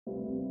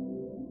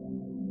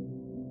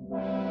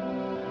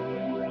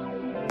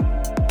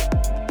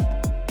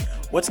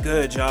What's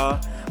good,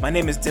 y'all? My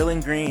name is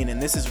Dylan Green, and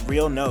this is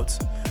Real Notes,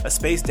 a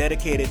space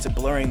dedicated to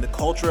blurring the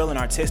cultural and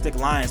artistic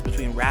lines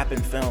between rap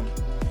and film.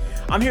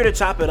 I'm here to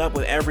chop it up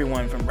with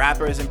everyone from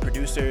rappers and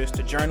producers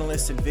to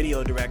journalists and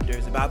video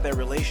directors about their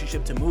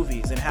relationship to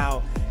movies and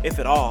how, if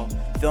at all,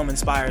 film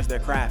inspires their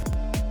craft.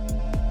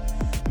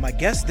 My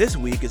guest this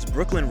week is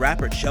Brooklyn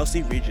rapper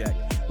Chelsea Reject.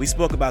 We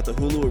spoke about the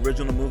Hulu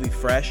original movie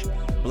Fresh,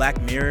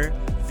 Black Mirror,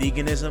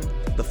 veganism,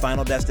 the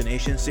Final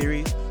Destination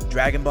series,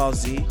 Dragon Ball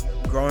Z,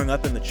 growing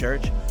up in the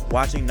church,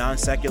 watching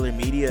non-secular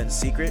media in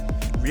secret,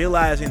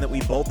 realizing that we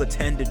both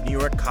attended New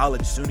York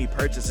College SUNY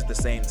Purchase at the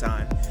same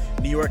time,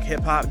 New York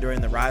hip-hop during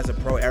the rise of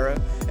Pro Era,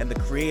 and the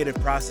creative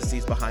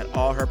processes behind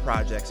all her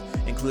projects,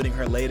 including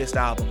her latest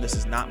album, This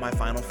Is Not My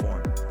Final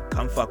Form.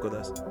 Come fuck with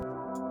us.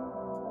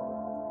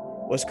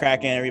 What's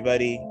cracking,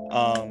 everybody?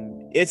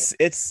 It's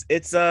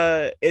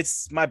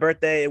my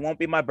birthday. It won't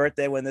be my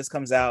birthday when this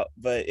comes out,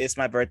 but it's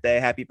my birthday.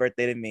 Happy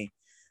birthday to me.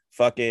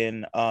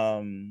 Fucking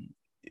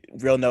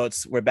Real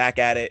Notes, we're back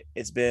at it.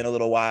 It's been a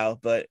little while,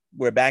 but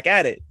we're back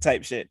at it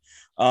type shit.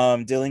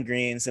 Dylan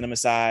Green, Cinema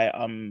Sci.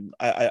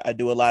 I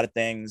do a lot of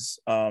things.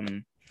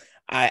 I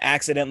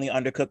accidentally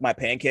undercooked my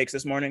pancakes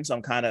this morning, so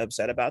I'm kind of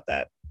upset about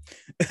that.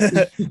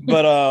 But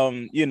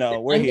you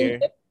know, we're here.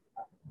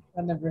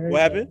 I never heard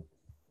what happened?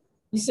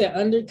 You said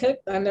undercooked?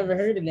 I never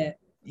heard of that.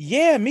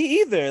 Yeah, me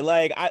either.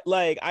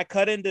 I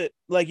cut into,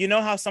 like, you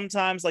know how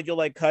sometimes like you'll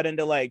like cut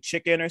into like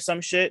chicken or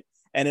some shit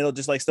and it'll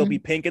just like still be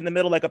pink in the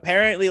middle. Like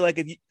apparently like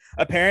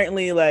a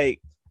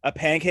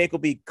pancake will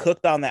be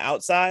cooked on the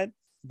outside,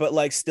 but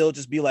like still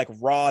just be like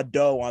raw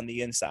dough on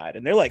the inside.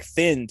 And they're like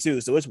thin too.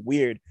 So it's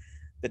weird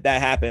that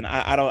happened.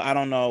 I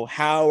don't know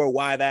how or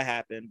why that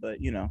happened, but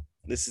you know,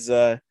 this is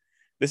the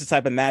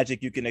type of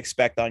magic you can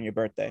expect on your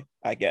birthday,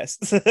 I guess.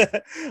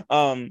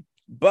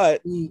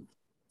 But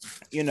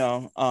you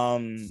know,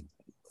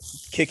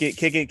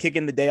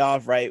 kicking the day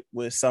off right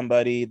with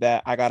somebody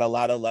that I got a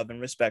lot of love and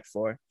respect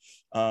for.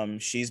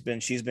 She's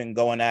been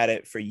going at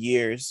it for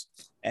years,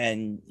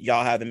 and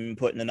y'all haven't been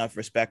putting enough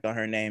respect on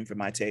her name for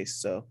my taste.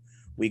 So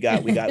we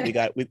got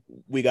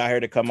her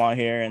to come on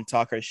here and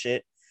talk her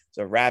shit. It's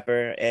a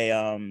rapper,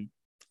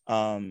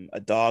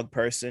 a dog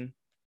person,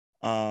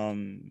 a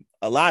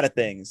lot of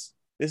things.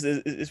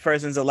 This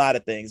person's a lot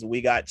of things.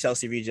 We got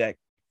Chelsea Reject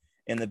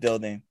in the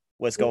building.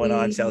 What's going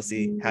on,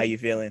 Chelsea? How you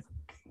feeling?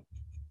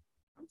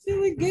 I'm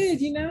feeling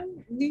good, you know.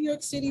 New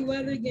York City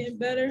weather getting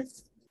better.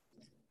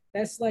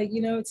 That's like,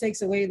 you know, it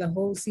takes away the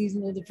whole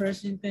seasonal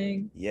depression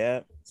thing.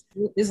 Yeah.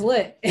 It's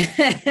lit.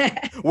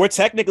 We're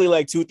technically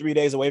like 2-3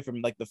 days away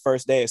from like the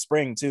first day of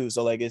spring too.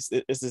 So like this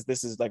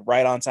is like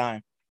right on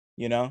time,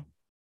 you know?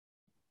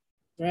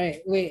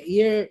 Right. Wait,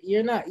 you're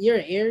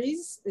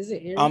Aries? Is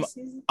it Aries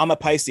season? I'm a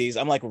Pisces.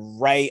 I'm like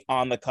right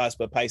on the cusp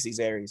of Pisces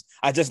Aries.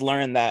 I just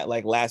learned that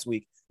like last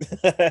week.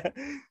 Yeah,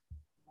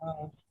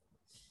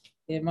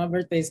 my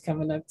birthday's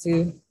coming up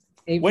too.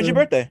 April. When's your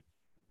birthday?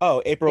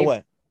 Oh, April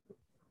what?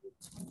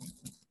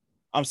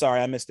 I'm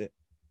sorry, I missed it.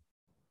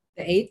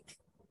 The 8th.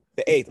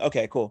 The 8th.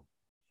 Okay, cool.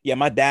 Yeah,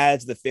 my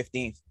dad's the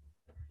 15th.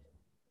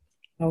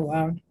 Oh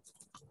wow.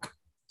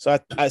 So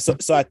I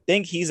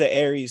think he's an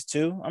Aries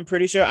too. I'm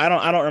pretty sure. I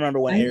don't remember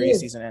when Aries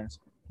season ends.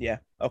 Yeah.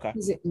 Okay.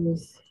 He's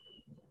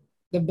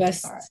the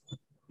best.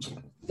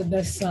 The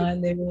best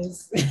sign there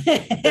is.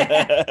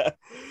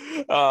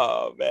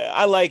 Oh man,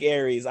 I like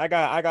Aries. I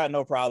got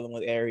no problem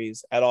with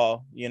Aries at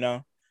all. You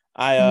know,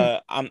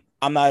 I'm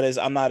not as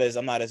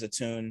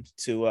attuned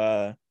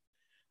to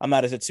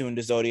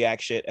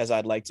zodiac shit as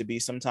I'd like to be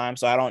sometimes.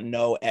 So I don't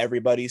know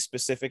everybody's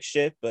specific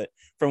shit, but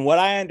from what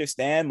I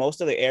understand, most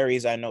of the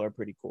Aries I know are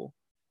pretty cool.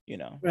 You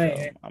know,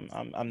 right?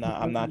 So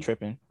I'm not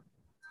tripping.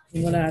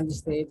 From what I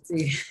understand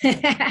too.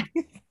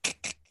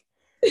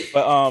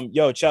 But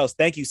yo, Chels,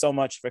 thank you so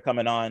much for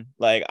coming on.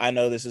 Like, I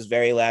know this is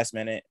very last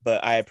minute,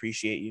 but I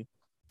appreciate you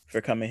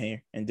for coming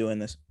here and doing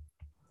this.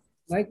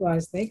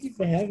 Likewise, thank you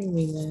for having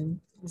me,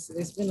 man.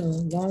 It's been a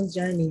long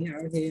journey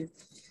out here.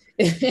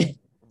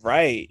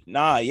 Right.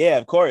 Nah, yeah,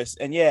 of course.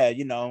 And yeah,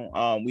 you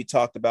know, we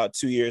talked about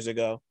 2 years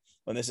ago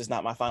when This Is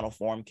Not My Final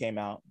Form came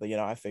out. But you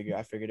know, I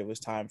figured it was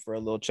time for a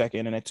little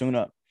check-in and a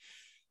tune-up.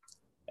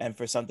 And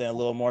for something a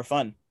little more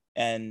fun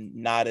and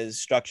not as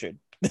structured.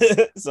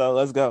 So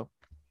let's go.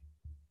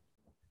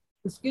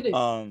 Let's get it.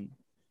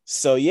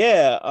 So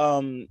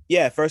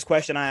yeah, first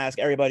question I ask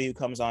everybody who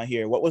comes on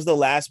here: what was the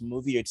last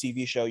movie or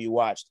TV show you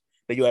watched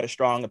that you had a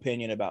strong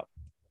opinion about?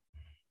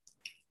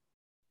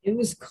 It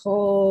was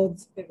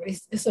called,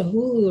 it's a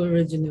Hulu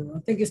original. I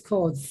think it's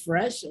called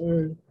Fresh,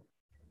 or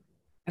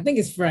I think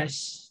it's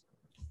Fresh,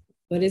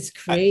 but it's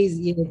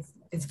crazy.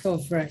 It's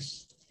called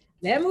Fresh.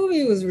 That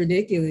movie was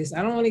ridiculous.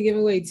 I don't want to give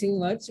away too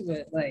much,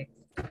 but like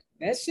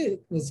that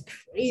shit was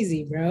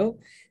crazy, bro.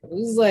 It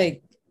was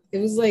like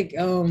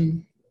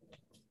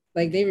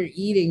they were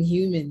eating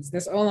humans.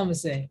 That's all I'm gonna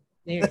say.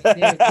 They were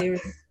the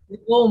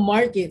whole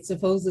market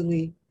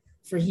supposedly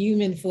for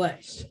human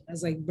flesh. I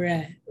was like,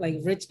 bruh, like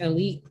rich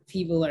elite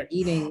people are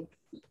eating.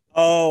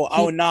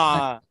 Oh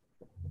nah.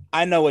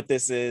 I know what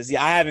this is.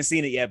 Yeah, I haven't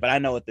seen it yet, but I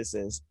know what this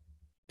is.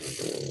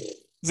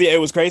 So, yeah, it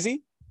was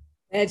crazy.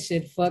 That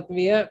shit fucked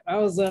me up. I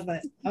was up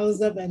at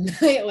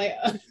night like,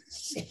 oh,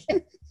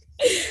 shit.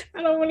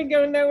 I don't want to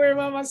go nowhere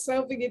by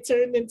myself and get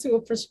turned into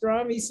a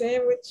pastrami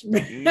sandwich.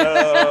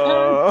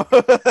 No.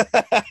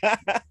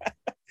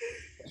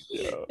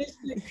 This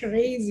shit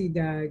crazy,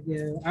 dog.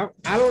 Yeah,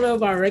 I don't know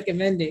if I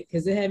recommend it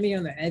because it had me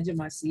on the edge of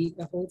my seat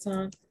the whole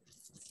time.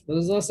 It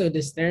was also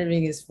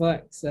disturbing as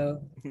fuck.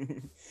 So,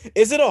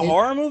 is it a it,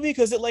 horror movie?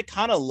 Because it like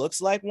kind of looks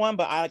like one,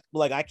 but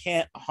I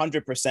can't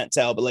 100%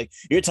 tell. But like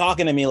you're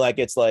talking to me like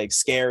it's like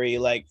scary,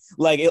 is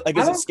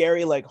it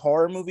scary like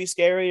horror movie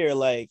scary or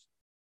like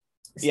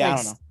yeah, like I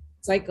don't know.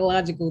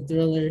 psychological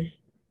thriller.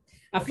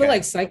 I feel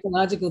like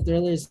psychological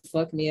thrillers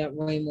fuck me up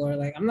way more.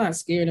 Like I'm not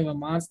scared of a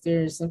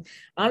monster or something.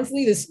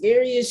 Honestly, the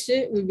scariest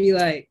shit would be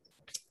like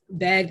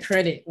Bad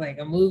Credit, like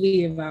a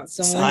movie about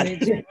someone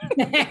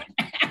that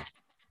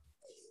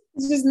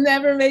just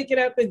never make it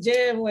out the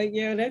jam. Like,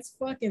 yo, that's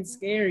fucking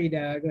scary,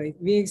 dog. Like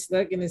being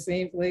stuck in the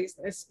same place,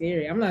 that's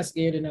scary. I'm not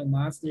scared of no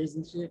monsters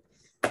and shit.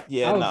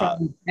 Yeah, I would nah.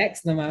 probably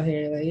text them out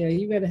here, like, yo,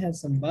 you better have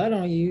some butt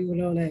on you with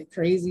all that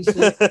crazy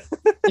shit.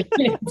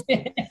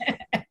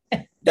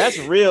 That's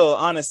real,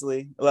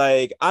 honestly.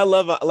 Like I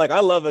love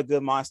a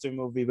good monster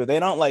movie, but they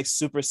don't like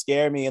super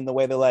scare me in the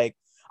way that like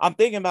I'm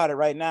thinking about it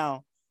right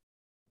now.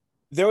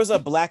 There was a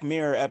Black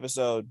Mirror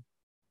episode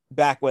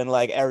back when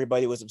like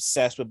everybody was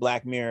obsessed with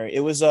Black Mirror. It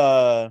was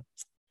the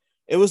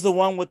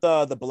one with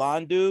the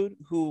blonde dude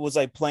who was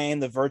like playing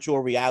the virtual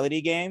reality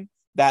game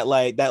that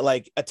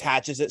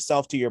attaches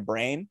itself to your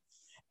brain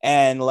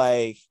and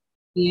like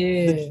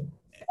Yeah.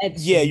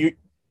 yeah, you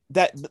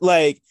that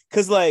like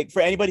because like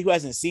for anybody who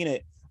hasn't seen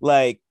it,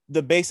 like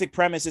the basic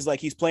premise is like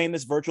he's playing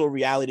this virtual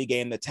reality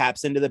game that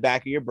taps into the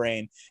back of your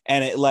brain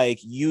and it like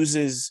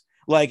uses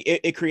like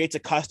it creates a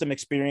custom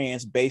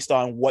experience based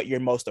on what you're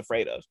most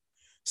afraid of.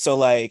 So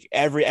like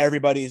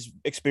everybody's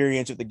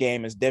experience with the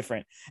game is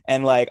different.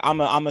 And like I'm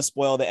a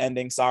spoil the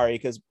ending, sorry,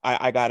 because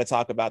I gotta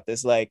talk about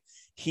this. Like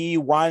he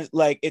wants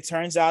like it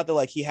turns out that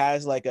like he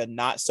has like a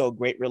not so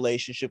great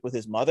relationship with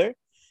his mother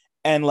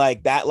and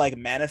like that like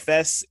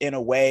manifests in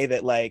a way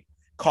that like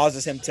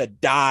causes him to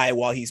die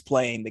while he's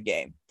playing the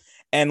game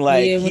and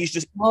like Yeah, he's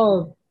just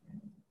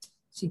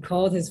she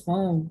called his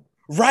phone.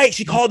 right,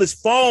 she called his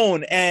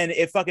phone and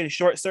it fucking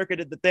short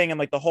circuited the thing and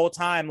like the whole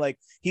time like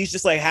he's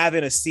just like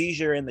having a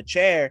seizure in the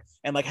chair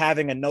and like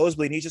having a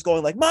nosebleed and he's just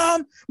going like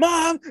mom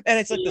and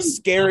it's like the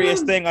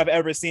scariest thing I've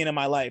ever seen in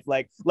my life.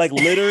 Like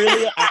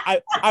literally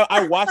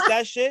I watched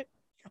that shit.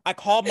 I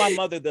called my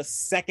mother the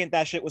second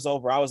that shit was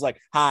over. I was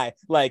like, hi,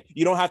 like,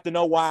 you don't have to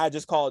know why I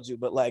just called you,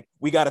 but like,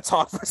 we got to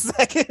talk for a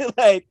second.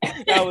 Like,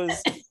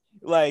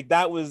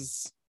 that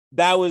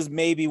was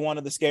maybe one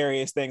of the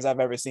scariest things I've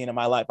ever seen in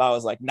my life. I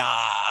was like, nah,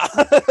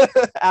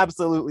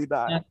 absolutely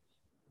not.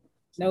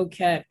 No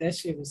cap. That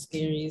shit was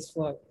scary as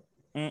fuck.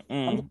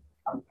 Mm-mm.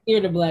 I'm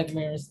scared of Black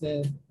Mirror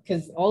still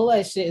because all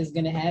that shit is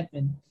going to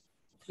happen.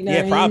 You know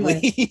Yeah, what I mean?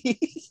 probably.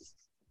 Like,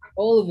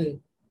 all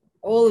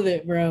of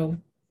it, bro.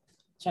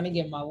 Trying to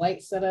get my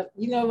light set up.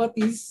 You know about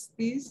these?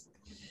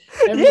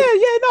 Yeah,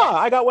 no,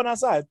 I got one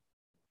outside.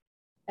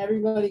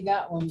 Everybody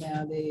got one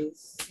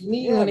nowadays. You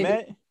need Yeah, one.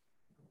 man.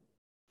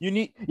 You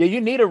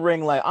need a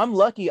ring light. I'm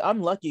lucky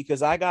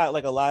because I got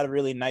like a lot of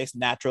really nice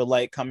natural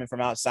light coming from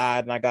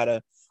outside, and I got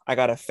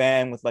a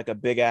fan with like a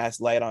big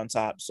ass light on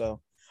top. So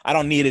I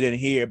don't need it in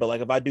here, but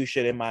like if I do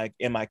shit in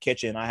my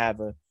kitchen, I have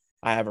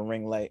a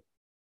ring light.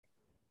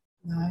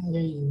 I hear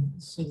you.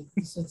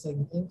 Shit's like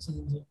an game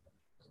changer.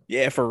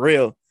 Yeah, for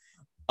real.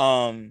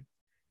 But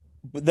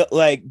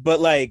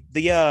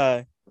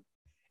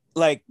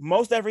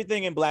most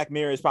everything in Black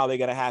Mirror is probably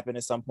gonna happen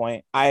at some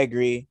point. I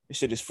agree. This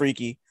shit is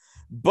freaky.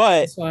 But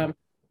That's why it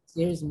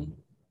scares me.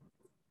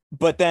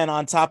 but then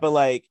on top of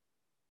like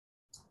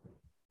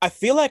I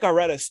feel like I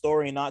read a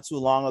story not too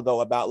long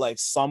ago about like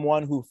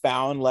someone who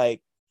found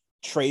like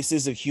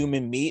traces of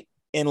human meat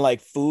in like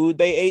food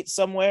they ate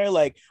somewhere.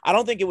 Like I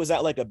don't think it was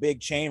at like a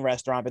big chain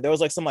restaurant, but there was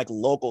like some like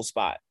local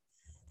spot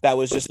that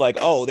was just like,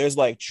 oh, there's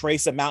like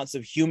trace amounts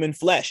of human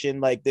flesh in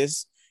like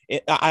this.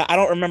 I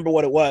don't remember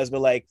what it was, but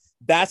like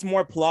that's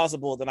more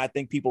plausible than I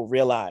think people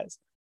realize.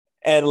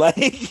 And like,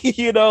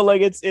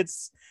 like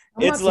it's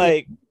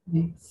like,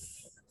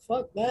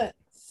 fuck that.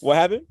 what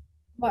happened?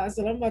 I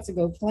said I'm about to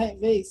go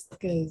plant-based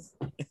because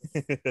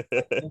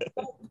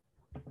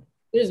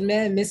there's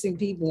mad missing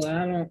people.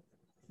 I don't.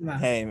 Nah.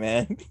 Hey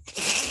man.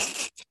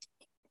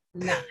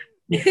 Nah.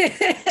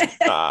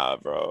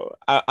 Bro.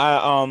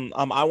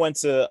 I went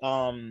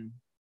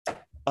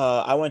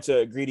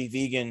to Greedy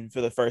Vegan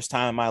for the first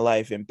time in my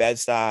life in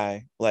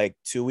Bed-Stuy like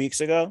 2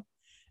 weeks ago,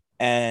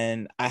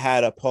 and I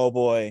had a po'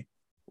 boy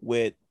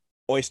with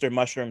oyster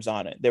mushrooms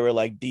on it. They were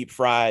like deep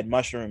fried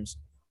mushrooms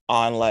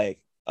on like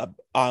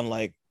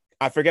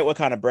I forget what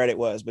kind of bread it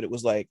was, but it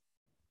was like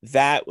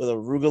that with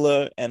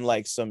arugula and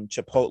like some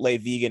chipotle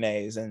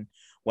veganese. And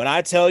when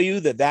I tell you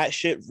that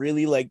shit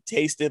really like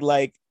tasted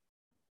like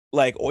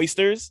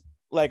oysters,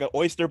 like an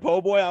oyster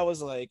po' boy, I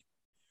was like,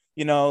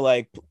 You know,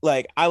 like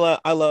I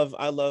love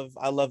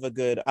a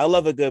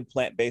good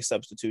plant-based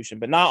substitution,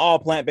 but not all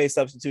plant-based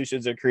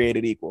substitutions are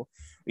created equal.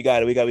 We got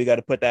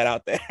to put that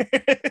out there.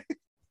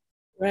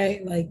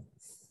 right? Like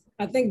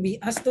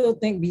I still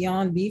think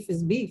Beyond Beef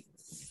is beef.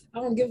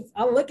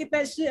 I look at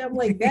that shit. I'm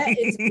like, that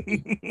is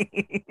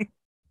beef.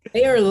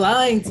 They are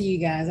lying to you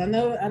guys. I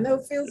know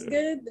it feels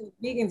good. The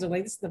vegans are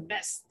like, this is the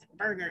best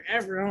burger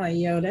ever. I'm like,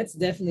 yo, that's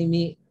definitely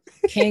meat.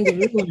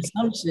 Kangaroo or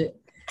some shit.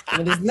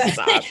 But it's not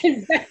Stop.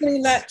 it's definitely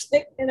not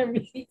chicken or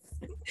beef.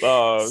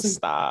 Oh, Some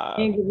stop.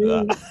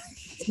 kangaroo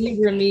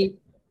zebra meat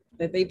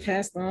that they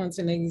passed on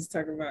to niggas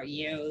talking about,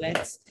 yo,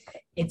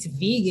 it's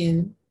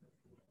vegan.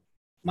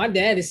 My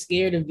dad is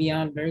scared of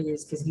Beyond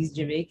Burgers because he's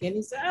Jamaican.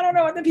 He said, I don't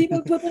know what the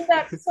people put in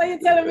that. So you're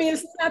telling me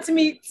it's not to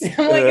meat.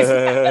 I'm like,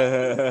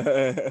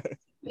 it's not.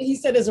 He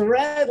said it's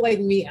red like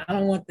meat. I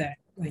don't want that.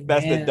 Like,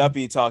 That's the man,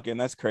 duppy talking.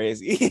 That's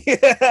crazy.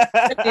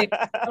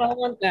 I don't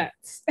want that.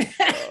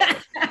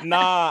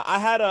 Nah, I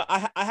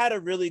had a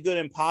really good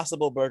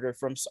Impossible Burger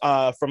from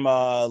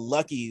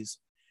Lucky's.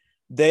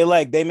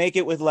 They make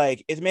it with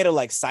like it's made of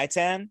like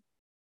seitan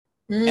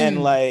Mm.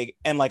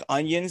 and like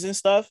onions and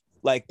stuff.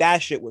 Like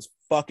that shit was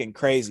fucking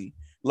crazy.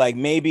 Like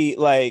maybe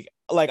like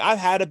I've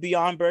had a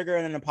Beyond Burger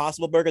and an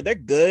Impossible Burger. They're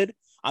good.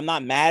 I'm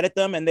not mad at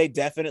them, and they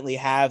definitely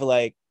have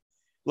like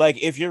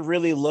if you're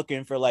really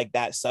looking for like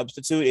that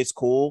substitute, it's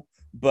cool,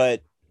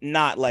 but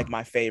not like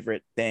my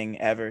favorite thing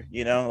ever.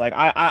 You know, like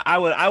I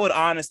would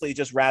honestly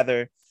just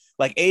rather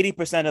like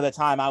 80% of the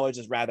time I would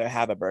just rather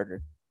have a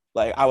burger.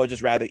 Like I would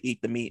just rather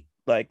eat the meat.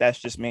 Like that's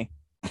just me.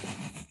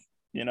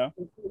 You know?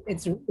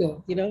 It's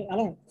real, I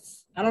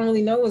don't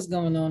really know what's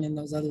going on in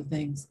those other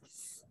things.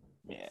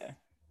 Yeah.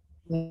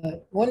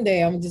 But one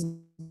day I'm just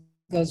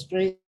go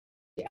straight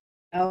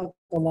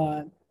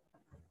alkaline.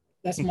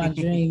 That's my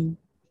dream.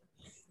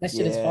 That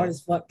shit is hard Yeah.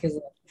 as fuck because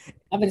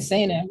I've been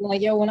saying that. I'm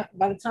like, yo,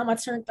 by the time I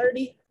turn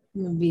 30,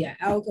 I'm gonna be an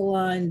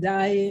alkaline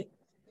diet,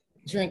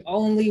 drink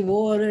only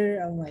water.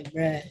 I'm like,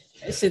 bruh,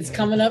 that shit's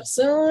coming up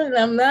soon, and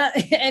I'm not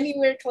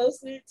anywhere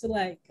closer to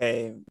like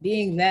Hey.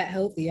 being that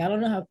healthy. I don't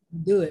know how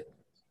people do it.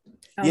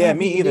 I don't know Yeah, how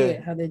me people do either.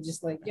 it. How they're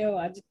just like, yo,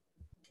 I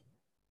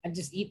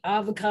just eat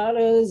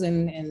avocados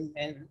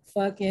and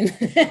fucking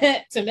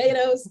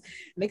tomatoes,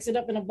 mix it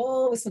up in a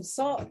bowl with some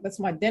salt. That's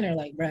my dinner,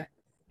 like, bruh.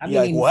 I've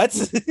You're been like,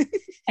 eating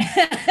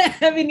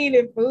what? I've been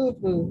eating food.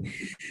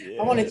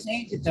 I want Yeah. to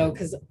change it though,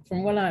 because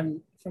from what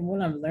I'm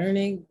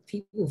learning,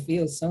 people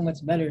feel so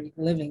much better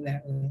living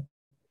that way.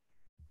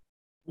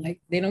 Like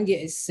they don't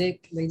get as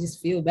sick, they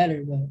just feel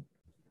better. But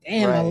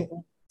damn, Right.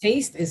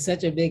 taste is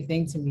such a big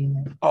thing to me.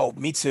 Like, Oh,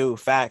 me too.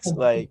 Facts.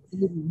 Like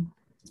I'm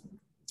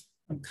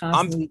I'm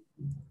constantly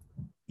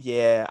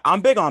yeah,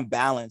 I'm big on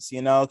balance,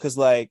 you know, because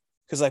like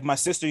my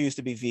sister used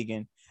to be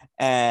vegan,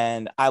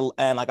 and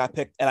I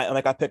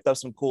picked up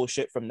some cool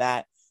shit from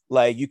that.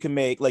 Like you can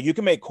make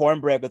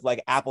cornbread with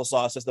like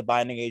applesauce as the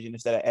binding agent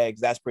instead of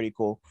eggs. That's pretty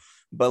cool.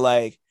 But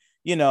like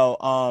you know,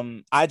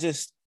 I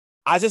just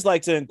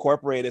like to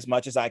incorporate as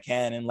much as I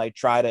can and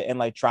try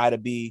to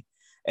be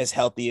as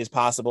healthy as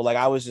possible. Like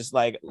I was just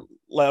like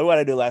what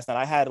I do last night.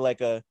 I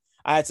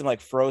had some like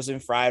frozen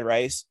fried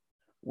rice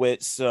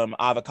with some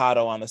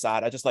avocado on the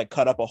side. I just like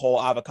cut up a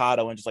whole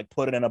avocado and just like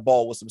put it in a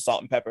bowl with some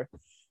salt and pepper.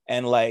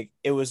 And like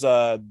it was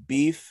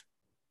beef.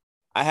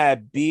 I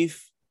had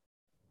beef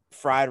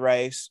fried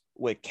rice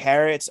with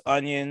carrots,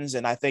 onions,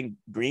 and I think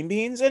green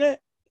beans in it,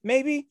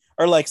 maybe,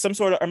 or like some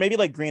sort of, or maybe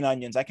like green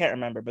onions. I can't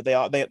remember, but they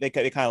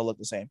kind of look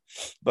the same.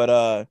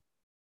 But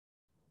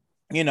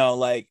you know,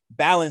 like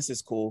balance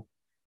is cool.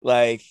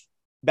 Like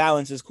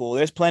balance is cool.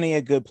 There's plenty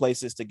of good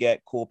places to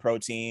get cool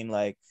protein.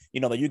 Like, you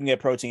know, like you can get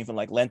protein from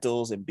like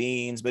lentils and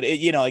beans, but it,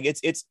 you know, like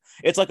it's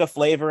like a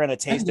flavor and a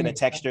taste and a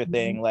texture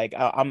thing. Like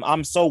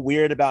I'm so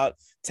weird about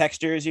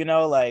textures, you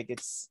know, like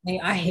it's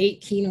I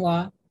hate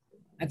quinoa.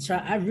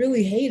 I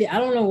really hate it. I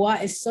don't know why.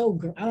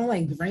 I don't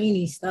like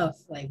grainy stuff,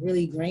 like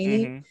really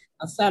grainy mm-hmm.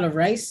 outside of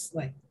rice,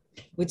 like,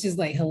 which is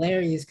like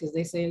hilarious because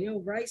they say, yo,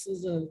 rice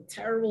is a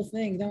terrible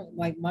thing. Don't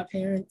like my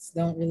parents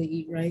don't really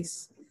eat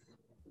rice.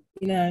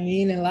 You know what I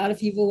mean? And a lot of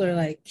people are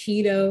like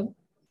keto.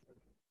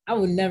 I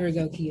would never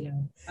go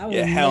keto. I Yeah,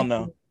 would hell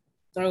never no.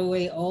 throw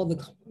away all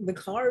the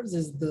carbs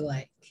is the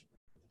like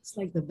it's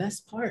like the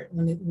best part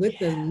when it with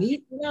the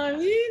meat, you know what I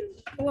mean?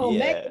 A little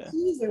mac and Yeah.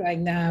 cheese, they're like,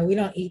 nah, we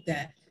don't eat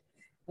that.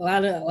 A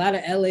lot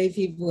of LA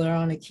people are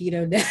on a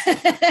keto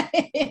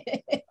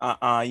diet.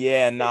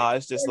 Yeah, nah,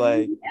 it's just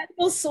like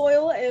Animal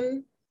soil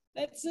and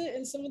that's it.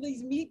 And some of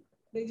these meat,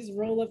 they just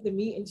roll up the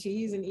meat and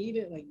cheese and eat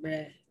it like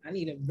bread. I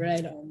need a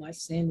bread on my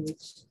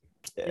sandwich.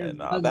 yeah, They're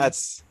no,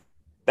 bugging.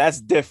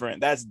 that's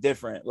different. That's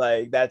different.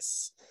 Like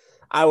that's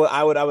I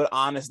would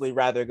honestly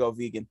rather go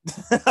vegan.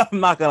 I'm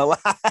not gonna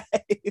lie.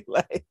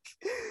 Like,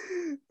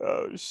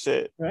 oh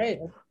shit. Right.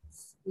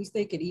 At least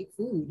they could eat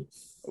food.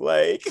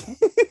 Like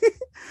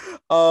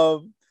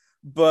um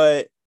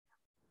but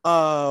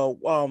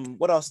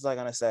what else was I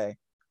gonna say?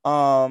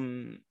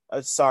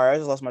 Sorry, I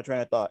just lost my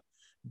train of thought.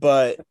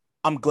 But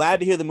I'm glad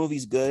to hear the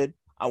movie's good.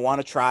 I want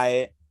to try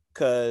it.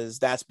 because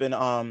that's been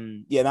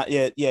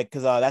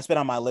because that's been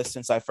on my list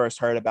since I first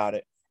heard about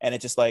it, and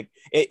it just like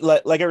it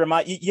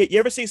remind you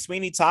ever see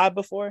Sweeney Todd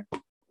before,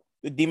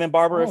 the Demon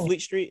Barber of Oh,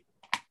 Fleet Street?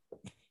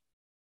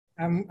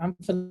 I'm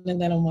putting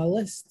that on my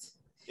list.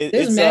 It,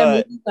 There's it's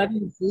mad movies I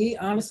didn't see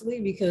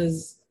honestly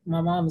because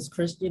my mom is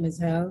Christian as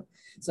hell.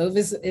 So if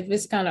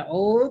it's kind of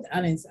old,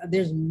 I didn't.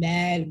 There's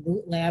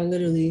like I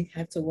literally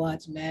have to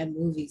watch mad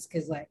movies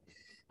because like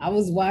I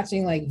was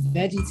watching like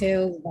Veggie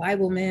Tales,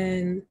 Bible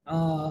Man.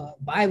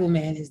 Bible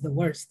Man is the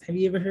worst. Have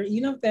you ever heard?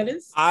 You know what that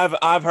is?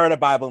 I've heard of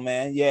Bible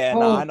Man. Yeah,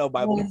 no, I Oh, know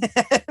Bible man.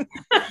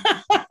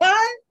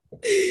 Man.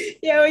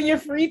 Yo, in your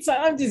free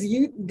time, just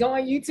you go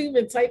on YouTube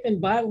and type in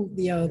Bible.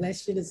 Yo, that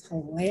shit is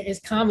hilarious. It's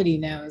comedy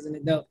now as an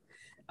adult.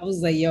 I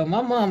was like, yo,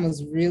 my mom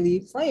was really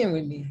playing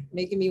with me,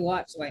 making me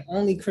watch like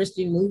only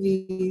Christian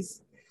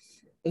movies.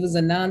 It was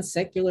a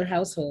non-secular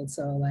household,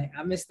 so like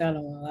I missed out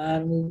on a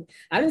lot of movies.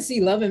 I didn't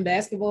see Love and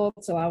Basketball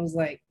until I was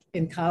like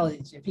in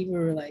college, and people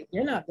were like,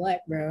 "You're not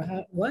black,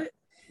 bro. What?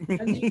 How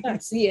did you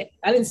not see it?"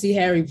 I didn't see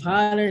Harry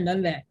Potter, none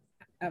of that.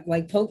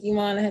 Like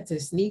Pokemon, I had to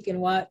sneak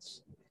and watch.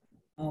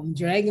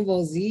 Dragon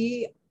Ball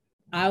Z,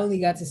 I only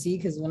got to see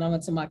because when I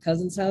went to my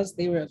cousin's house,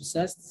 they were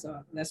obsessed.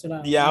 So that's what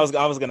I Yeah, watched.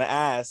 I was gonna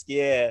ask.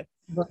 Yeah.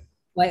 But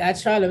like I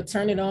tried to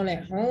turn it on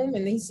at home,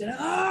 and he said,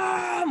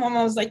 "Ah," my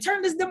mom was like,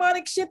 "Turn this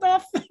demonic shit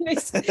off." Why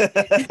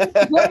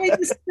are you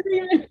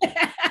screaming?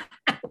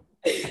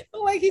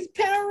 I'm like, he's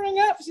powering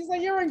up. She's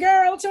like, "You're a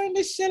girl. Turn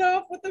this shit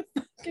off. What the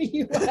fuck are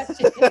you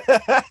watching?"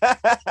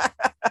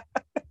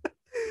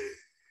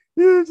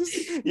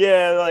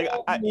 Yeah, like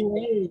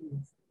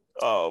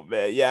oh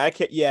man, yeah, I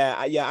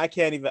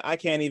can't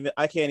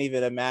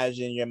even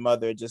imagine your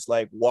mother just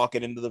like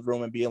walking into the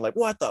room and being like,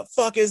 "What the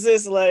fuck is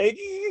this?" Like,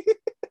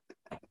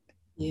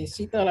 Yeah,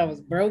 she thought I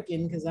was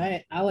broken because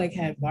I like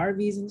had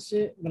Barbies and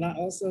shit, but I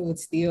also would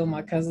steal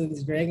my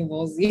cousin's Dragon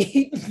Ball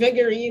Z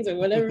figurines or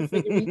whatever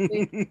figurines.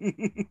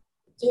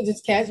 She'd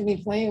just catch me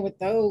playing with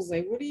those.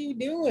 Like, what are you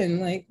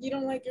doing? Like, you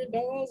don't like your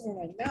dolls? I'm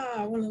like,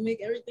 nah, I want to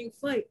make everything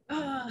fight.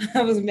 Ah,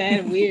 I was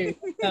mad weird.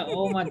 Cut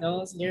all my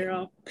dolls' hair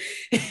off.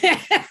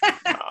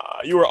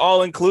 You were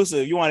all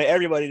inclusive. You wanted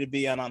everybody to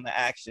be in on the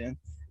action.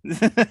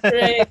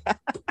 Right.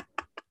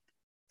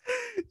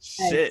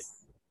 Shit.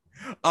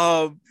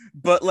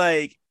 But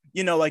like,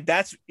 like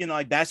that's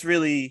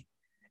really,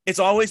 it's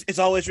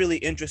always really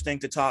interesting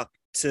to talk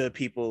to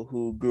people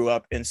who grew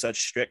up in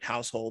such strict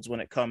households when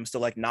it comes to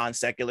like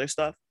non-secular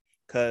stuff,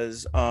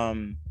 because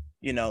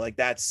like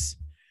that's,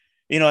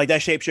 like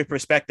that shapes your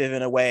perspective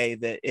in a way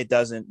that it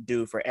doesn't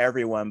do for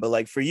everyone. But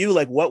like for you,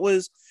 like what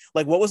was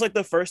like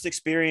the first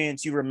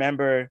experience you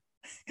remember?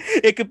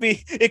 It could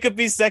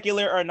be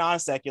secular or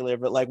non-secular,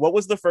 but like what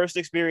was the first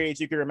experience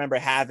you can remember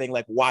having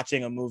like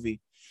watching a movie?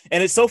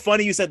 And it's so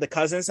funny you said the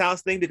cousin's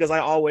house thing, because I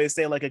always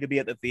say like it could be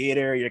at the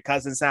theater or your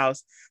cousin's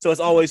house. So it's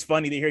always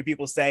funny to hear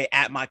people say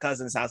at my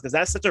cousin's house, because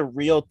that's such a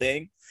real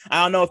thing.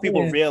 I don't know if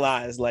people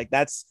realize like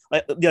that's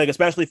like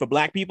especially for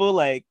Black people,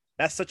 like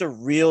that's such a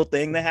real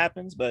thing that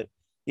happens. But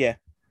yeah.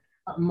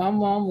 My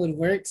mom would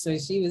work, so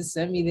she would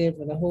send me there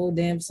for the whole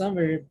damn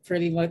summer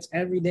pretty much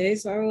every day.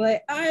 So I was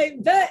like, I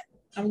bet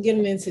I'm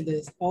getting into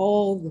this.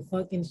 All the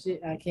fucking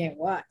shit I can't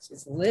watch.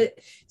 It's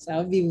lit. So I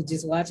would be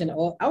just watching I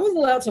was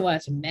allowed to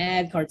watch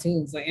mad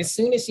cartoons. Like as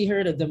soon as she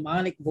heard a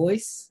demonic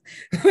voice,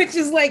 which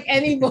is like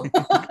any voice,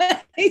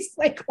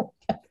 like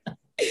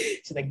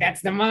she's like,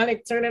 that's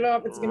demonic, turn it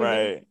off. It's gonna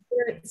right.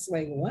 It's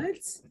like, what?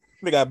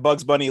 They got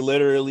Bugs Bunny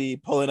literally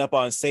pulling up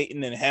on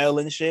Satan and hell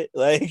and shit.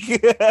 Like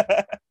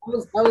I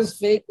was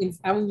fake.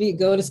 I would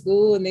go to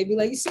school and they'd be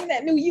like, "You seen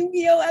that new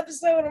Yu-Gi-Oh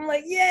episode?" I'm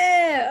like,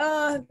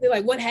 "Yeah." They're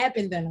like, "What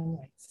happened then?" I'm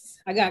like,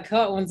 "I got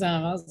caught one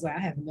time." I was like, "I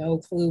have no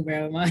clue,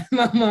 bro. My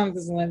mom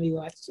doesn't let me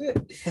watch it."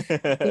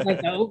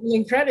 Like the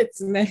opening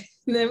credits, and then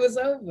it was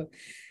over.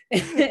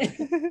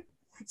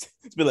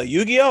 It's been like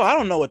Yu-Gi-Oh. I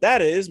don't know what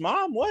that is,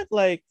 Mom. What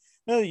like?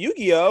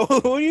 Yu-Gi-Oh!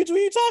 What are you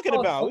talking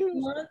about?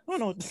 Pokemon? I don't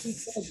know.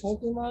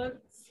 Pokemon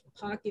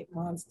Pocket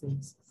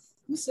Monsters.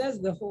 Who says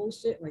the whole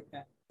shit like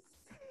that?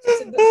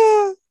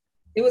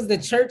 It was the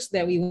church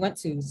that we went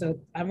to. So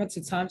I went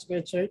to Times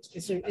Square Church.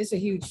 It's a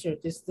huge church.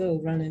 It's still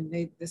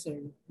running. It's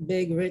a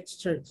big, rich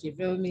church. You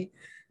feel me?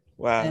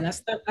 Wow. And I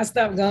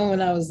stopped going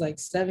when I was like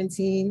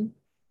 17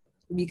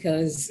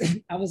 because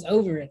I was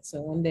over it.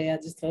 So one day I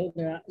just told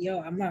her,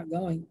 "Yo, I'm not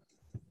going."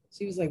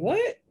 She was like,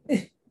 "What?"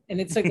 And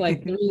it took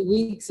like 3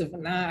 weeks of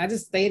I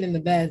just stayed in the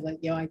bed like,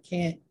 yo, I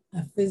can't.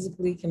 I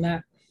physically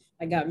cannot.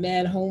 I got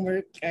mad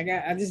homework.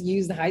 I just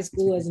used high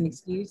school as an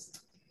excuse.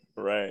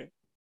 Right.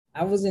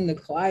 I was in the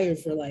choir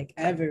for like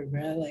ever,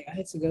 bro. Like I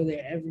had to go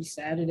there every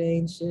Saturday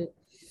and shit.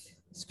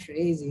 It's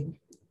crazy.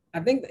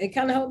 I think it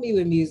kind of helped me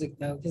with music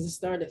though, because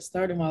it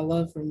started my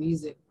love for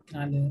music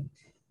kind of.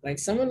 Like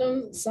some of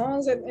them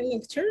songs in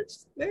the church,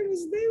 they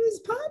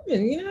was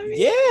popping, you know what I mean?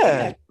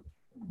 Yeah.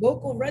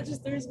 Vocal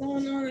registers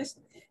going on.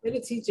 It'll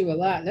teach you a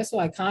lot. That's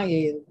why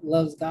Kanye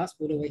loves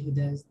gospel the way he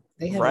does.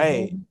 They have a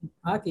whole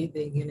pocket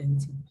they get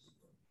into.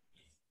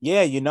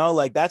 Yeah,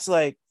 like that's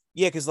like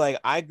Yeah, because like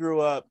I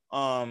grew up,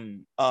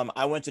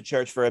 I went to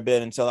church for a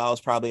bit until I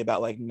was probably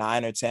about like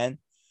 9 or 10.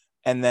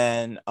 And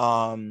then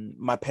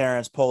my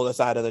parents pulled us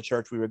out of the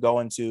church we were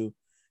going to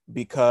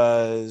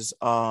because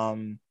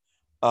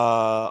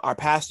our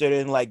pastor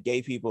didn't like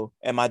gay people.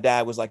 And my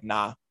dad was like,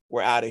 nah,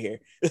 we're out of here.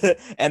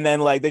 And then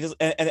like they just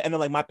and then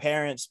like my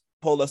parents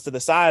pulled us to the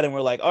side and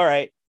we're like, all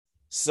right.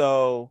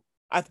 So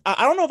I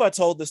don't know if I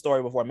told this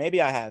story before,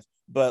 maybe I have,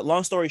 but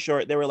long story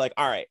short, they were like,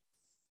 all right,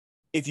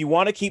 if you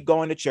want to keep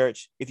going to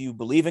church, if you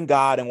believe in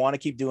God and want to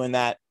keep doing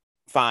that,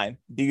 fine,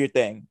 do your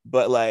thing.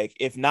 But like,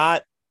 if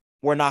not,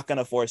 we're not going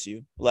to force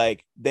you.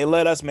 Like, they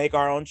let us make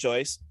our own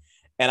choice.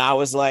 And I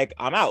was like,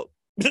 I'm out.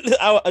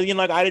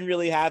 Like I didn't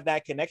really have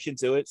that connection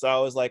to it. So I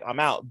was like, I'm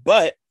out.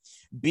 But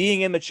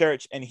being in the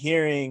church and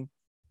hearing,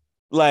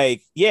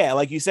 like, yeah,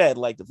 like you said,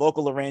 like the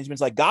vocal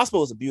arrangements, like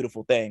gospel is a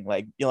beautiful thing.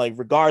 Like, like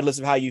regardless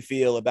of how you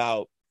feel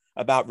about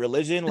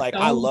religion, It's like the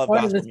I only love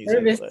part of the gospel music.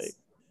 Like, service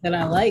that I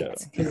yeah.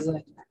 liked because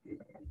like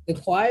the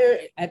choir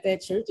at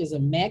that church is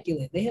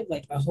immaculate. They have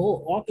like a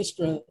whole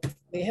orchestra.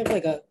 They have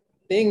like a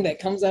thing that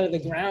comes out of the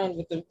ground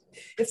with the.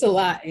 It's a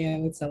lot, yeah.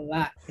 It's a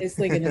lot. It's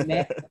like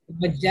an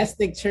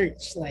majestic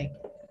church,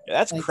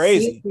 That's like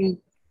crazy.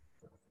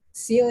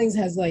 ceilings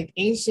has like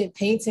ancient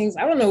paintings.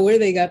 I don't know where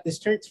they got this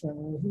church from.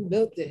 Who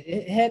built it?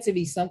 It had to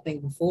be something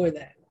before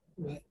that.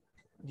 But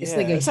it's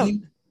like Yeah, a it sounds.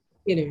 huge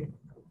theater.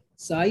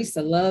 So I used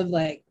to love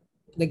like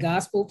the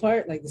gospel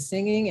part, like the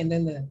singing, and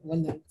then the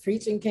when the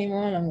preaching came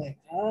on, I'm like,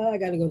 oh, I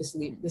gotta go to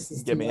sleep. This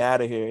is Get too me much.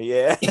 out of here.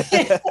 Yeah.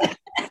 Yeah.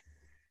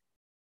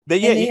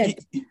 And they had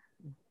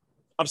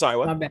I'm sorry.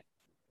 What? my bad.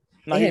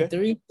 No, They you had good.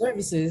 3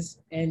 services,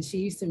 and she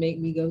used to make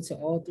me go to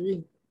all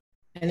three,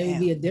 and it would Damn.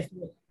 be a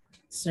different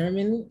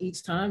sermon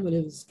each time, but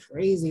it was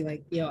crazy.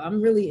 Like, yo,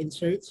 I'm really in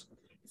church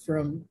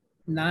from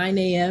 9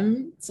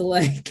 a.m. to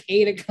like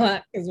 8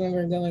 o'clock is when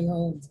we're going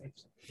home.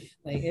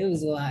 Like, it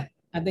was a lot.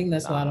 I think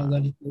that's why I don't Nah.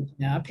 go to church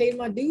now. I paid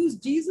my dues,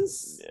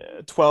 Jesus.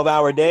 Yeah,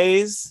 12-hour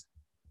days.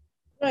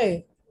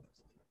 Right.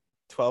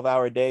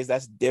 12-hour days.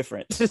 That's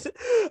different.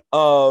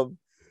 um,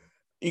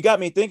 you got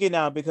me thinking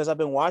now because I've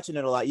been watching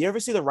it a lot. You ever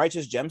see the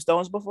Righteous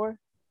Gemstones before?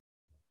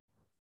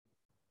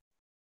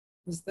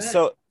 What's that?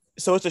 So,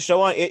 so it's a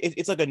show on.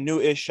 It's like a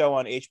new-ish show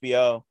on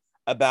HBO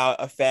about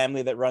a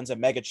family that runs a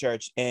mega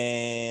church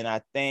in,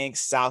 I think,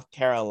 South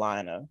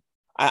Carolina.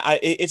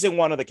 It's in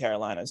one of the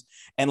Carolinas,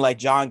 and like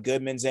John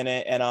Goodman's in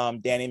it,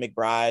 and Danny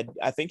McBride.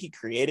 I think he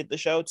created the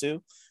show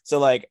too. So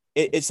like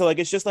it's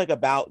just like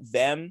about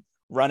them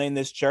running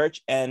this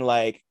church, and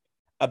like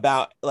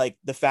about like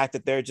the fact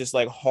that they're just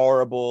like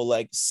horrible,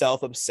 like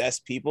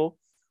self-obsessed people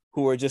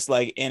who are just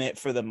like in it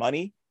for the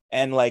money,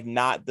 and like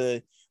not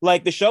the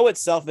like the show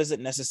itself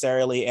isn't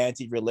necessarily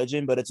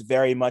anti-religion, but it's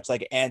very much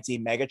like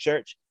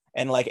anti-megachurch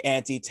and like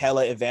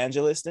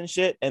anti-tele-evangelist and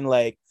shit. And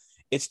like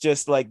it's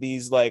just like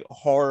these like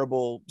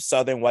horrible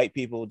southern white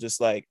people just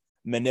like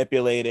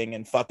manipulating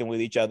and fucking with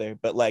each other,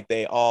 but like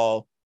they're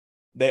all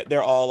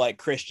like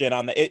Christian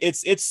on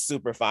it's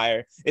super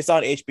fire. It's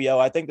on HBO.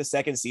 I think the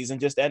second season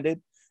just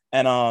ended.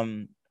 And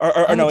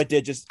or I'm no, it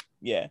did just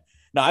yeah.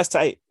 No, it's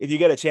tight. If you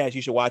get a chance,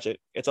 you should watch it.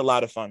 It's a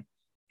lot of fun.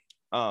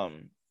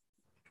 Um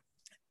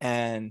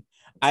and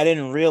I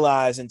didn't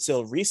realize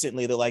until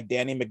recently that like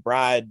Danny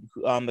McBride,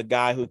 the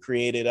guy who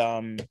created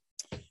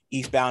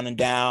Eastbound and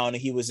Down,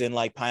 he was in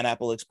like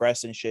Pineapple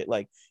Express and shit.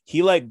 Like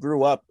he like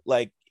grew up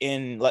like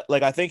in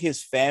like I think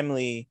his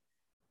family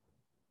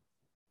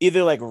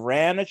either like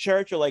ran a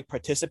church or like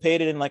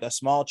participated in like a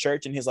small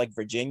church in his like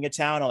Virginia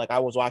town. Or like I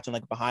was watching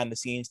like behind the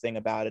scenes thing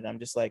about it. I'm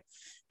just like,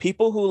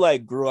 people who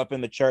like grew up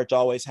in the church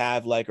always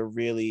have like a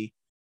really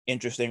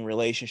interesting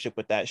relationship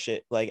with that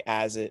shit. Like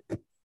as they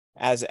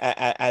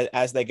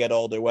get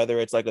older, whether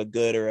it's like a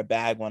good or a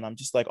bad one, I'm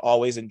just like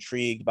always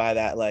intrigued by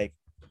that. Like,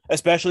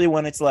 especially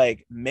when it's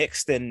like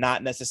mixed and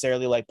not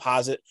necessarily like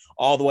positive,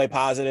 all the way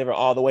positive or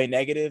all the way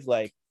negative.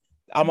 Like,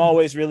 I'm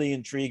always really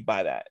intrigued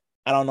by that.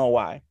 I don't know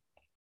why.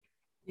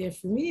 Yeah,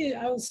 for me,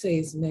 I would say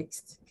it's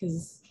mixed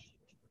because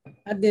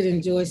I did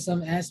enjoy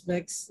some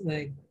aspects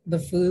like the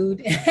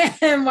food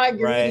and my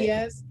greedy Right.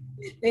 ass.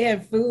 They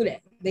had food.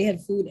 They had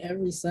food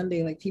every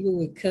Sunday. Like people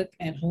would cook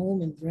at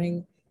home and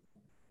bring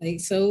like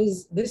so.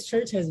 This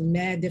church has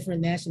mad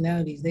different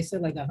nationalities. They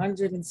said like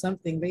 100 and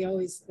something. They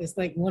always it's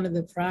like one of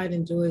the pride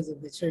and joys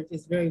of the church.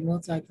 It's very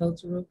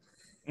multicultural.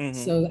 Mm-hmm.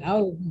 So I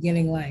was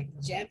getting like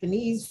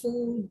Japanese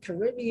food,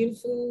 Caribbean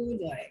food,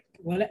 like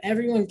when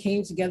everyone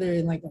came together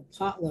in like a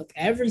potluck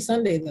every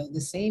Sunday though,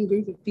 the same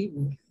group of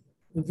people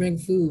would bring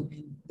food.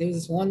 And there was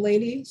this one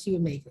lady, she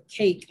would make a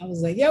cake. I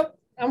was like, yep,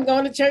 I'm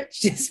going to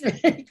church just for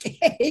a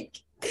cake.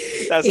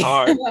 That's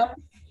hard.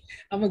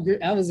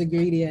 I was a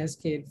greedy ass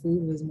kid.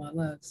 Food was my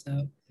love.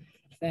 So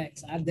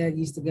facts. I dad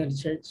used to go to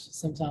church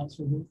sometimes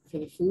for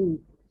the food.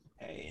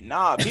 Hey,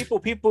 nah, people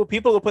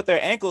will put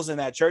their ankles in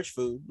that church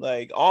food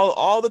like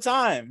all the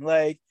time.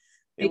 Like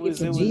it Take it was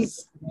for it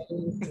Jesus.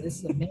 was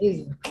It's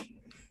amazing.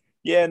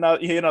 yeah, no,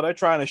 they're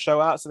trying to show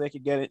out so they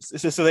could get it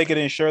so they could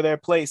ensure their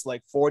place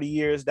like 40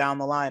 years down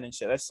the line and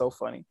shit. That's so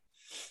funny.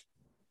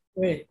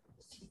 Right.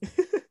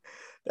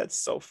 That's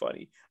so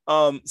funny.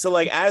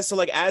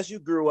 As you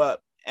grew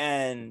up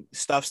and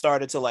stuff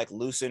started to like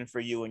loosen for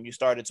you and you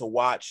started to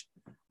watch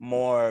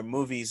more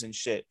movies and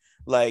shit,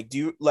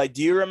 do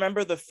you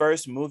remember the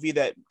first movie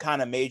that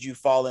kind of made you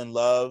fall in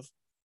love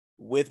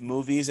with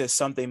movies as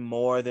something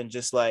more than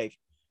just like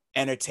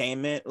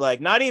entertainment?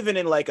 Like not even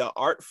in like a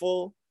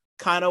artful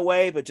kind of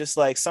way, but just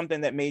like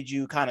something that made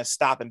you kind of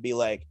stop and be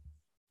like,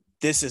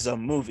 this is a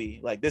movie,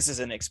 like this is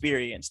an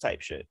experience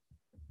type shit.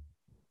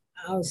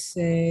 I'll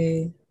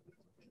say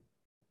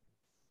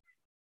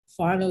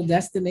Final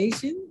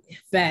Destination.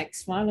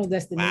 Facts. Final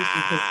Destination,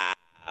 because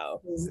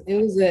Wow. it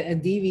was a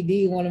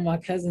DVD one of my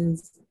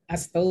cousins I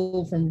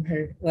stole from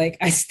her. Like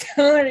I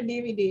stole her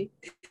DVD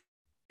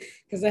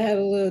because I had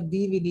a little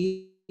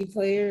DVD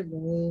player.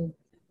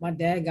 My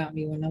dad got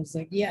me when I was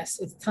like, yes,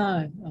 it's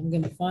time. I'm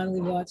gonna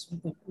finally watch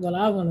what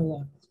I want to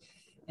watch.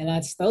 And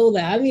I stole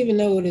that. I didn't even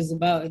know what it was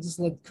about. It just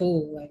looked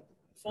cool. Like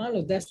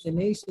Final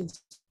Destination.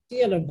 She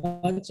had a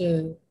bunch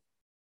of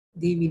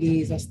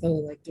DVDs. I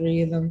stole like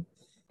three of them.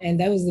 And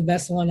that was the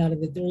best one out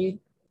of the three.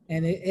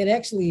 And it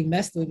actually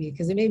messed with me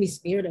because it made me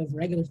scared of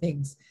regular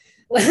things.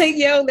 Like,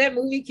 yo, that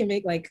movie can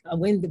make like a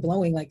wind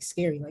blowing like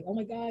scary. Like, oh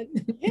my God.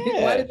 why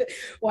Yeah. did the,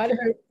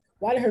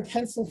 why did her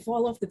pencil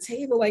fall off the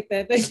table like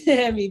that? That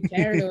had me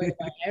paranoid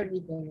about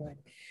everything. Like,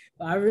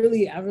 but I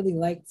really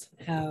liked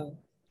how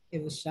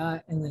it was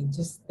shot and like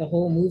just the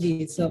whole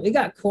movie itself. It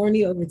got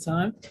corny over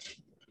time.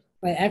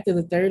 Like after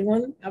the third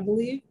one, I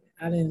believe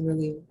I didn't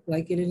really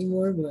like it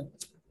anymore. But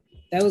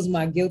that was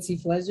my guilty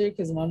pleasure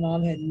because my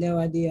mom had no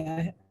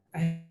idea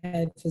I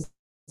had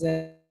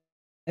possession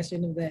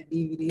of that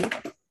DVD.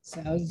 So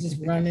I was just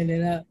running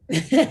it up.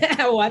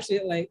 I watched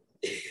it like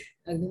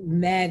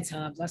mad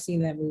times. I've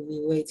seen that movie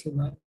way too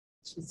much.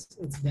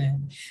 It's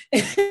bad.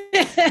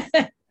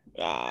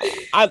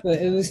 I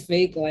But it was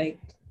fake, like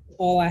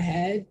all I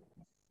had.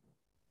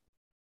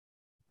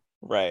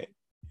 Right.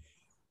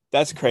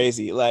 That's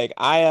crazy. Like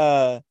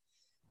the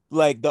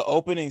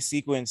opening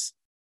sequence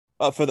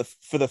for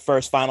the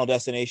first Final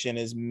Destination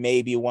is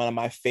maybe one of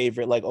my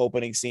favorite like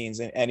opening scenes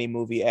in any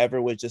movie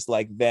ever, with just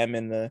like them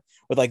in the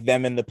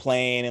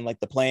plane, and like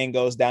the plane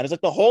goes down. It's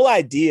like the whole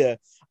idea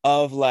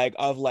of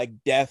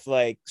death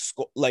like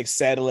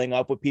settling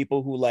up with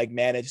people who like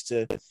manage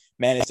to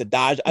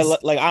dodge. I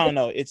don't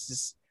know. It's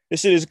just, this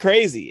shit is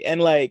crazy.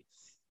 And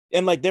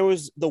there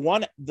was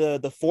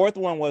the fourth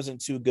one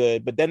wasn't too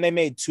good, but then they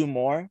made two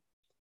more.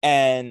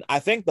 And I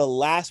think the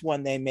last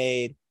one they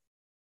made,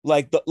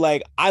 I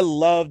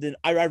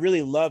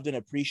really loved and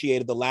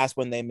appreciated the last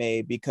one they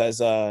made, because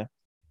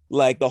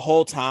like the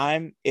whole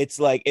time it's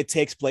like it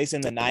takes place in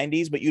the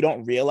 90s, but you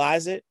don't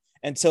realize it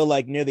until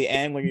like near the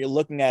end when you're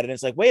looking at it.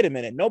 It's like, wait a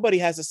minute, nobody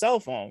has a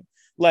cell phone.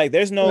 Like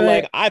there's no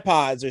Right. like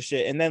iPods or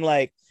shit. And then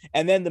the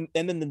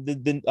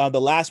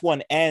last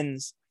one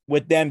ends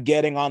with them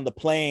getting on the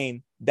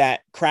plane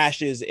that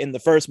crashes in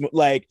the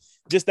like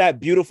just that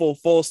beautiful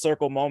full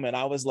circle moment.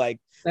 I was That,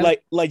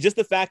 just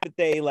the fact that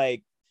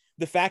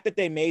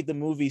they made the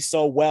movie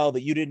so well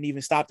that you didn't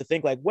even stop to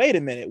think like, wait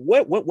a minute,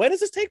 what when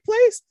does this take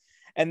place?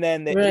 And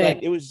then like right.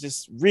 it was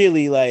just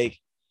really like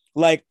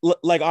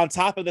on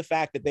top of the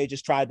fact that they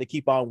just tried to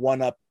keep on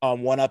one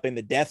upping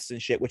the deaths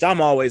and shit, which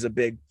I'm always a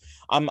big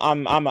I'm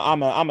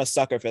a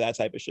sucker for that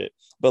type of shit.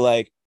 But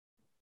like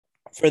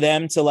for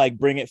them to like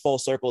bring it full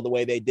circle the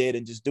way they did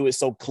and just do it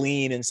so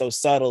clean and so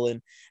subtle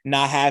and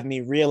not have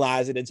me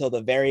realize it until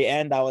the very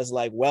end, I was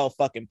like, well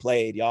fucking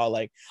played, y'all.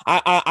 Like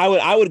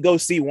I would go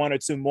see one or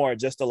two more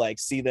just to like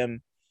see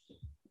them.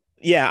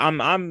 Yeah,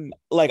 I'm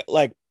like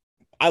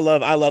I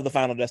love the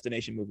Final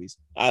Destination movies.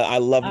 I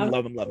love them, I,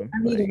 love them, love them. I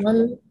need Like,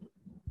 one.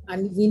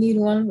 We need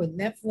one with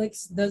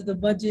Netflix does the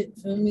budget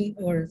for me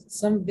or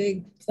some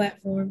big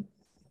platform,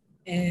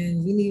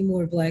 and we need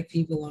more Black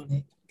people on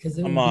it because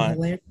it come would be on.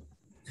 hilarious.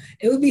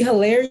 It would be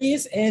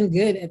hilarious and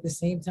good at the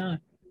same time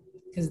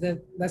because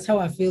that's how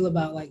I feel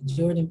about like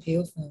Jordan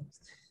Peele films.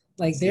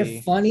 Like they're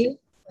See, funny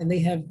and they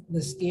have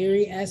the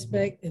scary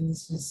aspect, and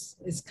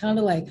it's kind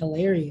of like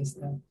hilarious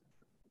though.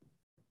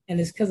 And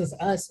it's because it's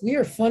us. We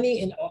are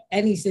funny in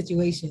any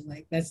situation.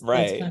 Like that's kind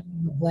right. of how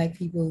Black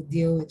people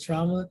deal with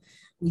trauma.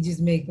 We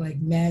just make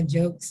like mad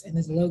jokes, and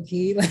it's low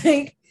key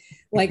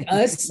like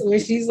us, where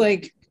she's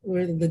like,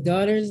 where the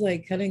daughter's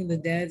like cutting the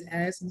dad's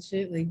ass and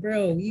shit. Like,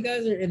 bro, you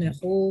guys are in a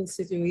whole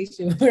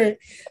situation where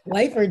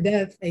life or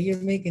death, and you're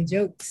making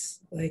jokes.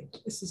 Like,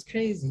 this is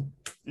crazy.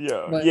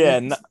 Yeah, But yeah.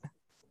 No,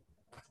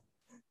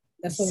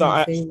 that's one of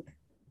my sorry, favorite.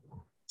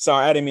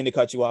 sorry, I didn't mean to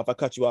cut you off. I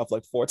cut you off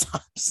like four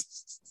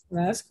times.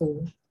 No, that's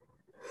cool.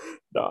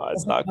 No,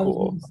 it's not I was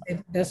cool. gonna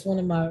say, that's one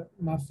of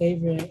my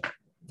favorite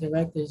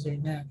directors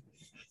right now.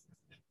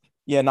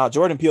 Yeah, no,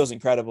 Jordan Peele's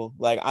incredible.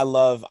 Like I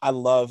love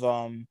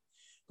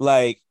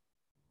like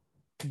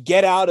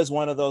Get Out is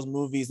one of those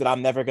movies that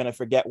I'm never gonna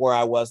forget where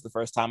I was the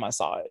first time I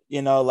saw it.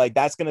 Like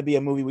that's gonna be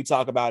a movie we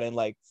talk about in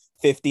like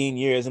 15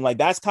 years. And like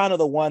that's kind of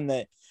the one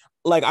that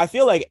like I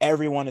feel like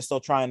everyone is still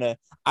trying to.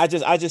 I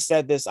just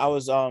said this. I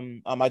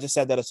just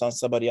said that it's on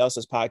somebody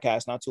else's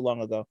podcast not too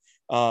long ago.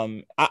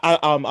 I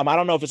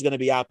don't know if it's gonna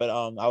be out, but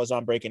I was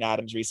on Breaking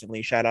Adams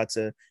recently. Shout out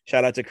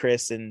to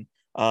Chris and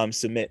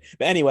Submit.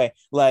 But anyway,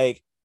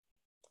 like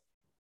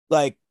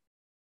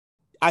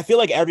I feel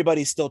like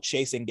everybody's still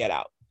chasing Get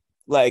Out.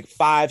 Like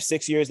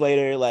 5-6 years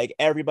later, like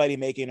everybody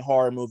making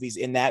horror movies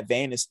in that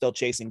vein is still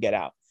chasing Get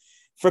Out,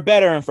 for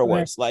better and for Right.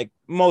 worse. Like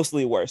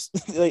mostly worse.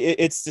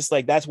 It's just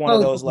like Oh, that's one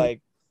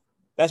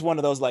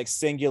of those like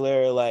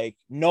singular, like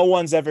no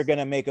one's ever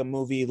gonna make a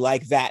movie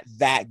like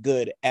that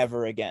good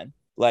ever again.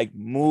 Like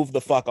move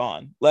the fuck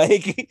on.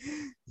 Like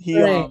he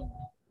right. um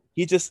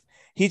he just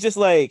he just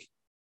like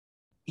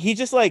he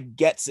just like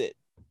gets it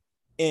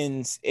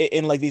in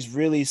like these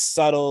really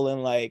subtle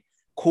and like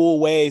cool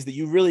ways that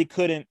you really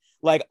couldn't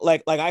like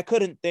I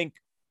couldn't think.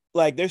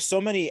 Like there's so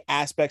many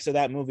aspects of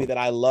that movie that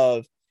I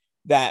love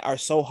that are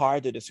so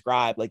hard to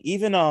describe. Like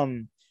even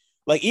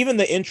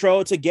the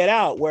intro to Get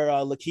Out, where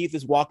Lakeith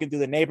is walking through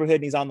the neighborhood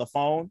and he's on the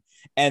phone,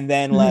 and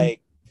then Mhm.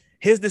 like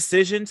his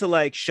decision to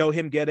like show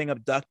him getting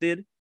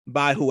abducted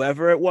by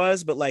whoever it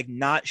was, but like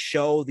not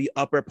show the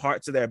upper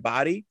parts of their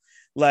body,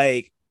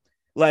 like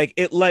like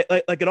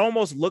it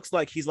almost looks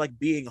like he's like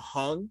being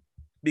hung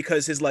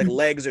because his like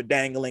legs are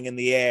dangling in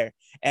the air,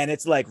 and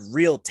it's like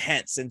real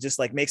tense and just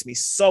like makes me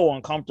so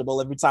uncomfortable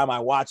every time I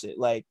watch it.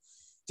 Like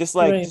just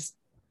like Right. just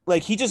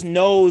like he just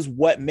knows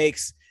what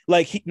makes,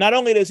 like he not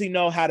only does he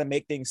know how to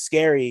make things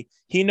scary,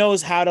 he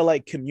knows how to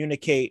like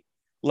communicate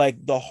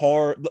like the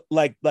horror,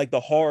 like the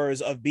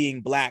horrors of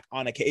being black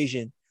on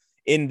occasion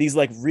in these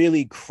like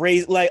really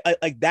crazy, like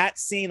that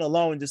scene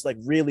alone just like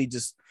really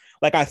just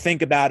like I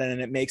think about it and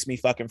it makes me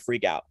fucking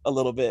freak out a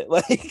little bit.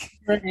 Like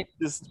Right.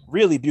 just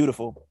really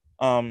beautiful.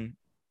 Um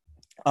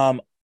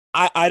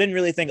I didn't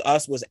really think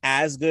Us was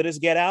as good as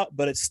Get Out,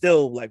 but it's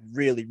still like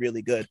really,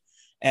 really good.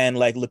 And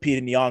like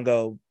Lupita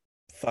Nyong'o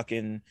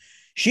fucking,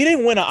 she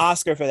didn't win an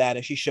Oscar for that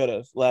and she should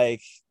have.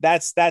 Like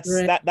Right.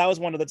 that was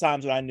one of the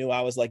times when I knew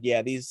I was like,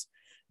 yeah, these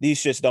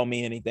shits don't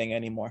mean anything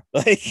anymore.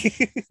 Like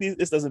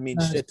this doesn't mean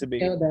shit She to me.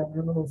 killed that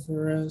role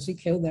for real. She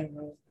killed that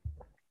role.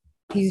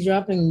 He's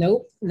dropping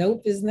Nope.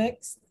 Nope is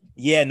next.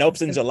 Yeah, Nope's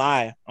That's in gonna.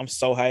 July. I'm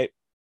so hyped.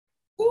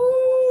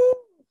 Ooh,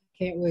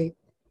 can't wait. I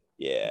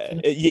Yeah,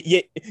 cannot.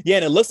 yeah,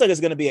 and it looks like it's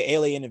gonna be an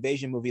alien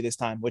invasion movie this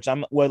time, which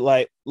I'm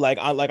what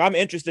I'm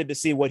interested to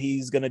see what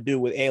he's gonna do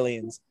with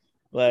aliens.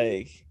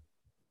 Like,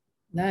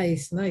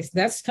 Nice, nice.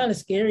 That's kind of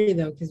scary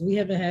though, because we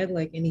haven't had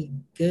like any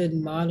good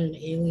modern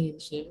alien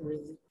shit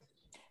really.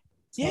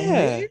 So I'm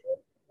like,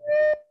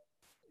 yeah,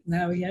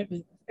 now we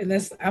haven't, and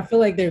that's. I feel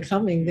like they're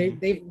coming.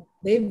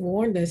 They've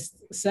warned us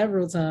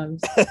several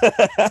times.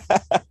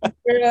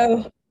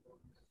 Bro,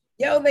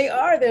 yo, they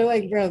are. They're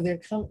like, bro, they're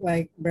coming.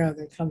 Like, bro,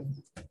 they're coming.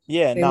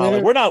 yeah. They No,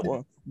 like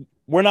literally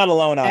we're not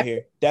alone out after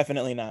here.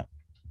 Definitely not.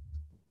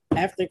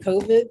 after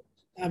COVID,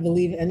 I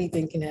believe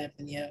anything can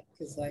happen. Yeah,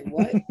 because like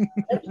what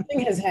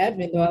everything has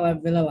happened while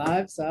I've been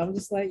alive. So I'm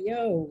just like,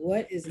 yo,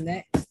 what is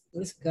next?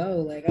 Let's go.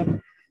 Like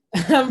I'm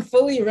I'm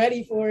fully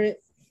ready for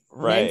it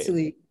Right.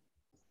 mentally.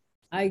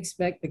 I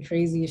expect the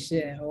craziest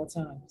shit at all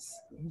times.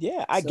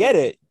 Yeah, I So get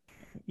it.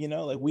 You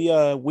know, like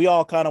we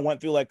all kind of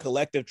went through like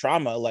collective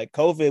trauma. Like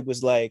COVID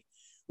was like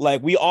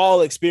we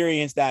all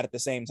experienced that at the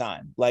same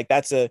time. Like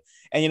that's a,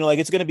 and you know, like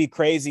it's gonna be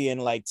crazy in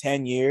like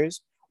 10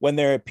 years when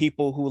there are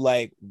people who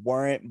like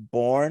weren't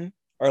born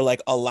or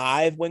like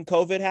alive when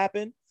COVID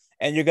happened,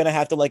 and you're gonna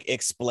have to like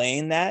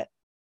explain that.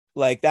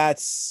 Like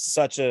that's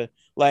such a,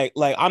 like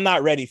I'm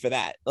not ready for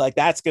that. Like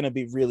that's gonna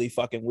be really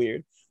fucking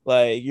weird.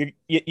 Like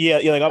yeah,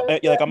 you're like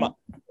it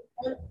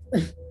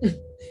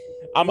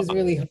I'm was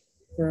really hard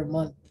for a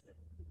month.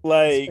 It's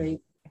like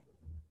crazy.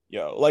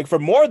 yo, like for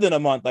more than a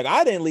month. Like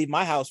I didn't leave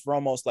my house for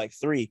almost like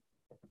 3,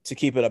 to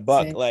keep it a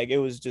buck. Same. Like it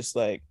was just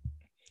like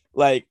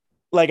like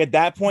at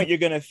that point you're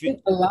gonna feel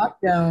The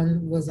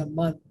lockdown was a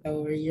month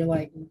though, where you're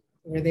like,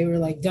 where they were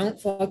like, don't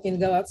fucking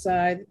go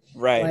outside.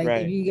 right, Like if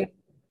right. you get,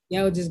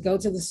 just go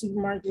to the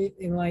supermarket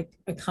in like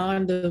a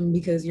condom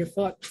because you're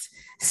fucked.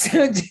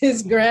 So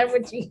just grab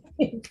what you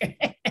can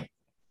grab.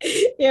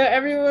 Yeah,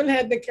 everyone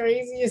had the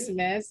craziest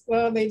mask.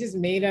 Well, they just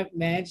made up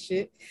mad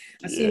shit.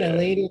 I seen a Yeah.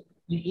 lady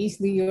in East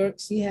New York.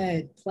 She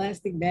had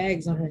plastic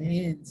bags on her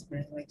hands,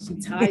 bro. Like she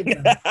tied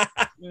them.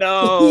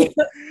 No.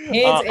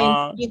 Hands and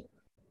Uh-uh. feet.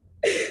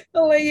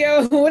 I'm like,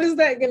 yo, what is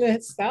that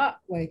gonna stop?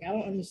 Like, I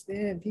don't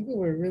understand. People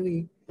were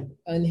really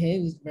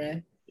unhinged,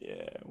 bruh,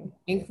 Yeah.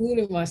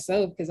 including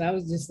myself, because I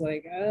was just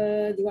like,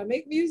 do I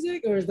make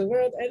music or is the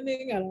world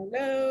ending? I don't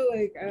know.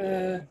 Like,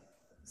 Yeah.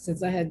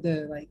 since I had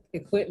the like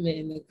equipment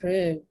in the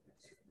crib,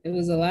 it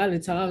was a lot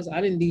of times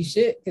I didn't do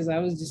shit because I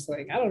was just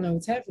like, I don't know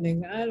what's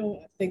happening. I don't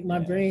think my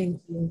Yeah. brain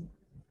can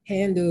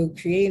handle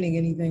creating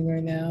anything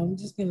right now. I'm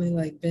just gonna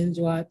like binge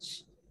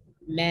watch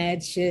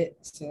mad shit.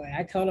 So like,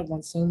 I caught up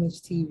on so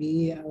much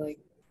TV.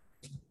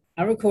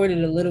 I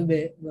recorded a little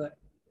bit, but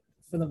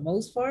for the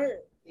most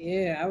part,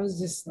 yeah, I was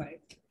just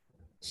like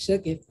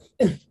shook it.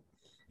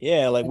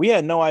 Yeah, like we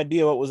had no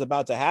idea what was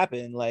about to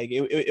happen. Like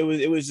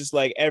it was just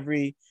like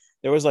every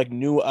there was like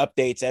new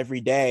updates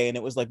every day, and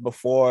it was like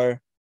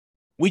before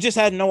we just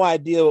had no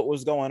idea what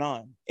was going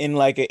on in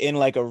like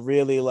a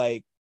really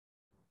like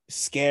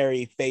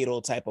scary,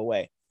 fatal type of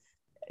way.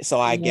 So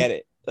I Yeah. get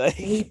it.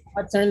 I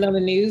turned on the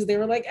news. They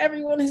were like,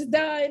 "Everyone has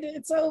died.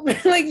 It's over."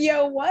 Like,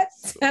 yo, what?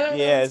 I don't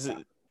know. Yeah,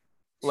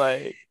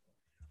 like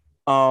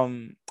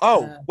oh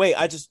Uh, wait,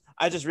 I just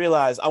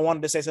realized I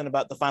wanted to say something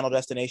about the Final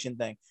Destination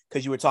thing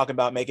because you were talking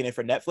about making it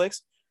for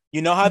Netflix.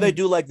 You know how they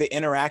do like the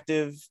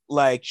interactive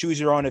like choose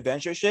your own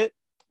adventure shit?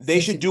 They they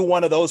should should. do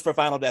one of those for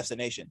Final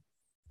Destination.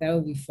 That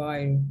would be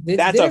fire.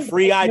 That's a Didn't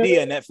free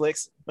idea,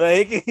 Netflix.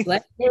 Like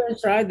Black Mirror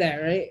tried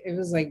that, right? It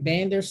was like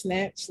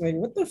Bandersnatch. Like,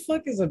 what the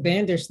fuck is a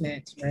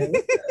Bandersnatch, man?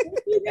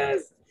 What you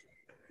guys?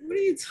 What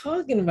are you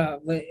talking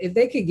about? But if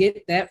they could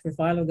get that for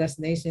Final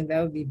Destination,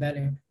 that would be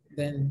better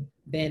than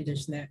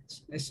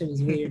Bandersnatch. That shit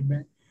was weird, man.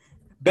 I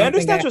don't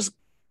think Bandersnatch was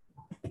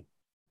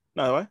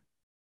no what?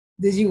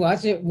 did. You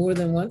watch it more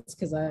than once?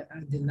 Because I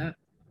did not.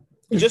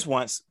 Just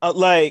once.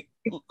 Wait,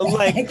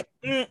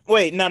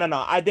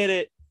 no. I did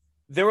it.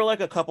 There were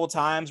like a couple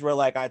times where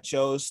like I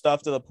chose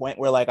stuff to the point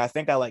where like I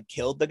think I like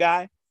killed the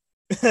guy.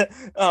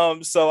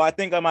 So I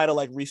think I might have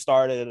like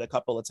restarted it a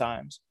couple of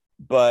times.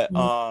 But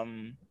I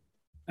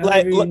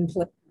like never even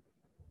played.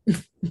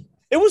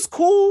 it was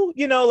cool,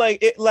 you know, like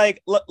it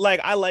like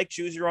I like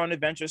choose your own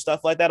adventure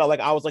stuff like that.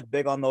 I was like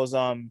big on those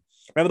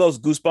remember those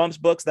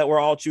Goosebumps books that were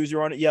all choose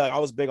your own, yeah, like, I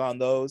was big on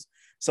those.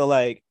 So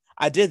like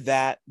I did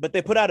that, but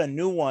they put out a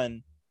new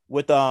one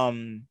with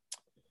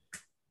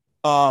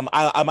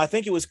I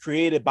think it was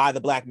created by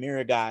the Black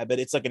Mirror guy, but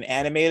it's like an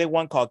animated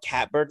one called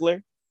Cat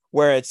Burglar,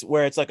 where it's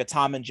like a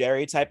Tom and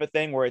Jerry type of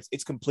thing, where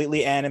it's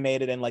completely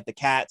animated and like the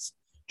cat's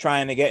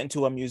trying to get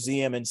into a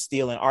museum and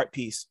steal an art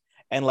piece,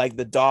 and like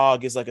the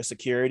dog is like a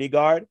security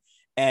guard,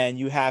 and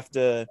you have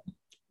to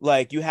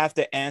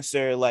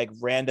answer like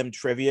random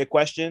trivia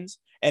questions,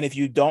 and if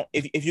you don't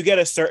if you get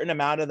a certain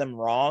amount of them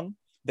wrong,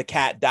 the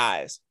cat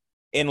dies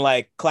in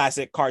like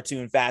classic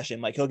cartoon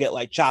fashion. Like he'll get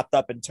like chopped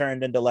up and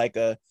turned into like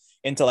a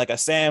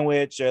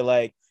sandwich, or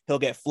like he'll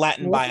get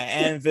flattened by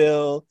an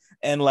anvil,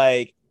 and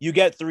like you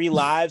get 3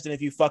 lives, and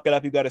if you fuck it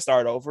up you got to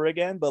start over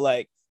again. But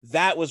like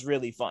that was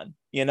really fun,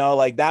 you know,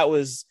 like it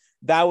was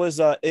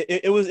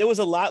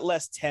a lot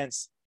less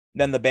tense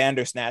than the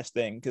Bandersnatch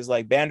thing, because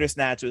like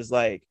Bandersnatch was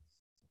like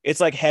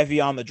it's like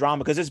heavy on the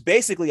drama because it's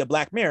basically a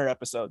Black Mirror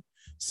episode,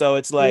 so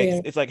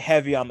Yeah. it's like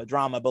heavy on the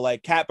drama. But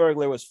like Cat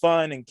Burglar was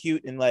fun and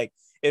cute, and like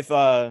if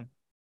y'all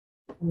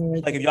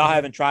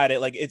haven't tried it,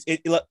 like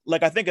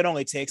like I think it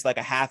only takes like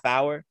a half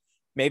hour,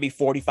 maybe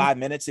 45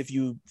 minutes if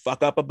you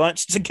fuck up a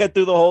bunch to get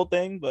through the whole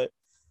thing. But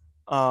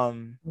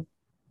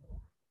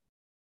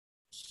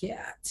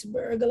Cat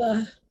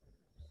burglar.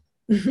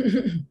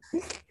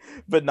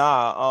 but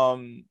nah,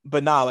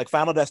 like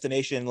Final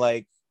Destination,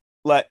 like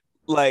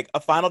like a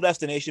Final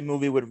Destination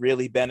movie would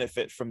really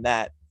benefit from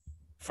that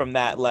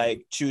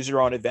like choose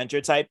your own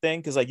adventure type thing,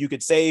 because like you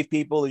could save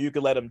people or you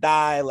could let them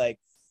die. Like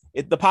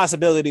the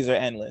possibilities are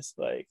endless.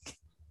 Like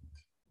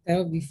That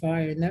would be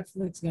fire.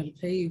 Netflix gotta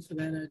pay you for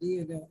that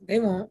idea though. They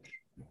won't.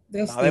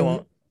 They'll no, they steal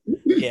won't. it.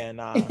 Yeah,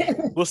 nah.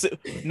 We'll see.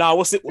 Nah,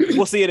 we'll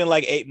see it in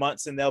like 8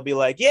 months, and they'll be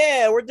like,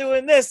 "Yeah, we're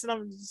doing this," and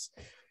I'm just,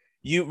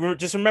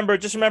 just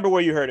remember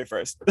where you heard it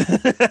first.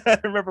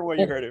 Remember where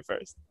you heard it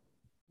first.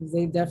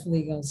 They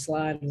definitely gonna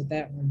slide with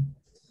that one.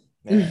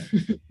 Yeah.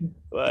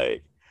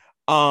 Like,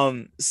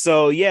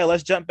 so yeah,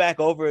 let's jump back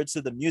over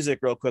to the music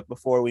real quick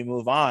before we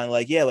move on.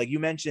 Like, yeah, like you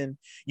mentioned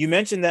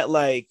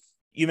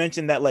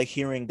that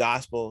hearing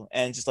gospel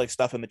and just like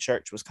stuff in the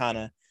church was kind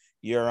of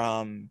your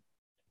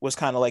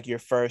like your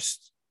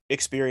first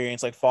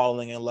experience like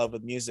falling in love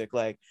with music.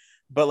 Like,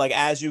 but like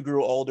as you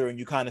grew older and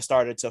you kind of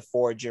started to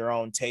forge your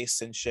own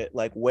tastes and shit,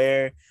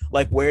 where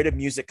did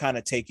music kind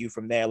of take you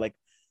from there? Like,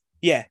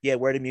 yeah,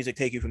 where did music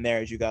take you from there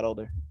as you got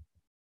older?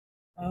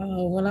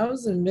 When I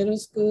was in middle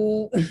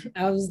school,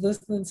 I was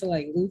listening to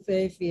like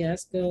Lupe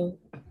Fiasco,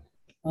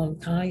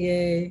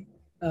 Kanye,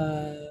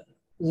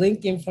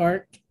 Linkin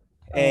Park,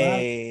 a lot,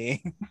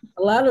 Hey.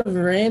 a lot of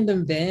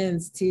random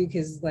bands too,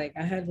 because like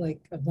I had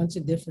like a bunch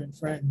of different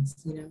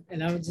friends, you know,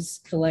 and I would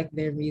just collect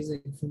their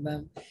music from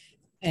them.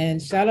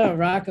 And shout out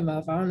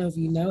Rockamouth. I don't know if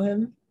you know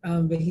him,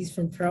 but he's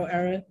from Pro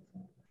Era,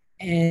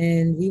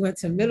 and we went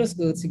to middle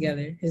school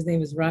together. His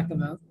name is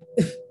Rockamouth.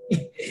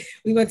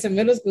 We went to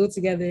middle school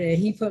together, and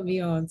he put me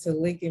on to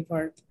Linkin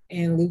Park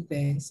and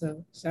Lupe.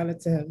 So shout out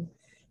to him.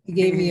 He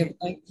gave me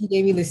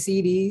the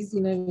CDs.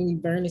 You know when you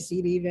burn a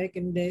CD back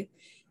in the day,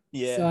 so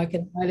Yeah. I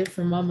could hide it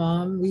from my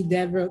mom. We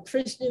dad wrote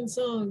Christian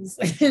songs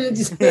and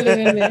just put it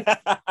in there.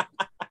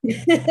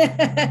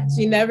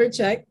 She never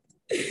checked.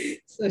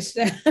 So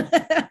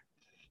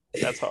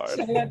That's hard.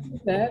 shout out to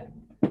that.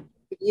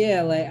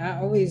 Yeah, like I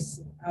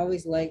always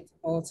liked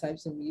all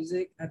types of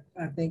music.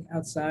 I think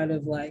outside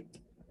of like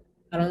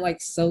I don't like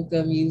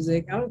soca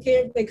music. I don't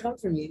care if they come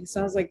from me. It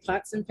sounds like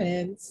pots and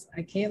pans.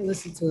 I can't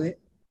listen to it.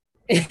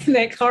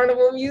 That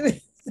carnival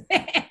music.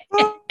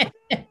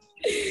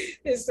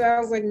 It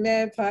sounds like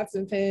mad pots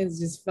and pans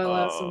just fell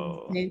out some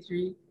Oh,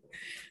 pantry.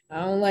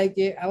 I don't like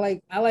it. I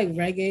like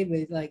reggae,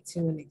 but like to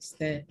an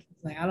extent.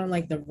 Like I don't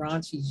like the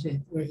raunchy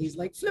shit where he's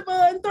like flip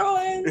and throw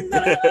in.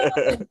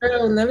 Like,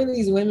 girl, none of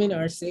these women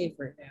are safe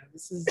right now.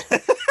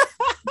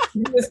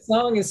 This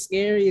song is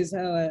scary as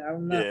hell.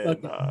 I'm not Yeah,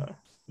 fucking. nah.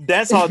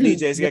 Dance hall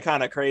DJs get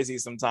kind of crazy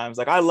sometimes.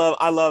 Like I love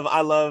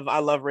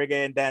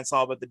reggae and dance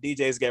hall, but the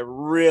DJs get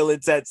real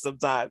intense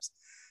sometimes.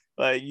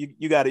 Like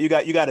you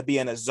gotta be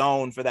in a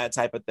zone for that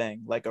type of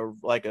thing. Like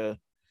a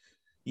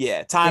yeah,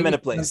 They time and be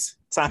a place.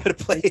 Time and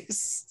a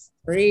place.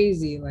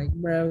 crazy, like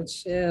bro,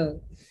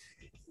 chill,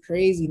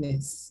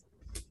 craziness.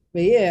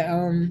 But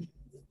yeah,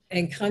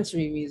 and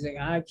country music,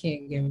 I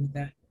can't get with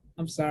that.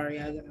 I'm sorry,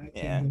 I can't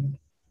Yeah. get with it.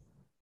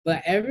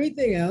 But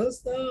everything else,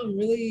 though, I'm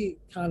really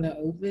kind of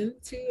open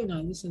to, and I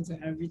listen to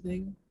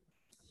everything.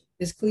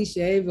 It's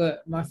cliche,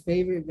 but my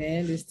favorite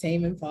band is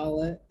Tame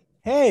Impala.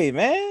 Hey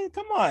man,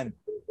 come on.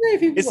 Many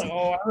people It's like,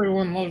 oh,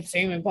 everyone loves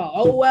Tame Impala.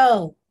 Oh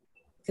well,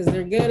 because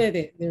they're good at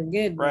it. They're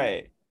good, bro. right.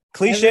 Every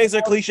Cliches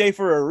are cliche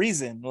for a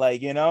reason.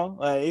 Like,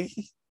 like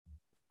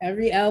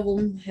every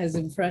album has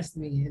impressed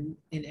me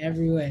in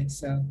every way.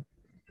 So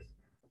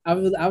I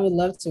would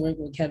love to work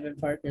with Kevin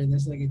Parker.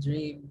 That's like a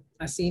dream.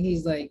 I seen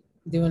he's like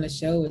doing a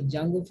show with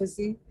Jungle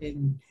Pussy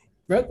in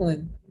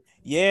Brooklyn. I'm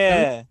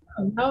yeah.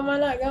 how am I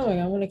not going?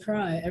 I want to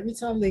cry. Every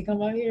time they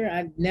come out here,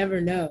 I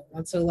never know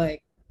until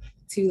like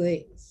too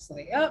late. It's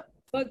like, oh,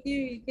 fuck you.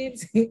 You can't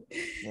see.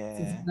 It's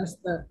Yeah. messed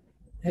up.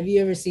 Have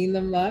you ever seen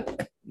them live?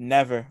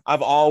 Never.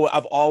 I've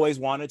always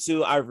wanted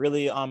to. I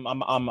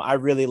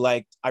really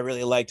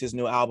liked his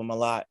new album a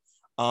lot.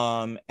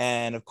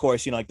 And of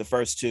course, like the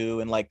first two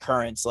and like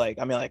Currents, like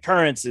I mean like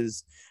Currents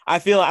is I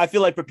feel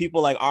like for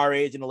people like our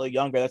age and a little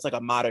younger, that's like a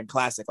modern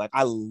classic. Like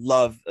I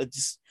love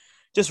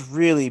just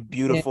really Yeah.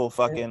 beautiful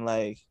fucking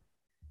like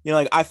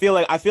like I feel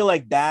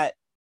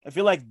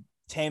like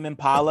Tame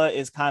Impala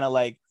is kind of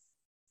like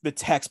the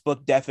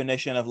textbook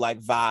definition of like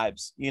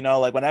vibes.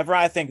 Like whenever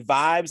I think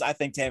vibes, I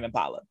think Tame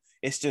Impala.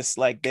 It's just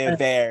like they're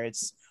there.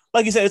 It's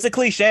like you said, it's a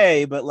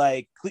cliche, but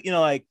like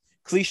like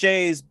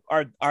cliches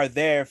are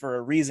there for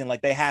a reason.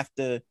 Like they have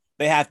to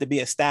be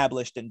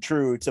established and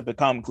true to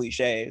become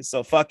cliches.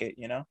 So fuck it.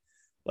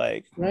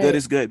 Like good Right.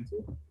 is good.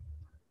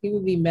 People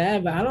be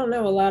mad, but I don't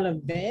know a lot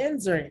of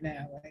bands right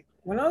now. Like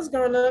when I was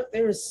growing up,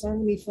 there were so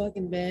many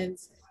fucking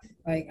bands.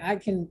 Like I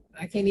can't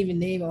even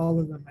name all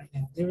of them right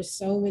now. There were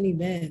so many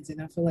bands,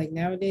 and I feel like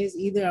nowadays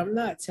either I'm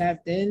not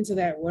tapped into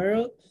that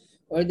world,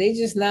 or they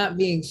just not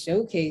being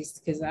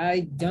showcased because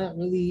I don't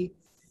really.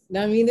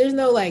 No, I mean, there's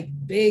no like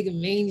big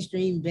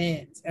mainstream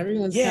bands.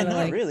 Everyone's Yeah, kind of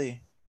not like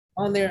really.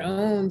 on their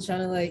own, trying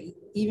to like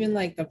even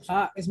like the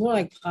pop. It's more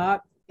like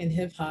pop and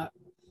hip hop,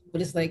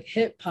 but it's like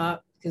hip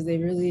hop because they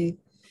really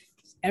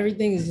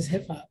everything is just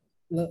hip hop,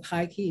 look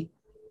high key.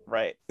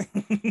 Right.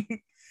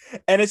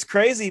 And it's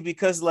crazy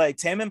because like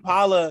Tame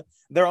Impala,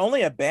 they're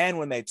only a band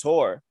when they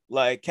tour.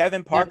 Like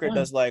Kevin Yeah, Parker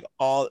does like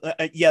all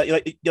yeah,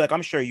 like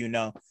I'm sure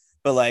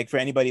but like for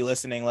anybody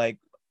listening, like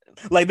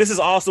this is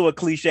also a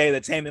cliche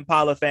that Tame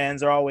Impala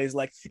fans are always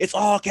like, it's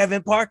all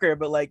Kevin Parker,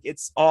 but like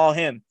it's all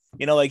him.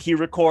 Like he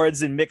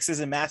records and mixes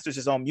and masters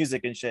his own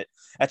music and shit.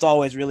 That's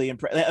always really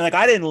impressive. Like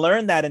I didn't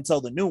learn that until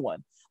the new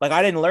one. Like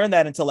I didn't learn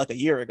that until like a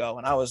year ago,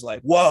 and I was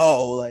like,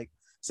 whoa, like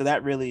so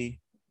that really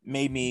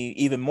made me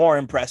even more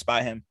impressed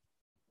by him.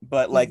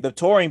 But like the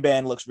touring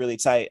band looks really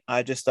tight.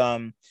 I've just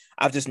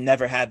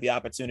never had the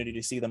opportunity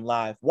to see them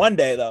live. One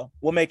day though,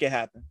 we'll make it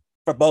happen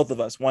for both of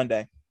us one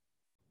day.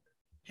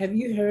 have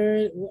you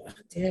heard?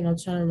 Damn, I'm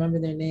trying to remember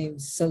their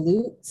names.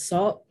 Salute,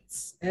 Salt,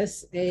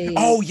 S-A.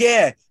 Oh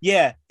yeah.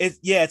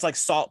 It's like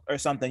Salt or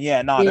something.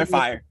 Yeah, nah, Yeah, they're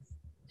fire.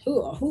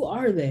 who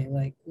are they?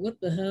 Like, what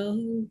the hell?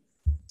 Who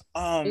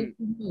Um,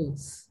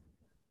 knows?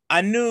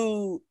 I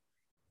knew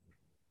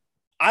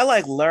I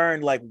like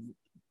learned like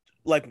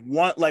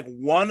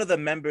one of the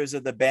members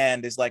of the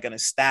band is like an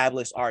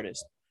established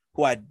artist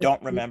who I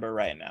don't remember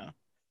right now.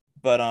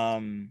 But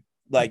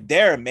like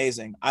they're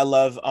amazing. I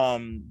love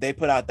they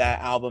put out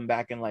that album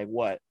back in like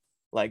what?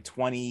 Like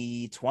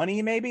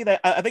 2020 maybe. That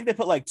I think they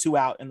put like two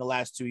out in the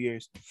last 2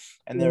 years,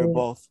 and Yeah.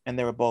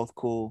 they were both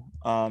cool.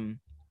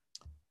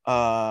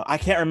 I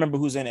can't remember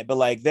who's in it, but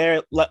like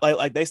they're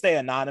like they stay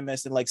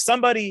anonymous, and like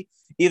somebody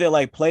either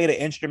like played an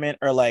instrument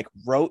or like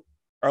wrote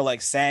or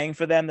like sang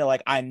for them. They're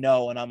like, I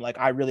know, and I'm like,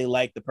 I really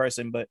like the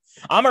person, but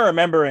I'm gonna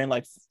remember in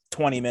like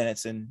 20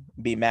 minutes and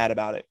be mad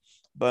about it.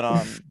 But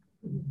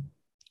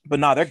but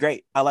no, they're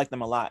great. I like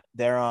them a lot.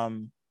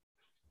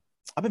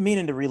 I've been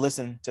meaning to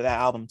re-listen to that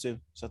album too.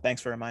 So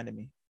thanks for reminding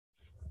me.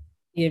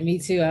 Yeah, me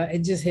too. It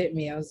just hit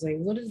me. I was like,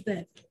 what is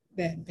that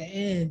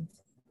band?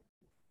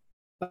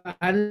 But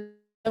I don't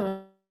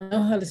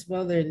know how to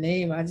spell their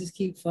name. I just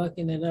keep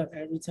fucking it up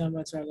every time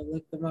I try to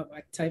look them up.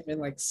 I type in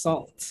like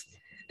salt.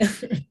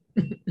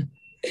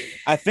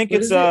 I think What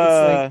it's is it?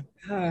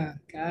 It's like,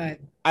 God.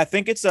 I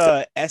think it's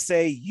SAULT.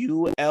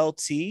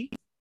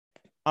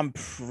 I'm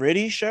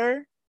pretty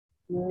sure.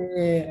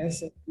 Yeah,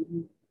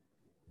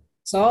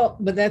 salt,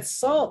 but that's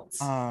salt.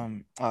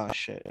 Oh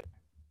shit.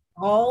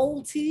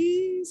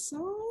 Salty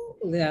salt.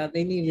 Yeah,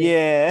 they need it.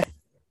 Yeah.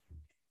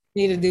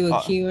 Need to do a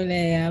Uh,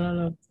 Q&A. I don't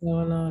know what's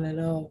going on at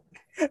all.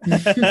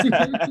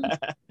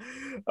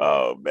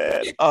 oh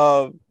man.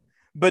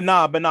 But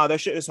nah, that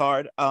shit is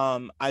hard.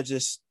 I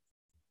just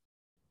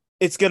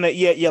it's gonna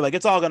yeah, like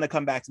it's all gonna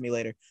come back to me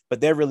later.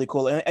 But they're really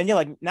cool. And yeah,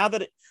 like now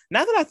that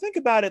I think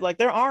about it, like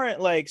there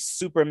aren't like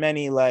super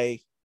many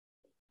like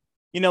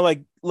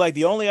like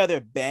the only other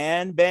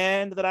band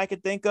that I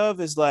could think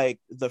of is like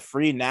the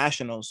Free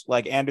Nationals,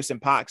 like Anderson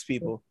Paak's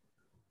people.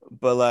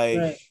 But like,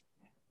 Right.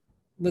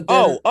 But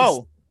oh, then it's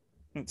oh,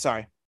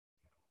 sorry.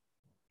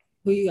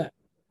 who you got?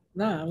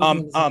 Nah, I was Um,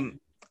 gonna say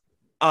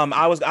um,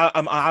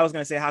 I was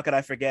gonna say, how could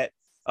I forget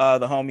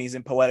the homies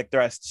in Poetic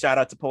Thrust? Shout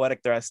out to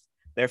Poetic Thrust.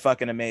 They're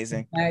fucking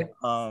amazing.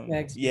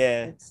 facts,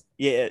 Yeah, facts.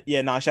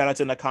 yeah. No, shout out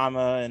to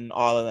Nakama and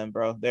all of them,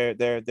 bro. They're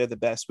the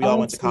best. We I all went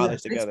went to to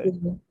college high together.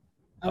 school.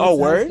 I went Oh,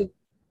 to high word? school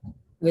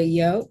with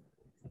Yo.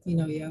 You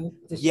know Yo.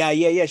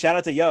 Yeah. Shout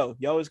out to Yo.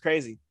 Yo is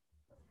crazy.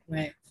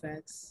 Right,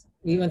 facts.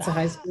 We went to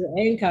high school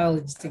and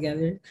college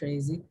together.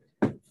 Crazy.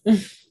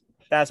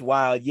 That's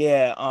wild.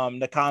 Yeah.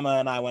 Nakama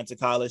and I went to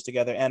college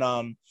together, and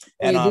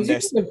Wait, did you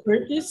there's go to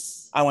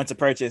Purchase? I went to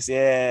Purchase.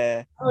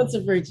 Yeah. I went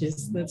to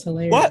Purchase. That's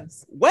What?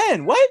 hilarious.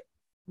 When? What?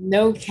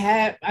 No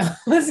cap. I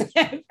was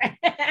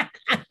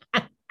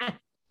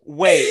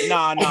Wait.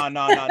 No.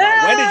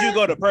 When did you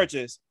go to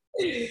Purchase?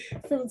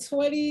 from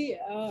 20,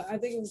 I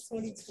think it was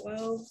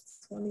 2012,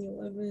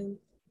 2011.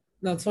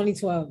 No,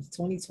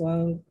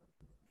 2012.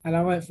 And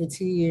I went for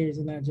 2 years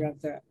and I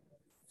dropped out.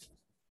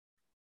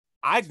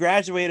 I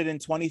graduated in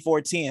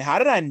 2014. How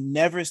did I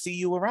never see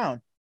you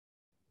around?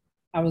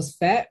 I was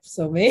fat,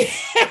 so maybe.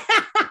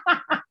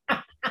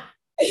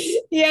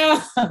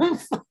 Yeah, I'm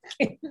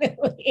fucking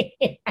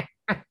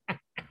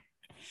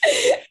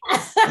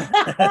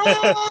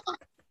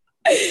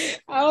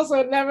I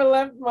also never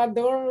left my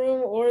dorm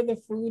room or the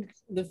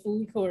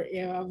food court.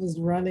 Yeah, I was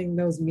running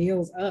those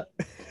meals up.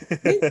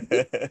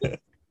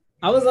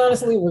 I was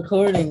honestly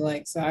recording,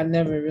 like, so I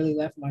never really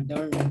left my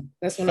dorm room.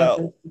 That's when I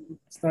Felt first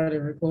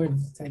started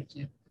recording type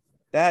shit.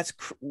 that's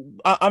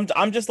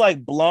I'm just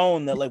like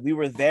blown that like we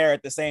were there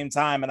at the same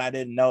time and I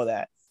didn't know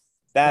that.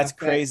 That's Not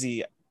fat.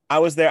 crazy. I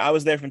was there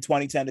from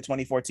 2010 to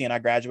 2014. I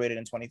graduated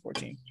in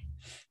 2014.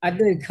 I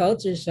did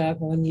culture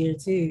shock 1 year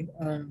too,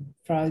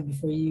 probably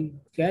before you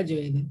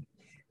graduated.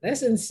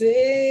 That's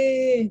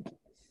insane.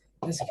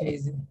 That's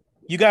crazy.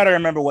 You got to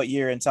remember what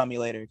year and tell me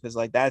later cuz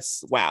like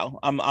that's wow.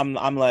 I'm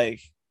like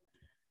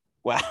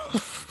wow.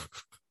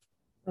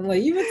 I'm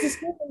like, you went to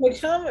school in the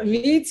comment.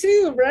 Me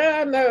too, bro.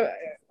 I know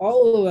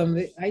all of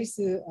them. I used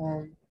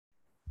to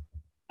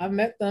I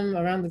met them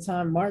around the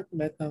time Mark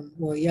met them.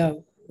 Well,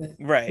 yo,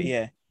 Right,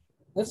 yeah.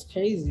 that's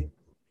crazy.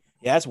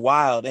 Yeah, that's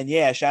wild. And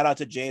yeah, shout out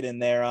to Jaden,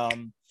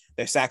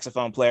 their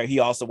saxophone player. He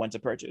also went to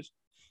Purchase.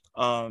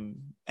 And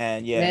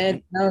yeah,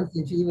 Man,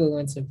 talented people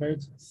went to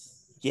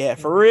Purchase. yeah,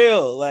 for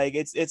real. Like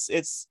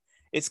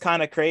it's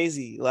kind of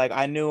crazy. Like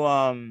I knew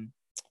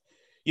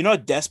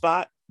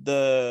Despot,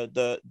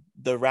 the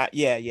rap,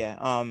 yeah.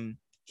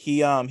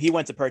 He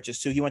went to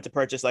Purchase too. He went to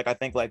Purchase like I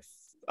think like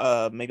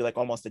maybe like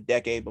almost a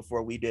decade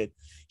before we did.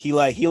 He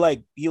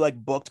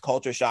booked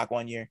Culture Shock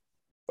 1 year,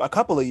 a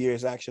couple of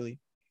years actually.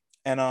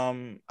 And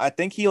I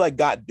think he like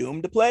got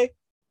Doom to play.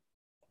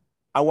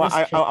 That's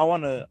crazy. I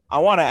want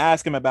to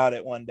ask him about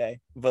it one day.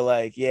 But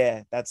like,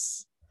 yeah,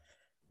 that's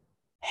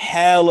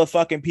hella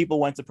fucking people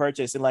went to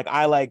Purchase, and like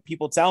I like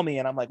people tell me,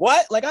 and I'm like,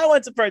 what? Like I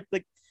went to Purchase.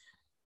 Like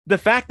the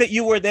fact that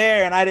you were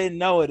there and I didn't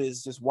know it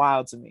is just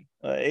wild to me.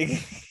 Like,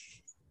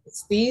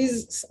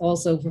 Steve's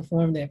also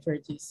performed at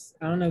Purchase.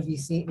 I don't know if you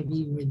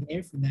were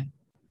there for that.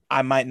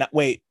 I might not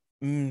wait.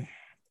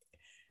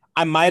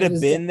 I might It have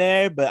was been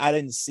there, but I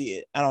didn't see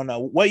it. I don't know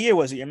what year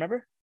was it. You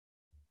remember?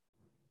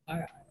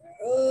 I,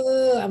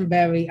 I'm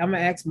gonna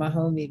ask my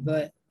homie,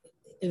 but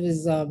it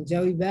was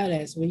Joey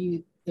Badass. Where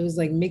you? It was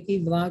like Mickey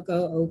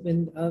Blanco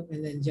opened up,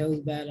 and then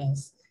Joey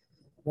Badass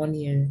 1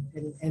 year,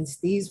 and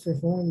Steve's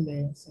performed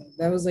there. So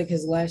that was like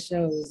his last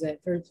show. Was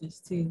at Purchase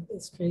too.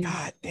 It's crazy.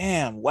 God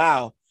damn!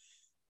 Wow.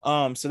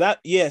 So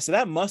that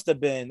must have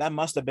been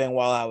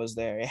while I was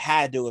there. It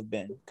had to have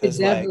been It because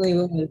definitely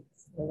was.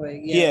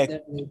 Like, yeah, yeah,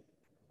 definitely.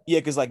 yeah,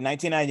 because like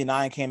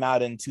 1999 came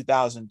out in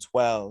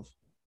 2012,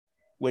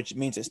 which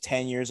means it's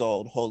 10 years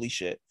old. Holy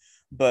shit.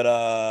 But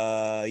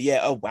yeah,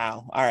 oh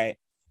wow. All right.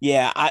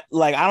 Yeah, I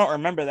don't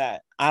remember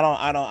that. I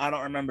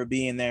don't remember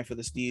being there for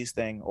the Steez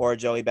thing or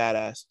Joey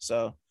Badass.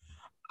 So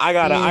Yeah,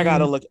 I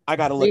gotta look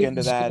crazy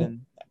into that show.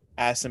 and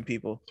ask some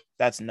people.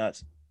 That's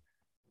nuts.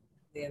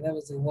 Yeah, that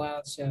was a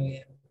wild show.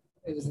 Yeah,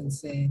 it was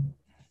insane.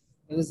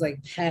 It was like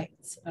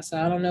packed. So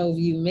I don't know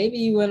if maybe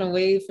you went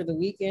away for the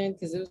weekend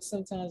because it was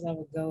sometimes I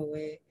would go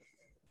away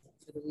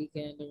for the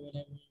weekend or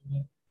whatever.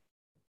 But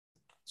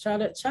try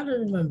to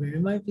remember.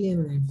 It might be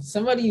in there.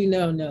 Somebody you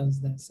know knows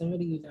that.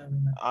 Somebody you know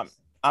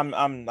I'm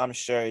knows. I'm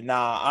sure.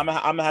 Nah, I'm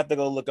gonna have to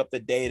go look up the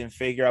date and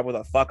figure out where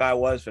the fuck I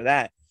was for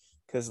that.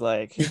 Cause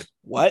like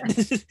what?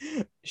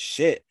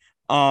 Shit.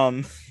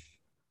 Um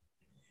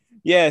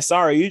Yeah,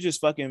 sorry, you just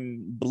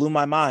fucking blew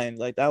my mind.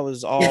 Like that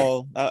was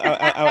all.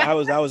 I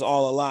was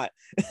all a lot.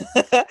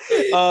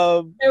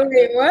 um,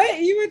 Wait, what?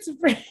 You went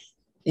to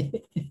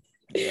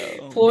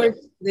yo, poor?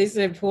 They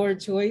said poor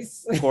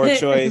choice. poor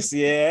choice.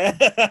 Yeah,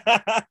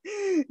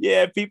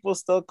 yeah. People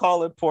still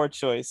call it poor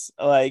choice.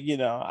 Like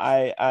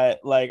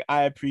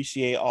I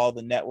appreciate all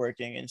the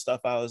networking and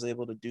stuff I was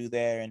able to do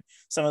there, and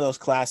some of those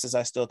classes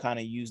I still kind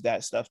of use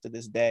that stuff to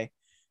this day.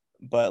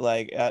 But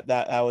like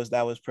that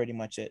was pretty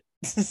much it.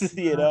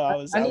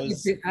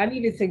 I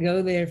needed to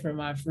go there for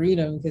my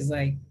freedom because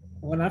like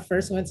when I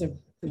first went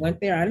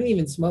there, I didn't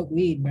even smoke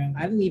weed, bro.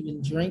 I didn't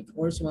even drink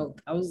or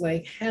smoke. I was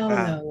like, hell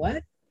Wow. no,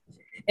 what?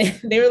 And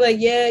they were like,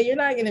 yeah, you're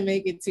not gonna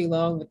make it too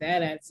long with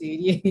that attitude.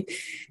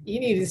 You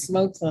need to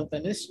smoke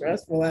something. It's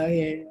stressful out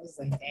here. I was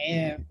like,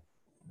 damn.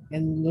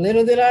 And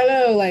little did I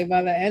know, like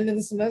by the end of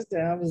the semester,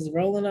 I was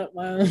rolling up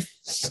my own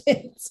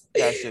shit.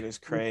 That shit is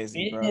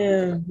crazy, bro.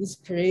 Damn, it's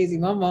crazy.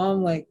 My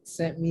mom like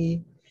sent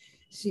me.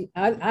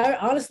 I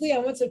honestly I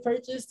went to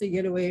Purchase to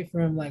get away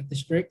from like the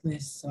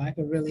strictness, so I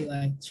could really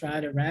like try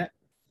to rap.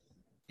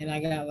 And I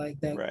got like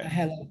that. I Right.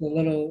 had like the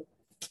little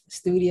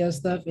studio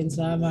stuff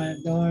inside my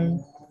dorm,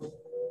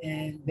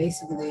 and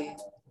basically,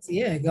 so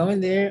yeah, going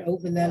there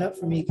opened that up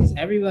for me because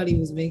everybody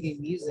was making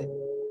music.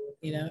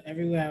 You know,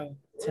 everywhere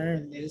I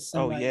turned, there was Oh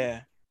somebody.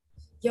 yeah.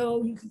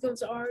 Yo, you can come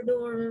to our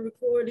dorm and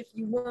record if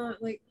you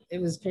want. Like, it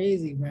was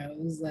crazy, bro. It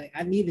was like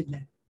I needed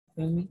that.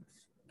 You feel me?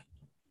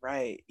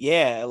 Right.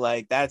 Yeah.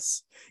 Like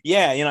that's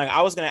yeah.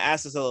 I was gonna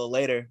ask this a little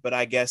later, but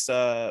I guess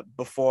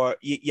before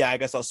yeah, I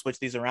guess I'll switch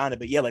these around.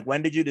 But yeah, like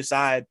when did you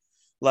decide,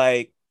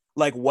 like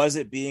was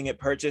it being at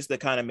Purchase that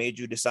kind of made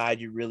you decide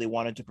you really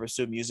wanted to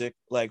pursue music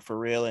like for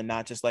real and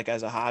not just like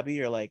as a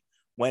hobby, or like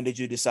when did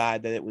you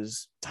decide that it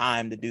was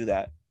time to do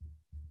that?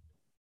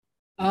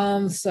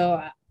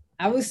 So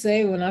I would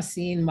say when I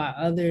seen my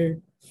other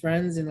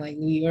friends in like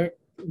New York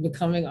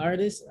becoming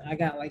artists, I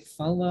got like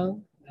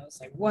FOMO. I was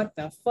like, what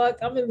the fuck?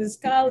 I'm in this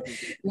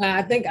college. Nah,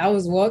 I think I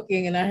was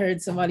walking and I heard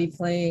somebody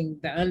playing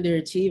the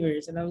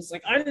Underachievers, and I was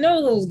like, I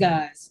know those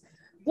guys.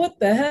 What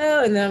the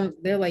hell? And then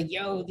they're like,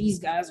 yo, these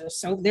guys are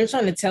so they're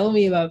trying to tell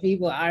me about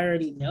people I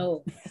already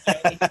know.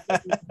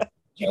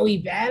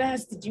 Joey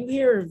Badass, did you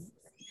hear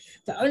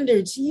the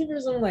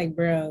underachievers? I'm like,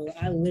 bro,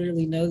 I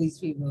literally know these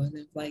people. And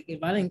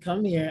if I didn't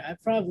come here,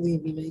 I'd probably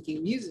be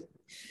making music.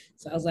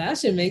 So I was like, I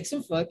should make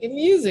some fucking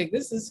music.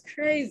 This is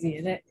crazy.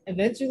 And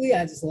eventually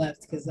I just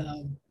left because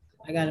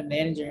I got a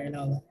manager and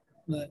all that.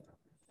 But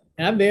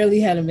I barely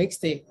had a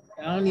mixtape.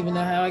 I don't even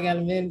know how I got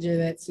a manager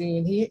that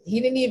soon. He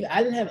didn't even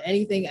I didn't have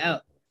anything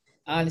out.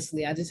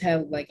 Honestly, I just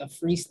had like a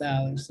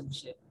freestyle or some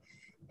shit.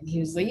 And he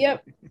was like,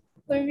 yep,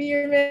 let me be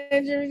your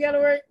manager. We gotta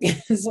work.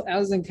 So I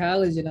was in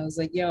college and I was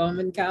like, yo, I'm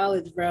in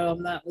college, bro.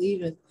 I'm not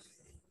leaving.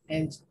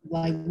 And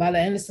like by the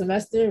end of the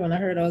semester, when I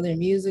heard all their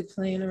music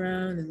playing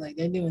around and like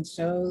they're doing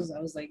shows, I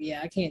was like, yeah,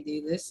 I can't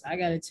do this. I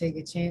gotta take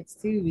a chance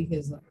too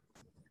because like,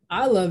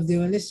 I love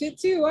doing this shit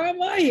too. Why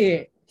am I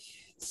here?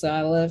 So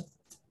I left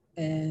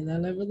and I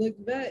never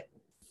looked back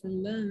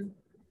from then.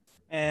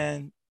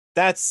 And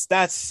that's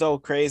so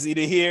crazy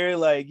to hear.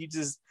 Like you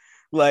just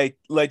like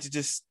to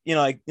just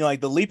like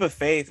the leap of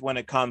faith when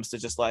it comes to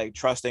just like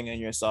trusting in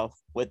yourself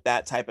with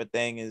that type of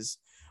thing is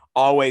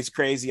always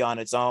crazy on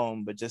its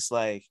own. But just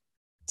like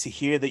to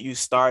hear that you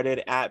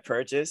started at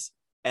Purchase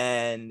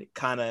and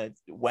kind of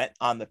went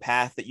on the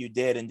path that you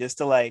did, and just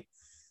to like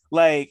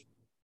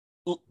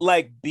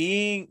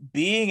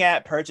being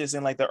at Purchase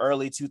in like the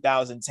early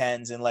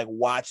 2010s and like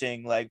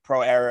watching like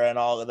Pro Era and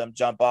all of them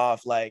jump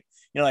off, like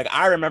like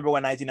I remember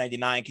when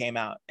 1999 came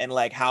out and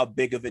like how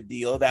big of a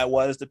deal that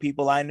was to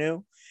people I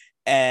knew.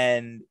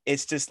 And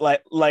it's just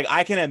like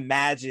I can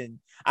imagine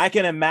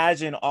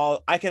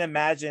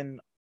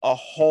a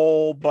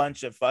whole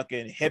bunch of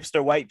fucking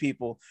hipster white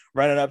people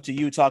running up to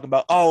you talking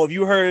about, oh, have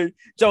you heard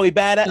Joey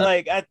Bad?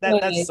 Like that's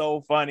Like,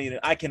 so funny.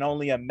 I can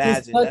only it was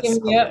imagine. That's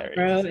fucking me up,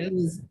 bro. hilarious. It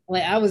was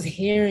like I was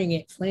hearing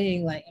it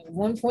playing. Like at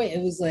one point,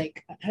 it was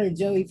like I heard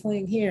Joey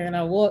playing here, and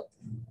I walked,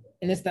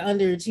 and it's the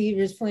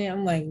underachievers playing.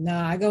 I'm like,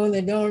 nah. I go in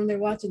the dorm, they're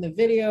watching the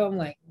video. I'm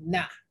like,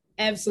 nah,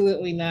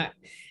 absolutely not.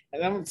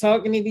 And I'm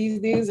talking to these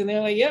dudes, and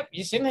they're like, yep,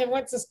 you shouldn't have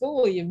went to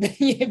school, you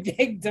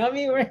big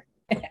dummy.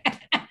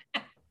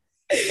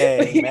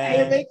 Hey You're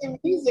man. making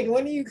music.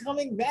 When are you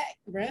coming back,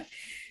 bro?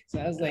 So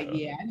I was like,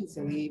 yeah, I need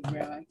to leave,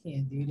 bro. I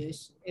can't do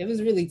this. It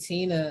was really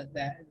Tina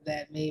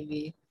that made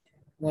me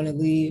want to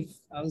leave.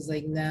 I was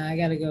like, nah, I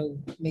gotta go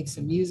make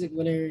some music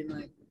with her, and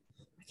like,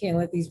 I can't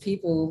let these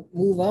people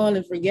move on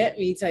and forget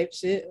me, type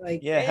shit.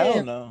 Like, Yeah, hell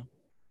damn. no.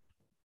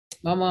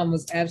 My mom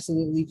was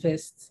absolutely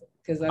pissed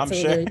because I I'm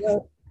told sure. her,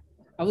 yo,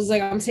 I was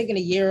like, I'm taking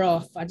a year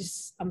off.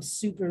 I'm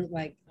super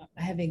like,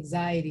 I have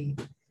anxiety.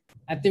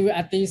 I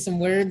threw some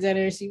words at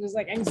her. She was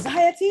like,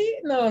 anxiety?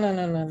 No, no,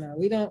 no, no, no.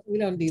 We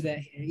don't do that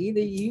here.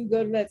 Either you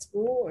go to that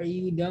school or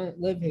you don't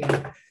live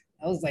here.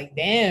 I was like,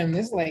 damn,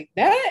 it's like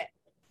that.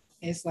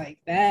 It's like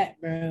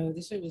that, bro.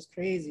 This shit was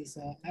crazy.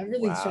 So I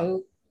really Wow.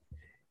 chose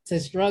to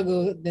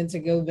struggle than to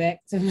go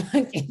back to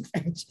my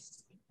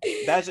Purchase.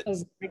 That's I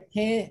was like,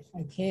 I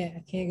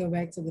can't go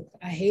back to the.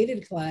 I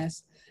hated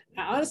class.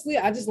 Honestly,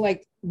 I just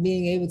like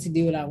being able to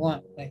do what I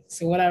want. Like,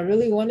 so what I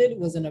really wanted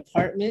was an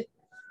apartment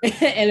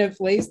and a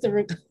place to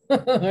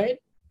record.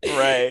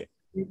 right.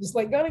 Just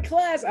like go to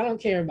class. I don't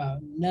care about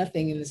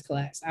nothing in this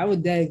class. I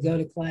would then go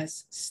to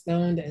class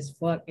stoned as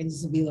fuck and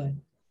just be like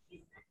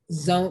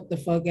zoned the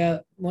fuck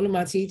out. One of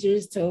my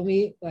teachers told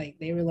me, like,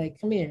 they were like,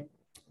 come here,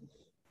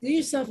 do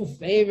yourself a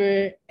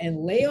favor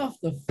and lay off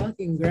the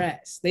fucking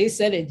grass. They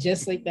said it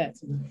just like that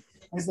to me.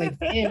 I was like,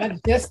 damn, I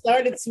just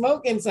started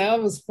smoking, so I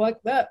was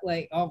fucked up.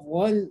 Like off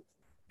one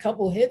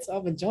couple hits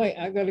off a joint,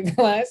 I go to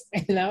class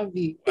and I would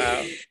be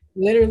Wow.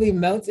 literally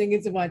melting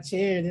into my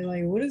chair. And they're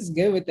like, what is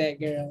good with that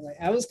girl? Like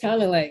I was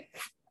kind of like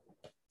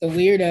the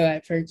weirdo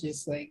at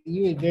purchase. Like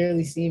you would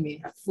barely see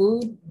me.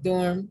 Food,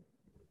 dorm,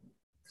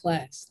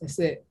 class. That's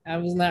it. I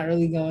was not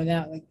really going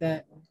out like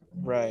that.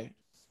 Right.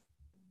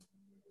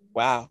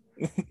 Wow.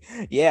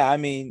 Yeah, I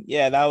mean,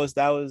 yeah, that was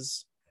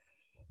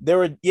there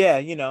were yeah,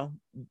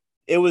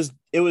 it was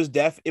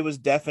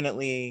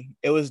definitely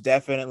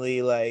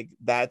like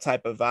that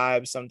type of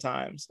vibe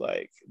sometimes.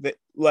 Like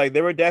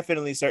there were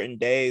definitely certain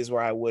days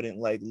where I wouldn't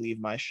like leave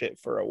my shit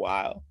for a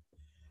while.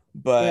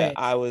 But Right.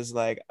 I was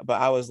like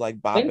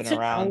bopping Winter, oh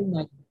around.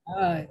 my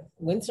God.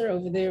 Winter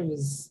over there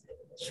was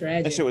That shit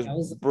tragic. was I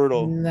was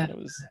brutal. not.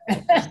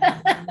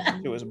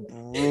 It was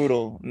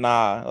brutal.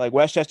 Nah, like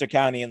Westchester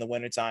County in the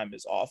wintertime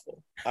is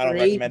awful. I don't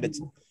recommend it.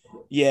 Crazy.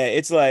 Yeah,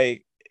 it's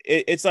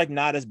like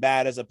not as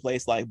bad as a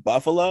place like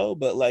Buffalo,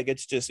 but like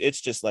it's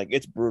just like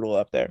it's brutal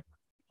up there.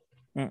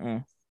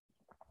 Mm-mm.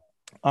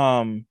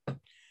 Um,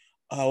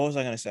 what was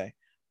I gonna say?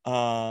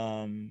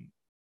 Um,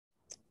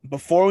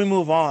 Before we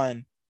move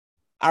on,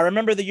 I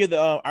remember the year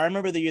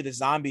the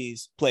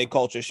Zombies played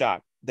Culture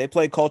Shock. They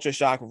played Culture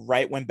Shock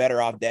right when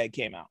Better Off Dead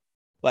came out.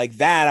 Like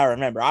that, I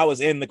remember. I was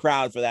in the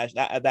crowd for that.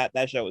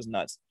 That show was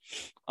nuts.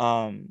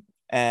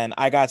 And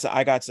I got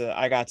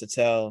to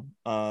tell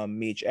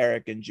Meech,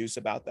 Eric, and Juice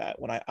about that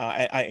when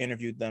I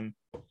interviewed them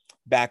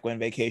back when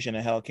Vacation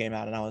to Hell came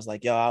out, and I was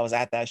like, "Yo, I was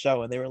at that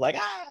show," and they were like,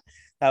 "Ah,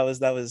 that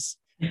was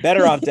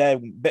Better Off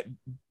Dead.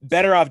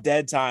 Better Off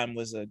Dead time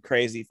was a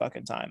crazy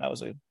fucking time. That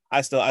was a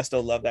I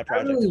still love that I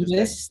project to really this day."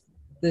 miss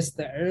this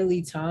the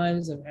early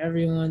times of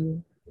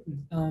everyone,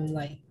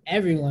 like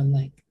everyone,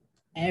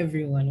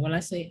 When I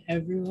say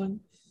everyone,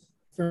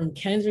 from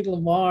Kendrick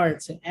Lamar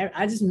to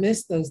I just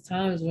miss those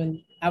times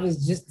when I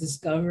was just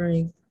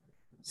discovering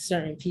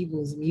certain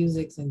people's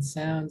musics and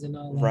sounds and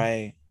all that.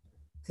 Right.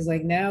 Cause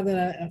like now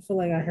that I feel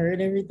like I heard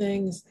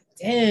everything, it's like,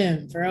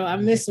 damn, bro, I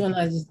miss when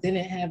I just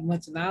didn't have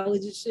much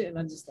knowledge of shit, and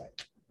I just like,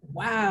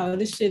 wow,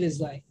 this shit is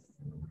like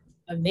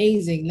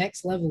amazing,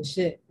 next level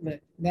shit.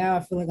 But now I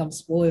feel like I'm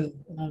spoiled,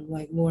 and I'm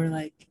like more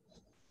like,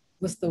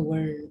 what's the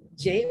word?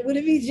 Jade? Would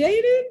it be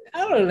jaded?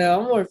 I don't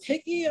know. I'm more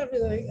picky. I'd be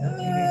like,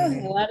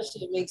 a lot of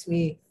shit makes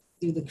me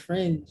do the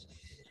cringe.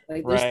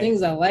 Like there's Right.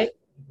 things I like,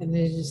 and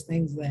there's just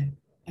things that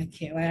I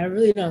can't. Like I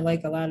really don't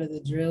like a lot of the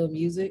drill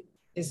music.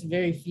 It's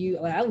very few.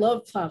 Like I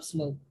love Pop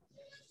Smoke.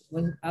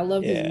 When I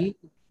love his Yeah. music,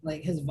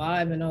 like his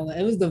vibe and all that.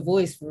 It was the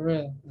voice for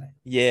real. Like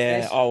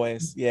Yeah. that's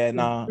Always. Yeah.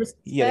 Nah.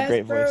 He had a fast,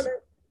 great bro. voice.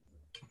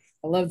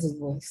 I loved his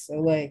voice.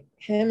 So like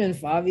him and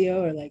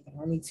Fabio are like the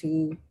only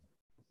two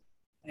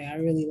like I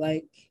really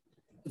like.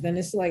 But then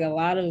it's like a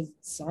lot of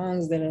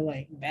songs that are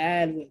like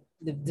bad with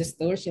the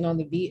distortion on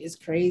the beat is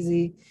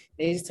crazy.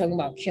 They just talking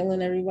about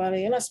killing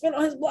everybody. And I spent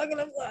on his block and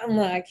I'm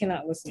like, I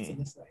cannot listen to Mm.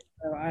 this. Like,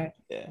 bro, I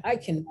Yeah. I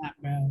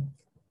cannot, bro.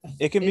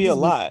 It can It be a just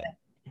be lot.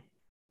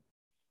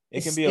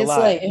 It can be a it's lot.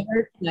 like it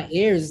hurts my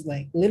ears,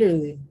 like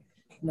literally.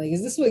 I'm like,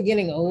 is this what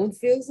getting old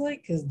feels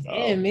like? Cause Oh,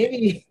 damn,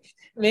 maybe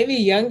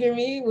younger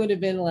me would have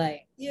been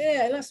like,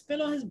 yeah, and I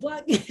spent on his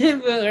block.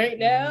 But right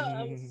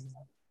now,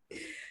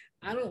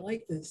 I don't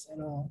like this at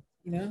all,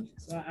 you know?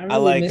 So I I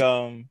really like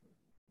miss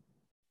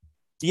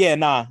yeah,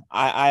 nah.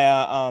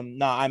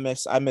 I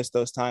miss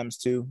those times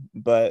too.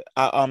 But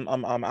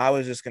I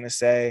was just gonna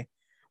say,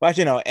 well,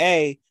 actually, no.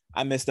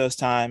 I miss those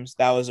times.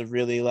 That was a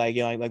really like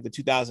like the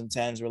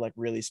 2010s were like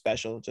really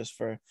special, just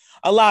for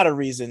a lot of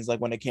reasons. Like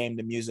when it came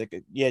to music,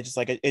 yeah, just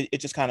like it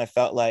just kind of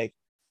felt like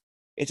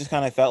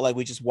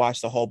we just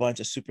watched a whole bunch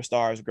of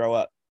superstars grow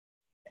up,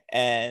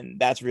 and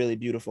that's really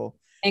beautiful.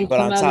 and But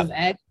come on out top, of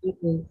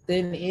actual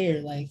thin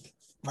air,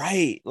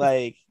 right,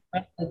 like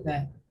like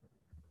that.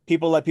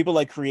 people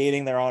like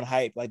creating their own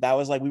hype. Like that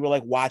was like we were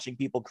like watching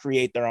people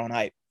create their own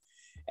hype,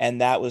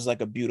 and that was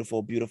like a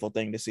beautiful beautiful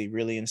thing to see,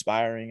 really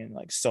inspiring in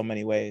like so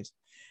many ways.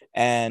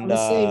 I'm And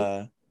gonna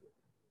say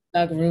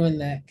not ruin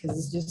that because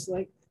it's just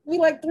like we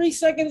like 3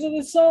 seconds of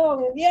the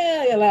song. And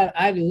yeah, like,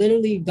 I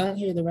literally don't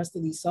hear the rest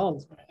of these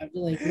songs. I'd be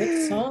like,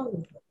 what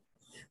song?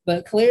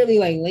 But clearly,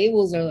 like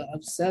labels are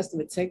obsessed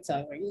with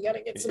TikTok. Like, you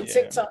gotta get some yeah,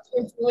 TikTok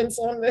influence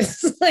on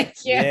this. Like,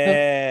 yeah,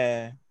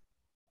 yeah,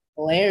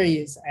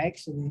 hilarious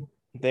actually.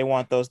 they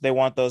want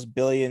those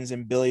billions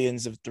and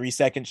billions of 3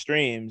 second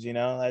streams.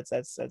 That's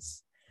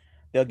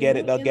they'll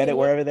Yeah, get it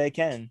wherever they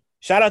can.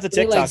 Shout out to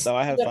they like TikTok though.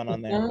 I have speed up fun the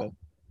on there. song. But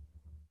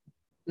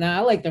Nah, I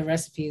like the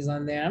recipes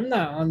on there. I'm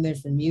not on there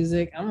for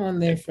music. I'm on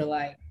there for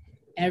like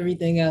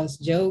everything else,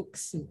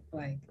 jokes.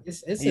 Like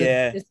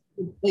Yeah, it's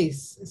a good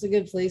place. It's a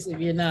good place if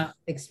you're not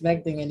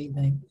expecting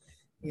anything,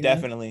 you know.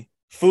 definitely.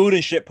 Food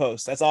and shit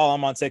posts. That's all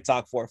I'm on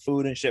TikTok for.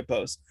 Food and shit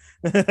posts.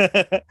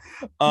 Not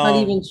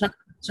even um,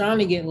 trying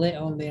to get lit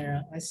on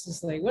there. It's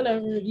just like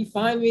whatever. If you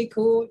find me,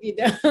 cool. If you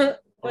don't,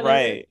 whatever.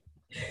 right.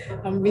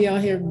 I'm gonna be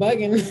out here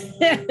bugging,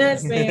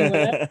 saying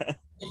whatever.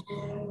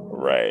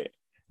 Right.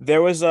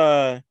 There was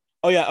a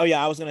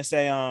I was gonna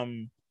say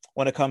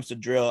when it comes to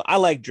drill, I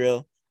like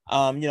drill.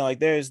 Like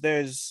there's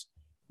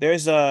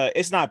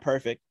it's not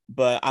perfect,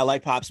 but I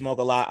like Pop Smoke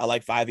a lot. I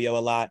like 5EO a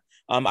lot.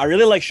 I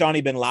really like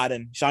Shawnee Bin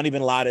Laden. Shawnee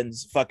Bin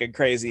Laden's fucking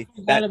crazy.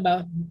 Forgot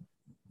about him.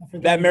 I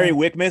forgot That Merry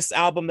about him. Wickmas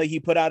album that he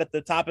put out at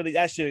the top of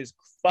that shit is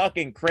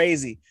fucking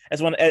crazy.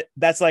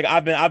 That's like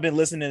I've been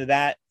listening to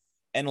that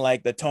and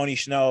like the Tony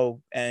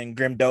Snow and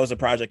Grim Doza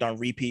project on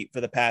repeat for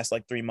the past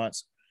like 3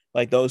 months.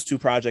 Like those two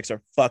projects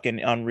are fucking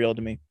unreal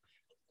to me.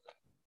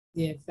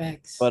 Yeah,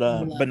 facts. But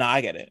no,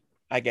 I get it.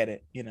 I get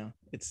it. I'm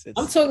It's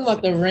talking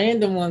about the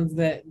random ones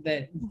that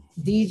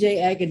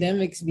DJ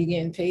academics be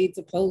getting paid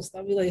to post.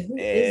 I'll be like, who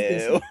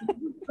is this? ew.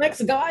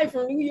 Next guy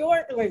from New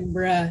York? Like,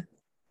 bruh,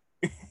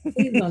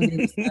 please don't do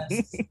this to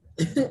us.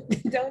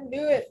 Don't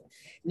do it.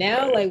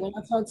 Now, like when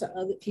I talk to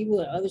other people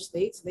in other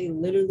states, they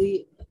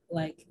literally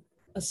like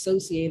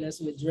associate us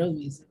with drill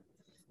music.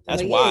 They're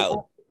That's like, yeah,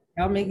 wild.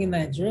 y'all making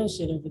that drill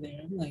shit over there.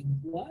 I'm like,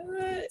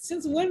 what?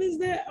 Since when is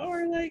that?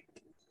 Or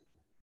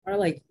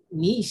like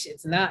niche?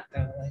 It's not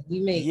though. Like we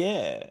make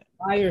Yeah.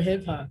 fire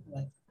hip hop,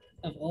 like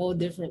of all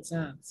different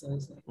sounds. So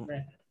it's like,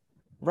 bruh,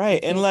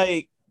 Right. you And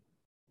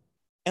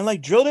can't.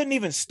 like drill didn't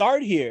even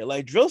start here.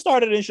 Like drill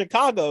started in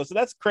Chicago. So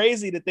that's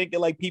crazy to think that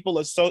like people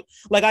are so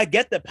like I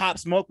get that Pop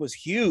Smoke was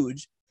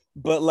huge,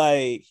 but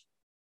like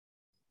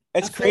I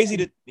it's feel crazy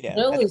like to yeah,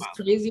 drill that's is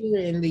crazier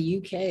in the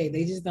UK.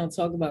 They just don't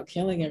talk about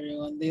killing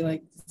everyone. They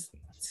like to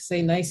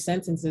say nice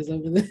sentences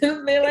over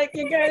there. They're like,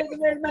 you guys are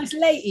very nice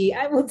lady.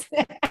 I will.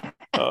 wild.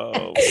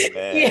 Oh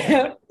man.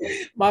 Yeah,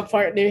 my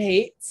partner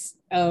hates.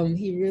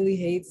 He really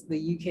hates the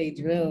UK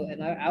drill,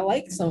 and I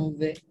like some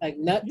of it, like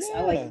nuts.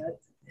 I like Yeah.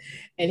 nuts,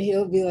 and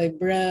he'll be like,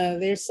 "Bruh,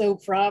 they're so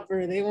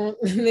proper. They won't."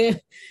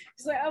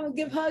 He's like, "I'm gonna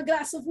give her a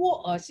glass of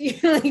water." She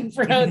like,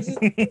 "Bro, just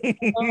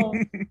oh,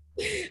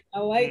 I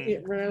like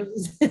it, bro."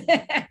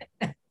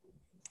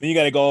 You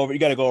gotta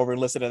go over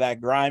and listen to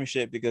that grime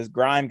shit because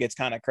grime gets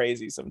kind of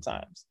crazy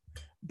sometimes.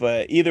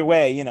 But either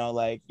way,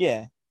 like,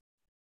 yeah,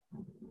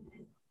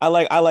 I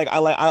like a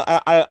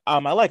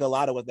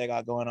lot of what they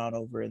got going on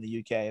over in the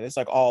UK. There's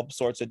like all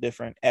sorts of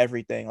different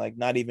everything, like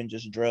not even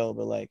just drill,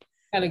 but like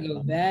Gotta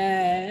go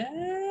back.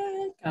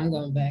 I'm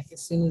going back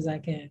as soon as I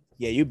can.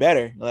 yeah, you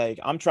better. Like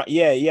I'm trying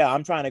yeah,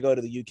 I'm trying to go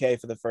to the UK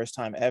for the first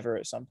time ever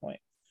at some point.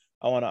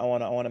 I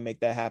want to make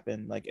that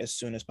happen like as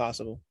soon as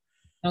possible.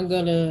 I'm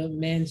going to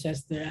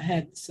Manchester. I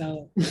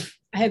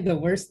had the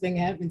worst thing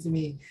happen to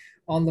me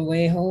on the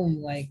way home.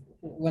 Like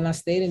when I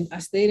stayed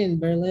in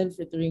Berlin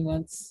for 3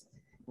 months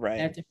Right.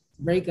 after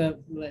breakup.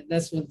 Like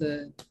that's what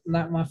the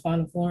not my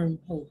final form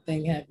whole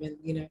thing happened.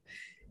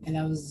 And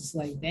I was just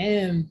like,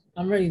 damn,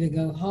 I'm ready to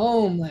go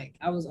home. Like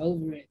I was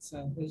over it.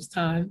 So it was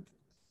time.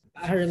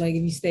 I heard like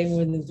if you stay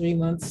more than 3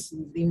 months,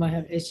 you might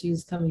have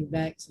issues coming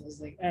back. So I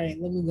was like, all right,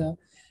 let me go.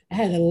 I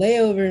had a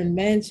layover in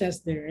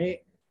Manchester, right?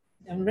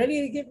 I'm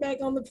ready to get back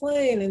on the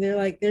plane. And they're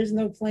like, there's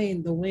no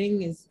plane. The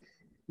wing is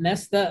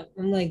messed up.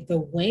 I'm like, the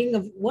wing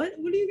of what?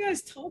 What are you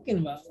guys talking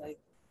about? Like,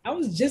 I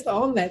was just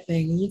on that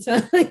thing. And you're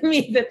telling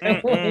me that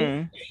the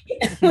wing,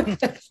 Mm-mm. what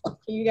the fuck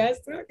are you guys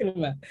talking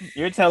about?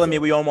 You're telling me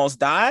So, we almost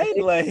died?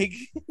 Like,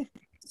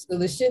 so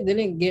the shit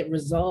didn't get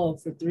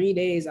resolved for 3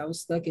 days. I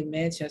was stuck in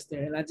Manchester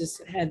and I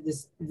just had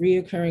this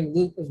reoccurring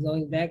loop of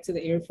going back to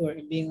the airport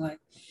and being like,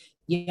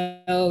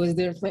 yo, is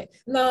there a flight?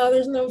 No,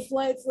 there's no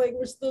flights. Like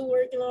we're still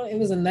working on it. It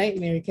was a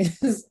nightmare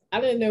because I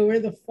didn't know where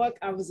the fuck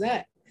I was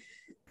at.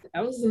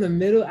 I was in the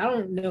middle. I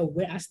don't know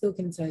where. I still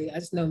can tell you. I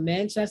just know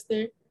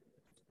Manchester.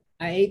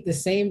 I ate the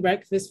same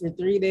breakfast for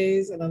 3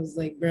 days, and I was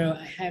like, bro,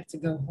 I have to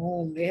go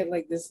home. They had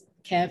like this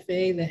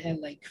cafe that had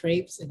like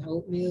crepes and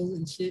oatmeal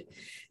and shit,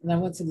 and I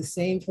went to the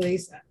same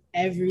place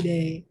every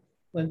day.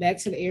 Went back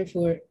to the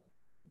airport.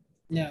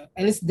 No,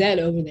 and it's dead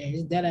over there.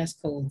 It's dead ass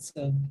cold.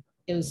 So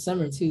it was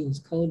summer too. It was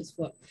cold as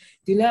fuck.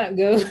 Do not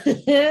go.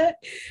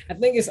 I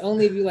think it's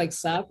only if you like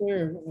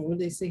soccer or what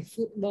they say,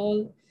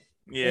 football.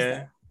 It's yeah.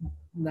 not.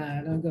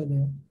 Nah, don't go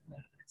there. Nah,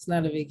 it's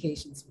not a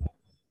vacation spot.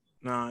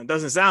 No, it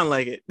doesn't sound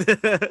like it.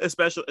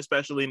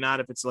 especially not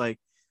if it's like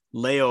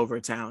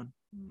layover town.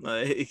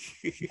 Like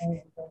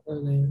Don't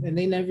go there. And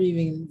they never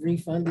even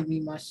refunded me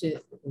my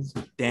shit.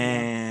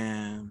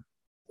 damn.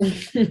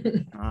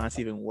 That's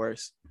even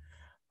worse.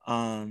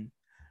 Um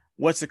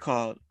what's it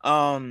called?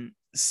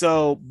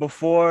 So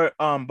before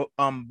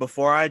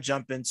I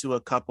jump into a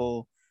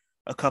couple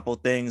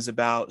things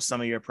about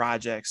some of your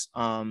projects,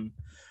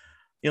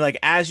 like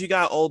as you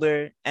got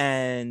older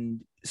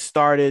and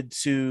started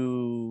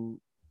to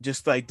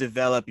just like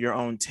develop your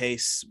own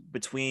tastes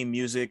between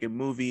music and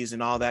movies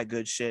and all that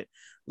good shit,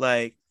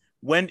 like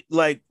when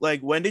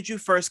did you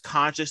first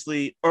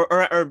consciously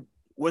or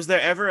was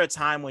there ever a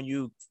time when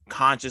you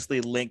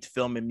consciously linked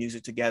film and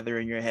music together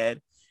in your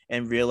head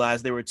and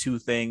realized there were two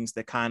things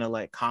that kind of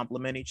like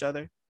complement each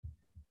other?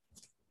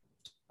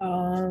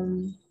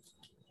 Um,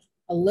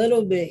 a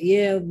little bit,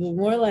 yeah, but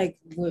more like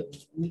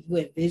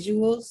with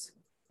visuals.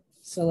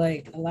 So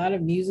like a lot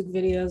of music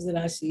videos that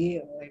I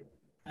see, like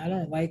I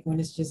don't like when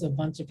it's just a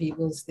bunch of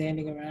people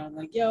standing around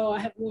like, yo, I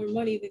have more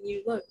money than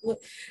you. Look, look.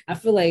 I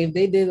feel like if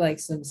they did like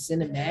some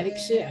cinematic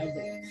shit, I'd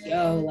be like,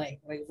 yo, like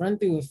run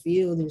through a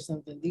field or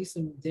something, do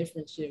some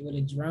different shit with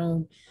a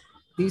drone,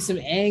 do some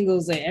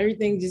angles, like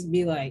everything just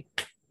be like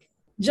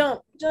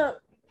jump, jump,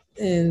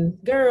 and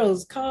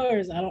girls,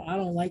 cars. I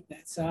don't like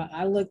that. So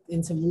I looked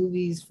into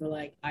movies for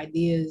like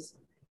ideas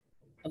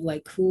of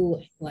like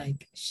cool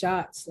like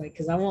shots, like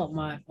because I want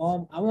my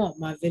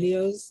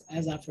videos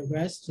as I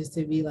progress just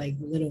to be like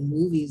little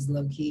movies,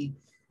 low key,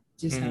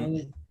 just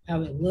Mm-hmm.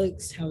 how it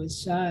looks, how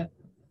it's shot.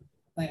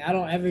 Like I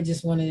don't ever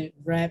just want to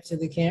rap to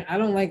the camera. I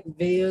don't like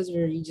videos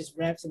where you just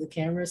rap to the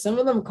camera. Some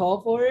of them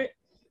call for it,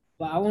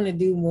 but I want to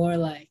do more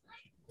like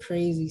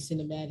crazy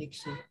cinematic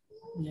shit,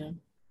 you know.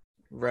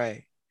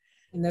 Right.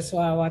 And that's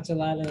why I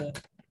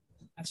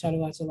try to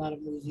watch a lot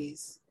of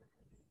movies.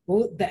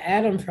 Well, the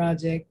Adam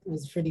Project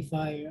was pretty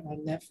fire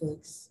on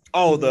Netflix.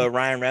 Oh, People, the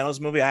Ryan Reynolds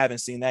movie. I haven't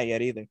seen that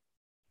yet either.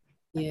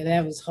 yeah,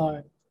 that was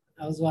hard.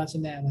 I was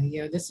watching that like,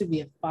 yo, this would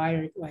be a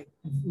fire like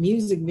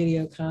music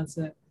video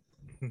concept,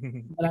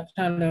 but I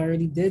kind of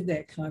already did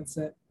that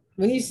concept.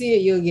 When you see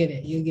it, you'll get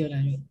it. You'll get what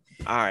I mean.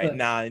 All right, But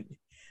now,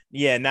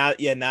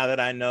 now that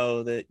I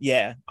know that,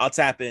 yeah, I'll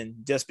tap in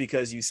just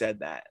because you said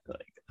that.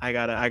 Like, I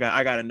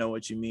gotta know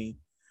what you mean.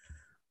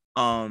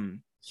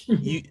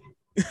 You,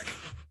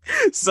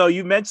 so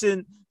you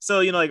mentioned, so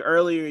like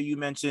earlier you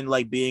mentioned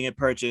like being at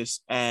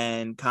Purchase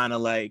and kind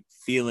of like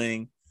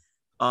feeling,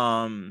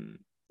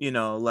 you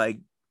know, like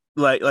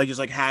just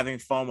like having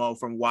FOMO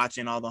from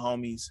watching all the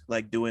homies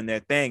like doing their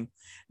thing,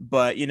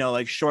 but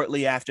like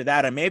shortly after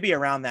that, or maybe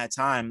around that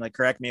time, like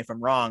correct me if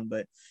I'm wrong,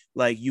 but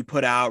like you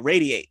put out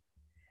Radiate.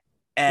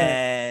 right.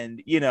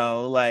 And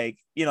like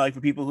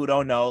for people who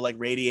don't know, like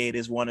Radiate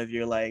is one of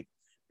your like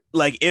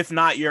if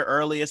not your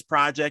earliest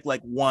project,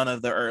 like one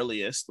of the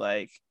earliest.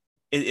 Like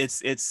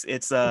it's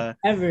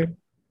Ever.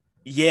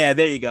 yeah,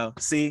 there you go.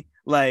 See,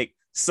 talk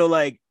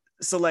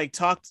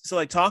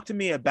to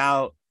me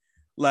about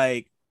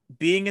like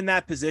being in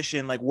that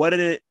position. Like what did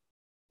it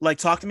like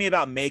talk to me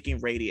about making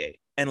Radiate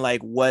and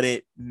like what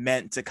it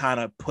meant to kind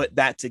of put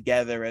that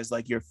together as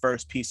like your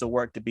first piece of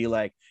work to be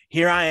like,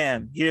 here I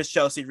am, here's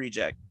Chelsea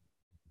Reject.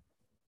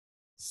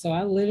 So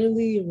I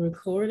literally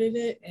recorded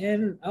it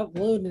and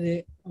uploaded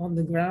it on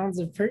the grounds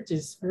of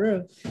Purchase for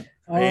real.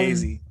 Um,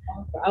 Crazy.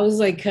 I was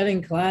like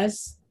cutting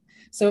class.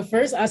 So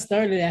first I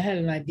started, I had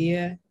an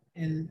idea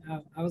and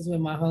I was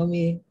with my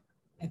homie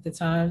at the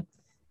time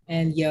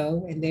and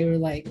and they were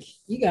like,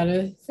 you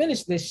gotta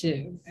finish this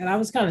shit. And I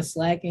was kind of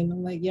slacking.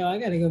 I'm like, yo, I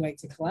gotta go back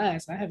to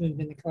class. I haven't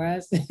been to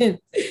class.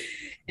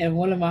 And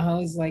one of my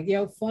homies was like,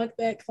 yo, fuck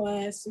that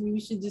class. We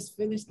should just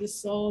finish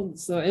this song.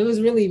 So it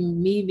was really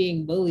me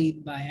being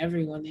bullied by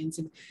everyone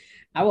into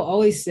I will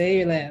always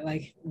say that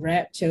like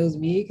rap chose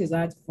me because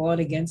I fought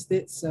against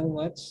it so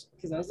much.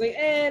 Because I was like,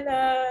 I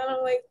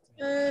don't like,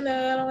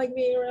 I don't like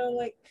being around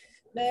like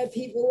mad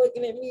people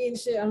looking at me and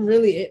shit.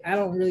 I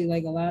don't really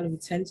like a lot of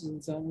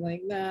attention. So I'm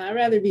like, nah, I'd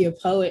rather be a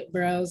poet,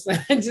 bro. So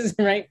I just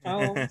write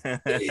poems.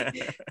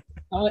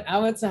 I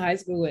went to high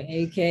school with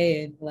AK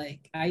and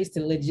like I used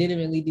to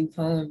legitimately do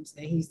poems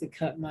and he used to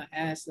cut my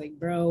ass like,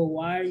 bro,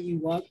 why are you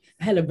walking?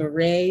 I had a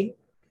beret.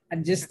 I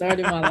just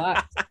started my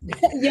life.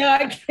 Yeah,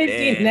 I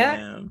kid you not.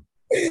 Damn.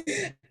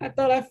 I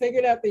thought I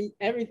figured out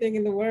everything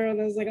in the world.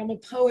 I was like, I'm a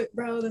poet,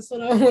 bro. That's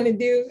what I want to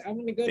do. I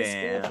want to go to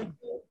school for Damn.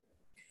 poetry.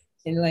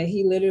 And like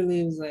he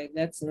literally was like,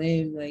 that's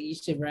lame. Like you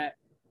should rap.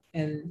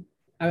 And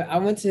I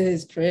went to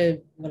his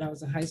crib when I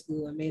was in high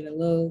school and made a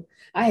little.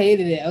 I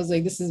hated it. I was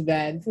like, this is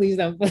bad. Please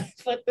don't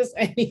put this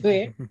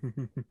anywhere.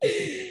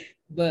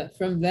 But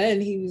from then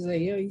he was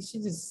like, yo, you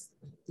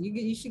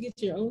should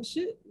get your own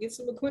shit, get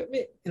some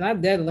equipment. And I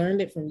did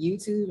learned it from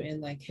YouTube and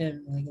like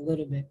him like a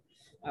little bit.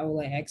 I would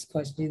like ask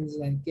questions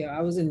like, yo,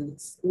 I was in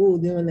school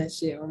doing that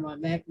shit on my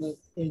MacBook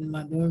in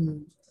my dorm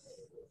room.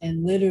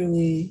 And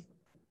literally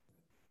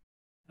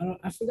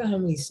I forgot how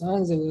many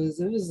songs it was.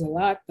 It was a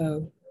lot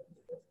though.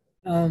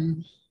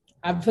 Um,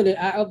 I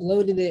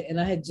uploaded it, and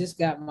I had just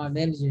got my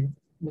manager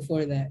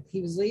before that.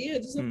 He was like, "Yeah,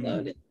 just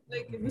upload it.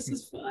 Like, this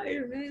is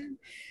fire, man."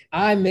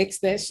 I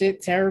mixed that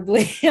shit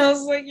terribly. I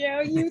was like,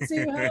 "Yo,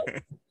 YouTube help!"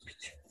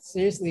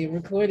 Seriously,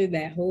 recorded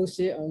that whole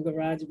shit on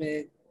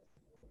GarageBand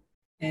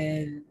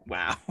and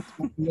Wow.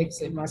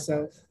 mix it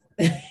myself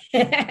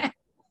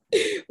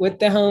with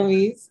the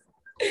homies.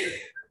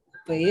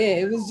 But yeah,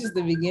 it was just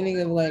the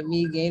beginning of like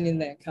me gaining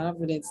that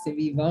confidence to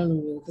be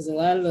vulnerable because a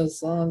lot of those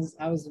songs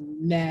I was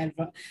mad.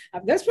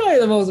 That's probably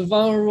the most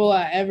vulnerable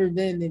I ever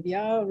been. If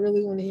y'all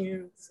really want to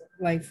hear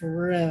like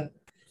for real,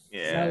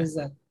 because I Yeah. was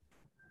like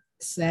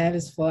sad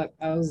as fuck.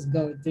 I was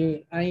going through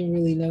it. I didn't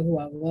really know who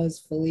I was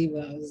fully,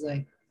 but I was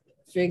like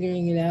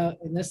figuring it out.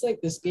 And that's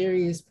like the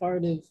scariest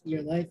part of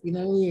your life. You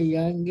know, when you're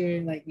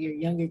younger, like your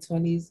younger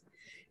 20s,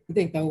 you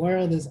think the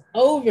world is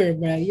over,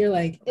 bro. You're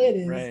like, it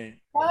is Right.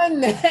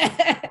 fun.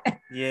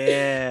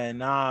 Yeah,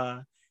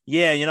 nah.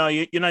 Yeah,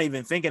 you're not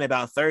even thinking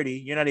about 30.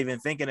 You're not even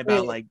thinking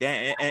about like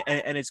that.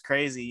 And it's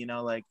crazy,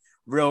 like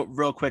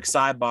real quick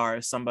sidebar,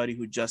 as somebody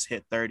who just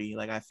hit 30,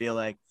 like I feel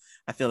like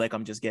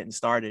I'm just getting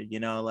started,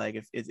 like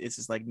if it's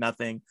just like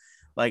nothing,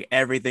 like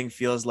everything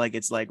feels like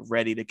it's like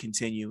ready to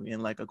continue in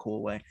like a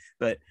cool way.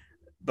 But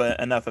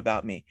enough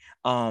about me.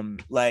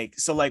 Like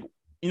so like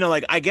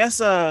like I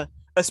guess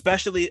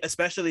especially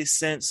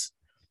since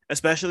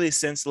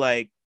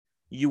like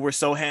you were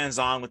so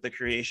hands-on with the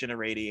creation of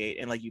Radiate,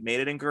 and like you made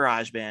it in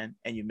GarageBand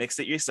and you mixed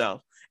it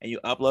yourself and you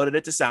uploaded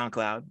it to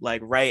SoundCloud,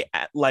 like right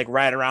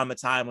around the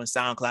time when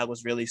SoundCloud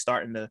was really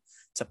starting to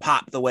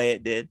pop the way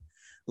it did.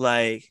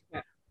 Like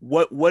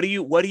what do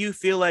you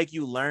feel like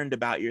you learned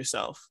about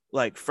yourself,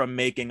 like from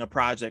making a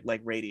project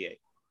like Radiate?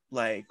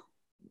 Like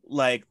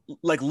like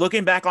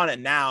looking back on it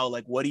now,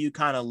 like what do you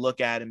kind of look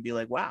at and be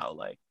like, wow,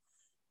 like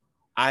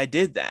I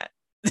did that,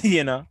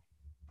 you know,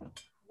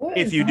 What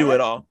if is you do it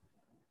that? all.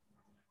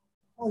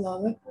 Hold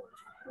on,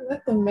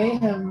 let the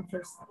mayhem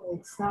first,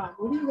 like, stop.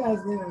 What are you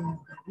guys doing?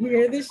 You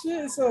hear this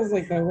shit? It sounds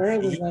like the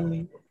world is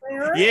ending.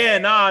 Yeah,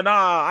 nah.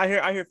 I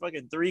hear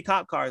fucking 3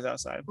 cop cars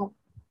outside.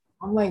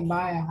 I'm like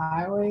by a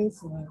highway,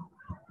 so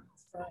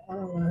I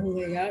don't know who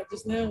they got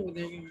just now, but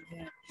they're gonna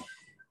get.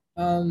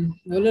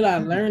 What did I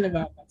learn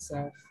about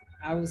myself?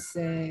 I would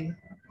say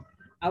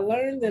I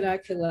learned that I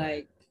could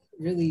like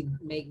really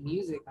make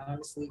music,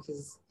 honestly,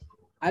 because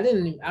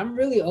I'm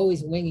really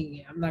always winging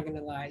it. I'm not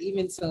gonna lie.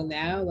 Even till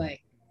now,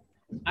 like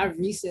I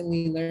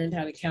recently learned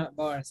how to count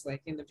bars,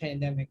 like in the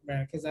pandemic,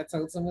 bro. Because I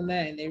told someone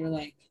that, and they were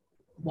like,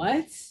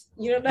 "What?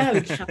 You don't know how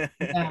to count?"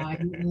 Nah,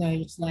 no,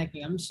 you're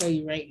slacking. I'm gonna show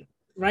you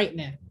right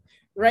now,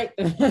 right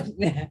the fuck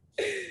now.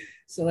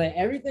 So like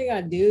everything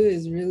I do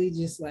is really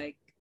just like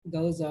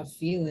goes off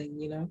feeling,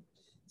 you know.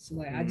 So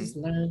like I Mhm. just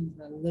learned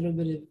a little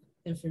bit of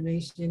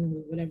information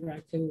with whatever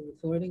I could with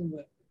recording,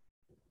 but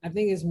I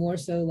think it's more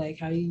so like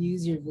how you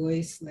use your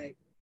voice, like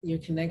your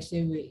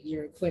connection with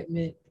your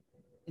equipment,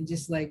 and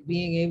just like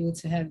being able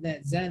to have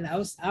that zen. I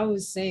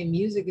was saying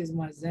music is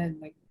my zen,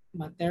 like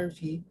my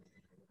therapy.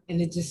 And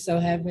it just so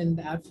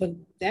happened I put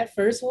that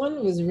first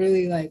one was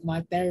really like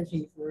my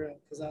therapy for real.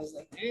 Cause I was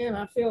like, man,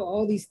 I feel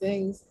all these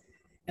things.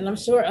 And I'm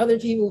sure other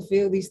people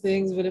feel these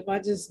things, but if I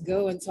just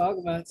go and talk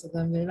about it to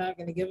them, they're not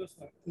gonna give a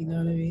fuck. You know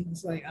what I mean?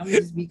 It's like I'm gonna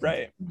just be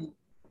Right. complaining.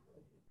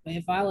 But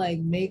if I like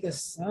make a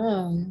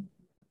song,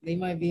 they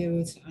might be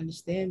able to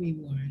understand me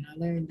more. And I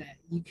learned that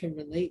you can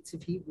relate to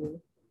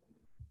people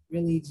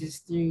really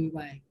just through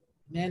like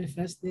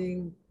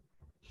manifesting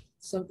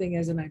something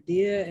as an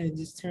idea and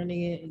just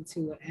turning it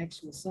into an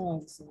actual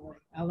song. So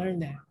like I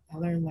learned that. I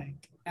learned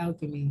like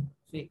alchemy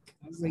fake.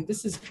 I was like,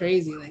 this is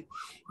crazy. Like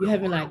you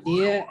have an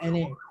idea and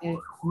it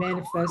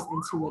manifests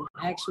into an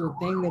actual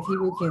thing that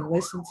people can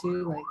listen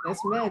to. Like that's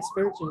mad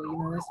spiritual, you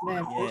know, that's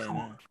mad Yeah, personal.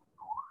 no.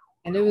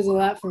 And it was a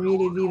lot for me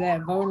to be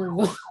that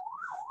vulnerable.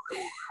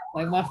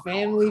 Like my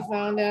family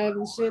found out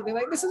and shit. They're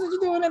like, this is what you're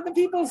doing at the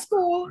people's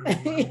school.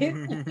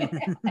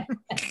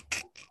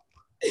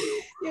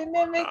 You're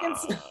not making Uh,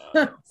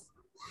 sense.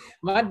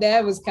 My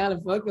dad was kind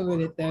of fucking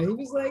with it though. He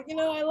was like, you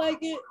know, I like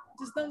it.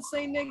 Just don't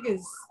say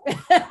niggas.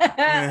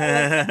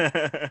 I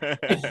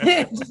like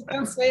that. Just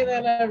don't say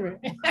that ever.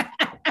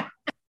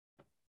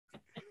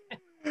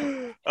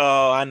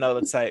 oh, I know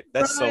the type.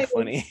 That's so Right.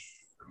 funny.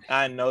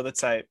 I know the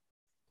type.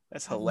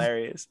 That's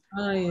hilarious.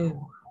 I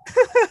am.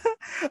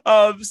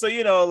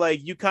 So like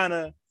you kind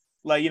of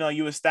like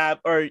you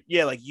establish, or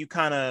yeah, like you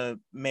kind of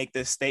make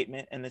this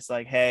statement, and it's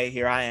like, hey,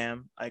 here I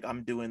am, like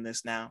I'm doing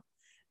this now.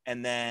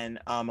 And then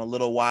a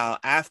little while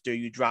after,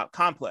 you drop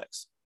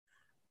Complex,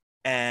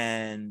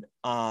 and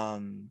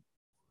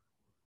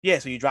yeah,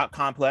 so you drop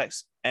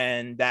Complex,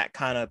 and that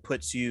kind of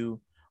puts you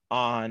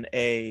on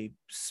a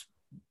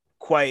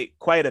quite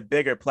a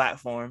bigger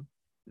platform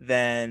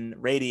than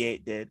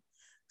Radiate did.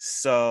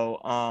 So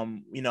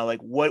like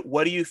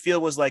what do you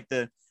feel was like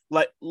the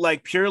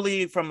like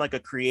purely from like a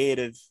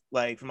creative,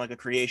 like from like a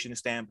creation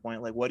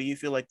standpoint, like what do you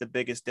feel like the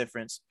biggest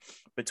difference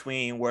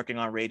between working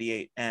on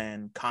Radiate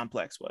and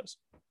Complex was?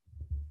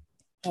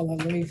 Hold on,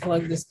 let me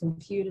plug this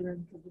computer.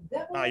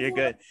 Oh, you're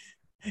good.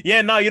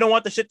 Yeah, no, you don't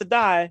want the shit to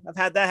die. I've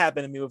had that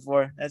happen to me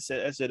before. That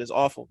shit is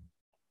awful.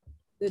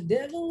 The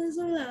devil is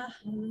alive.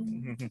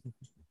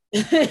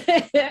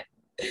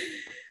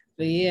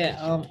 But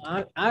yeah,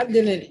 I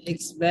didn't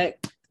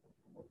expect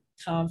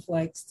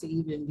Complex to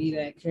even be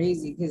that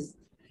crazy because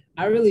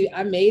I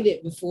made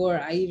it before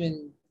I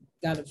even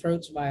got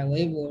approached by a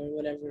label or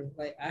whatever.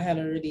 Like I had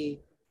already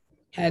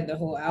had the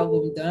whole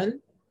album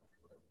done,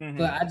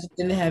 but Mhm. I just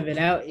didn't have it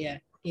out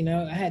yet. You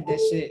know, I had that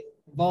shit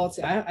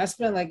vaulted. I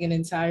spent like an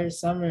entire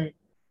summer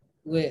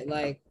with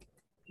like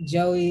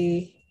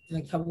Joey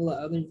and a couple of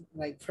other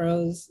like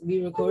pros.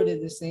 We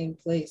recorded the same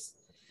place.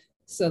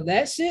 So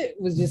that shit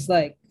was just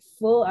like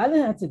full. I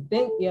didn't have to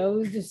think, yo. It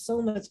was just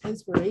so much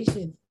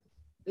inspiration.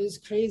 It was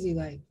crazy.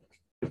 Like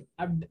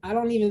I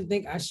don't even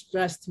think I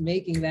stressed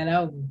making that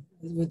album,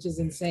 which is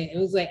insane. It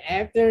was like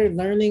after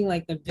learning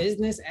like the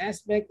business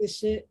aspect of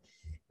shit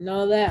and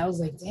all that, I was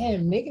like,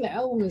 damn, making an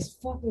album is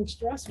fucking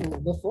stressful.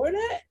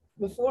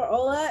 Before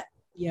all that,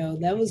 yo,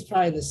 that was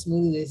probably the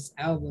smoothest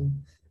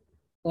album.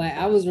 Like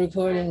I was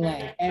recording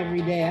like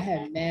every day. I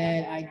had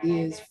mad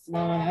ideas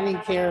flowing. I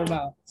didn't care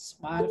about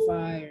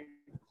Spotify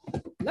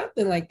or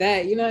nothing like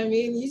that. You know what I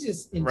mean? You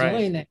just Right.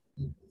 enjoying that.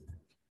 You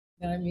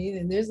know what I mean?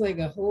 And there's like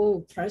a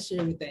whole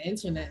pressure with the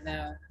internet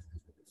now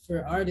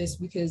for artists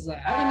because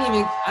like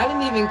I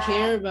didn't even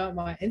care about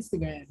my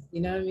Instagram.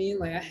 You know what I mean?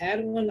 Like I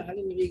had one, I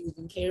didn't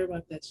even care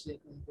about that shit.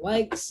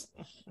 Likes,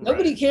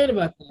 nobody Right. cared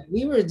about that.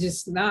 We were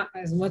just not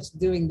as much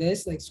doing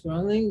this, like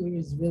scrolling. We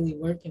was really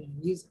working on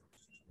music,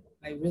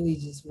 like really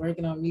just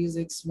working on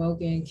music,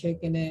 smoking,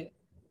 kicking it,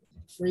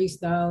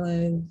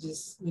 freestyling,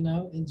 just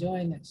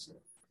enjoying that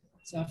shit.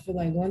 So I feel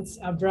like once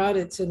I brought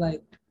it to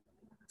like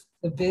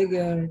the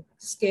bigger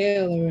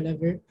scale or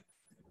whatever,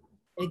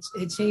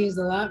 it changed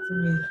a lot for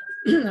me.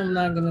 I'm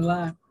not gonna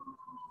lie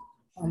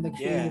on the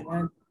Yeah. creative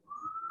end.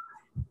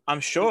 I'm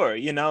sure,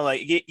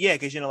 like yeah,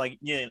 because like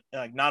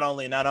like not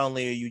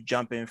only are you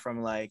jumping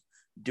from like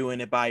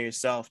doing it by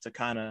yourself to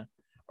kind of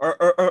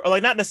or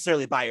like not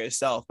necessarily by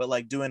yourself, but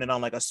like doing it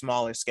on like a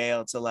smaller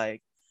scale to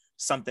like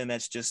something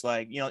that's just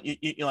like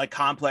like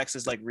Complex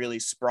is like really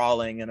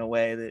sprawling in a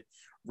way that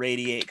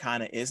Radiate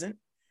kind of isn't.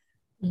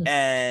 Mm.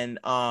 And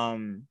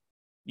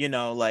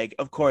like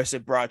of course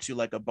it brought you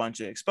like a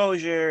bunch of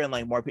exposure and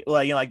like more people,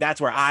 like like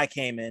that's where I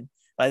came in.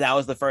 Like that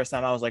was the first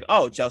time I was like,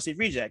 oh, Chelsea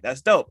Reject,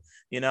 that's dope,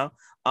 you know.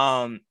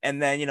 And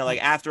then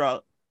like after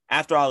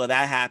all of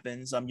that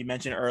happens, you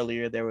mentioned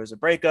earlier there was a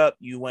breakup,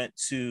 you went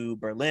to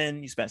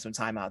Berlin, you spent some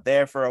time out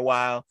there for a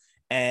while,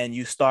 and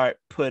you start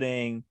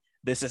putting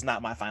This Is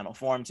Not My Final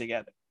Form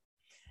together.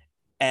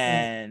 Right.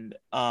 And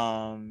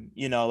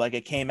like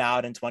it came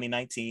out in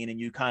 2019, and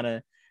you kind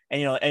of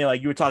and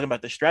like you were talking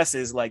about the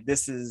stresses, like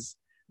this is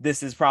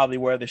probably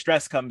where the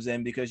stress comes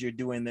in, because you're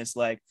doing this,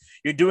 like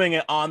you're doing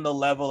it on the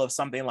level of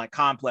something like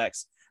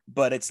Complex,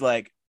 but it's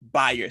like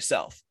by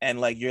yourself, and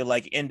like you're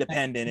like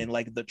independent in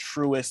like the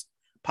truest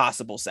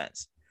possible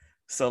sense.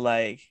 So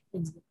like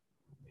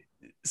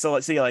so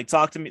like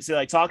talk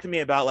to me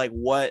about like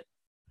what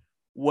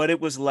it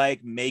was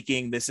like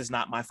making This Is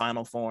Not My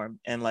Final Form,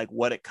 and like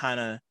what it kind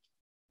of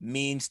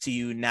means to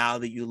you now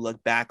that you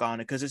look back on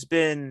it, because it's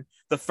been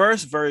the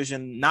first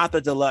version, not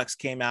the deluxe,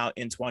 came out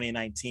in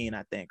 2019,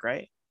 I think,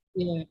 right?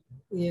 Yeah.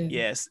 Yeah.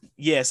 Yes,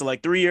 yeah. So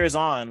like 3 years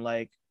on,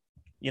 like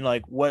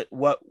like what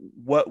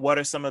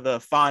are some of the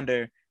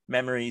fonder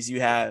memories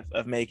you have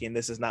of making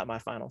This Is Not My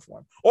Final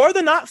Form, or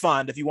the not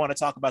fond if you want to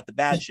talk about the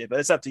bad shit, but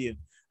it's up to you.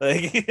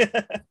 Like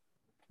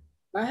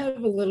I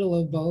have a little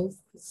of both.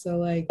 So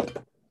like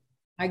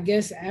I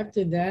guess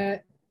after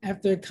that,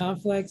 after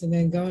Complex and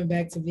then going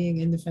back to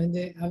being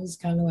independent, I was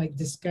kind of like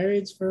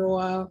discouraged for a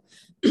while.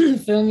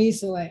 Feel me?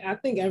 So like I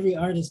think every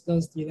artist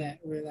goes through that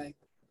where like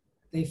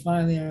they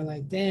finally are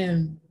like,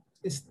 damn,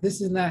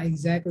 this is not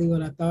exactly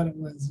what I thought it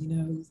was,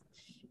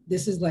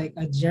 This is like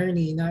a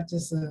journey, not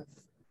just a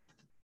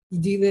you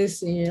do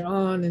this and you're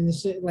on and the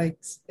shit, like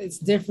it's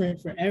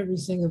different for every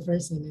single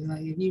person. And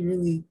like if you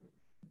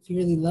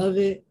really love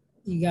it,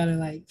 you gotta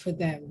like put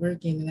that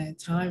work in and that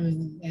time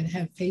and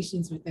have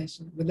patience with that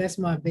shit. But that's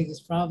my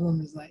biggest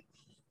problem is like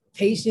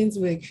patience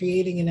with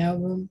creating an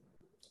album.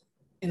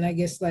 And I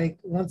guess like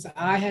once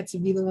I had to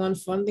be the one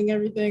funding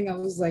everything, I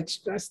was like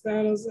stressed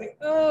out. I was like,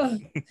 oh,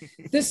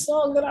 this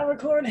song that I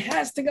record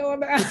has to go on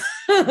the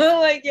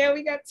like, yeah,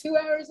 we got 2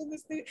 hours in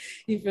this thing.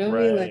 You feel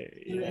me? Like right,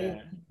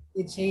 yeah.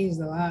 it changed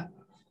a lot.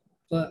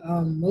 But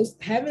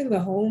most having the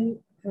home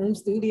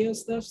studio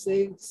stuff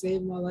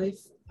saved my life.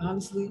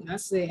 Honestly, I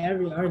say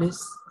every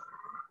artist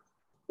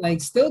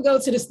like still go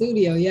to the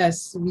studio,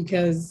 yes,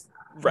 because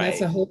that's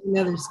Right. a whole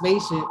nother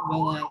spaceship. But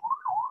like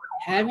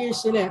have your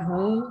shit at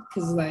home,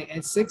 because like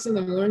at 6 in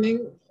the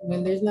morning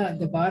when there's not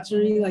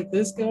debauchery like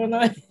this going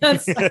on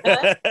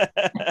outside.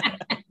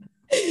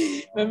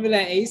 Remember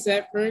that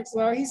ASAP Ferg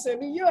song? He said,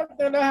 New York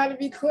don't know how to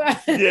be quiet.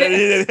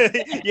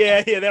 Yeah,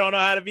 yeah. They don't know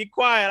how to be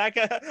quiet.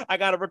 I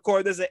gotta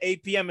record this at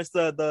 8 p.m. It's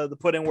the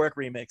Put in Work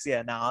remix.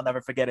 Yeah, no, I'll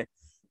never forget it.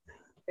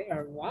 They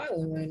are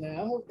wilding right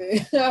now.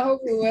 I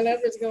hope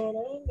whatever's going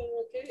on, they're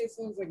okay. It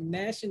sounds like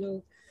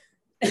national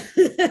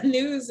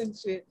news and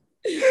shit.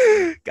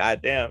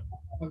 God damn.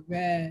 Oh,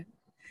 bad.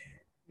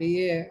 But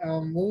yeah,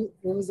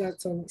 what was I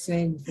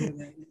saying before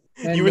that?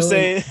 That You were noise.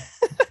 saying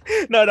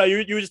no, you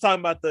were just talking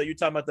about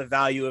the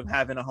value of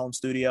having a home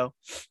studio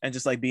and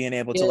just like being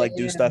able to Yeah, like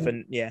do yeah. stuff,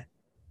 and yeah.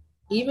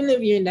 Even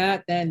if you're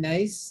not that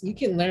nice, you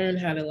can learn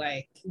how to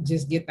like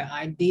just get the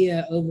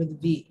idea over the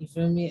beat. You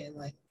feel me? And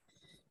like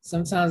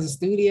sometimes the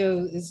studio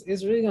is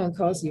really gonna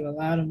cost you a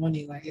lot of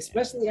money. Like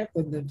especially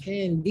after the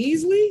Pan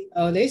Beasley,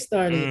 oh they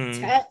started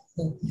Mm,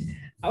 taxing.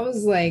 I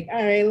was like,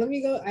 all right, let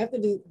me go after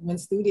when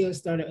studios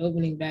started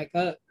opening back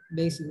up.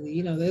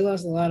 Basically, they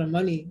lost a lot of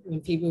money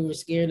when people were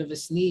scared of a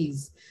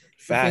sneeze. You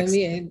feel facts.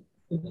 me?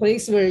 the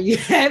place where you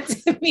have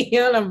to be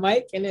on a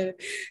mic in a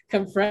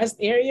compressed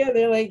area,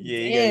 they're like, Yeah,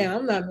 you got damn,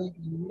 I'm not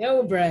making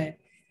no bread.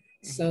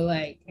 So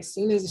like as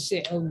soon as the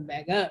shit opened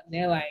back up,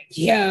 they're like,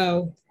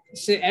 yo,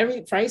 shit,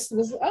 every price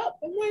was up.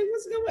 I'm like,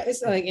 what's going on?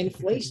 It's like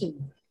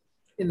inflation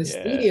in the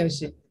yeah, studio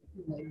shit.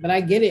 Like, but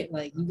I get it.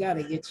 Like you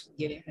gotta get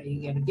it how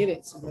you gotta get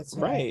it. So that's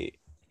why right.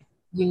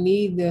 you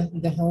need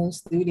the home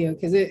studio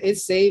because it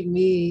saved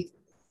me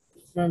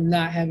from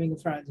not having a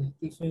project.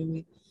 You feel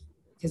me?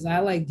 Because I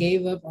like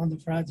gave up on the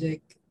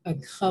project a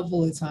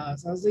couple of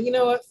times. I was like, you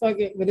know what, fuck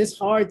it. But it's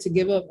hard to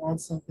give up on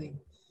something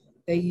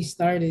that you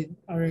started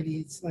already.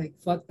 It's like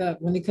fucked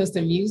up when it comes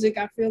to music.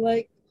 I feel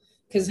like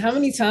because how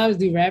many times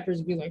do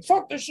rappers be like,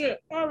 fuck this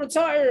shit, I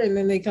retire, and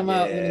then they come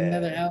out with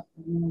another Yeah.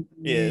 album?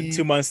 Yeah. Man,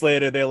 2 months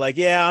later, they're like,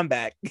 yeah, I'm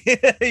back.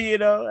 That's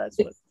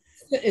what.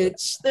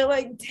 it's they're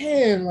like,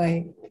 damn,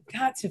 like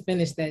got to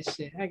finish that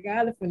shit. I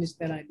gotta finish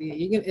that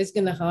idea. It's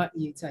gonna haunt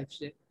you type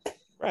shit.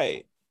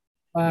 Right.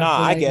 I Nah,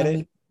 feel I like get I it.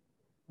 mean,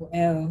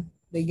 well,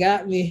 they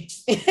got me.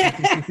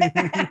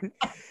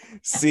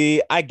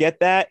 See, I get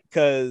that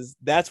because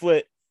that's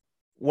what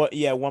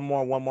yeah, one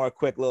more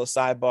quick little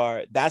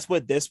sidebar. That's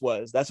what this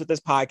was. That's what this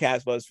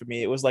podcast was for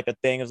me. It was like a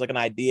thing, it was like an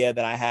idea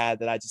that I had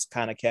that I just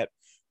kind of kept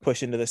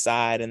pushing to the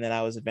side. And then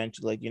I was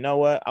eventually like, you know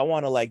what? I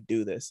want to like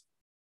do this,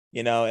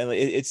 and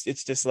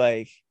it's just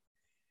like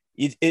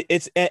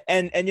it's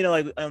and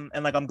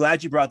and like I'm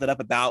glad you brought that up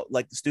about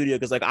like the studio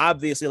because like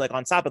obviously like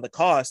on top of the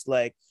cost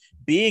like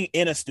being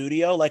in a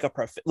studio like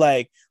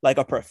like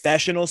a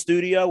professional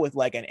studio with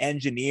like an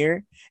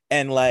engineer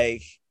and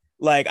like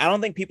I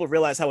don't think people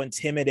realize how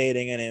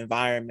intimidating an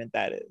environment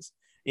that is,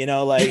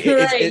 like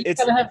Right, you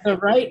gotta have the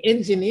right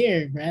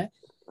engineer, man.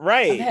 I've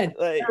right had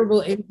like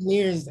terrible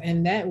engineers,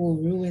 and that will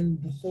ruin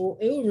the whole.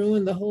 It will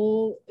ruin the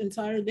whole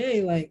entire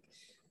day. Like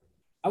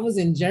I was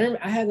in Germany.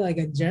 I had like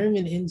a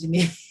German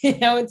engineer.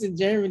 I went to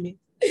Germany,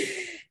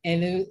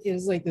 and it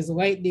was like this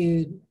white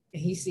dude.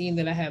 He seen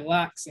that I had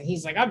locks, and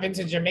he's like, "I've been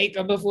to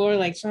Jamaica before."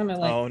 Like trying to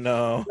like, oh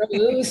no. bro,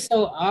 it was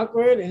so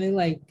awkward. And then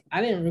like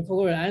I didn't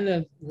record. I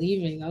ended up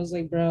leaving. I was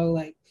like, bro,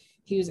 like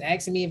he was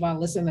asking me if I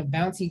listened to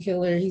Bounty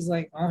Killer. He's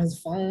like on his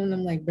phone.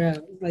 I'm like, bro,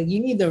 like you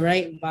need the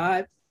right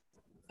vibe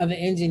of an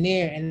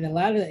engineer, and a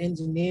lot of the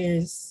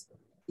engineers,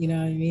 you know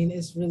what I mean.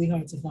 It's really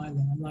hard to find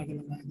them. I'm not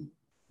gonna lie to you.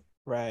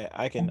 Right,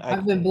 I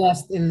I've been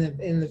blessed in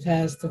the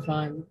past to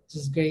find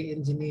just great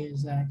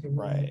engineers that I can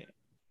really right.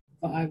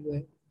 vibe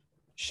with.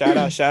 Shout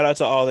out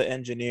to all the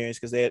engineers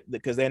because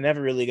they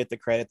never really get the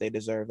credit they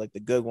deserve. Like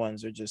the good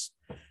ones are just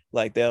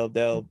like they'll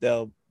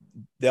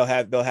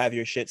have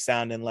your shit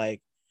sounding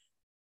like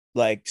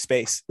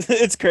space.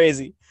 It's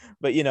crazy,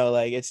 but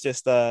like it's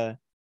just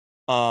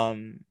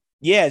um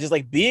yeah, just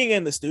like being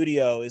in the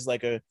studio is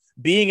like a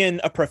being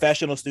in a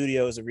professional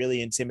studio is a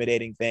really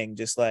intimidating thing.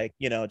 Just like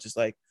just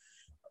like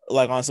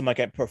on some like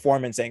a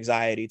performance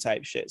anxiety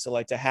type shit. So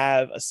like to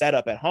have a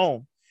setup at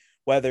home,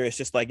 whether it's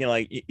just like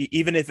like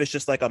even if it's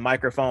just like a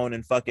microphone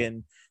and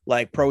fucking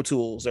like Pro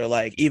Tools or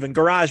like even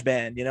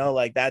GarageBand,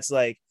 like that's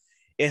like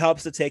it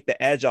helps to take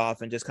the edge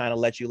off and just kind of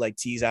let you like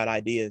tease out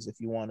ideas if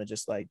you want to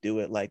just like do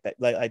it like that.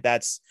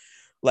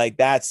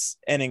 That's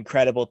an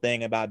incredible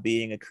thing about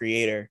being a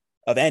creator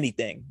of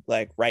anything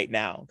like right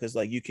now because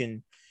like you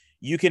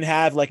can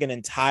have like an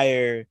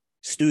entire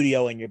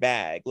studio in your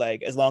bag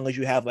like as long as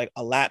you have like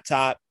a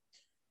laptop.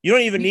 You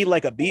don't even You need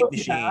like a can beat do the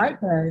machine.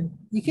 iPad.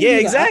 You can Yeah, do the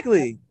iPad.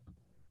 exactly.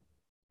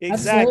 I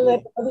just learned that Exactly.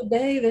 the other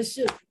day. That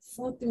shit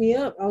fucked me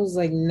up. I was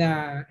like,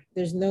 nah,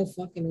 there's no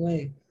fucking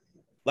way.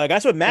 Like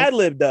that's what Like,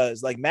 Madlib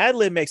does. Like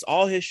Madlib makes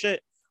all his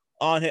shit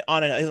on his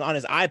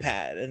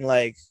iPad and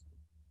like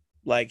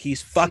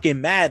he's fucking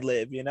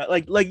Madlib,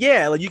 like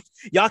yeah, like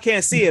y'all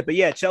can't see it, but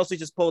yeah, Chelsea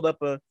just pulled up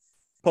the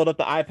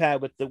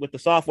iPad with the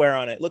software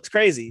on it. Looks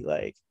crazy.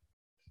 Like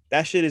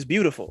that shit is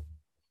beautiful.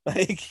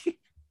 Like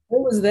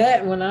what was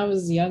that when I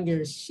was younger?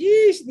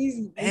 Sheesh,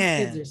 these kids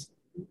man. are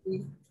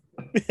stupid.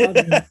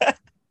 I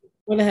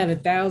would have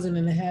had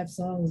 1,500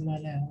 songs by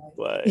now.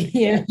 Like, But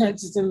yeah,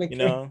 just in the you crib.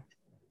 know,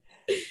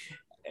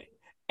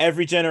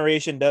 every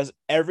generation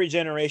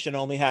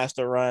only has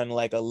to run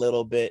like a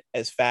little bit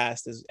as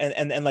fast as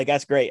and like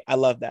that's great. I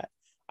love that.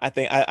 I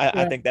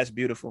Right. think that's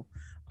beautiful.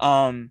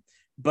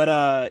 But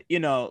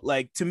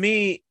like to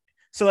me,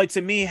 so like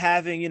to me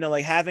having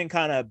like having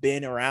kind of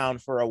been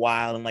around for a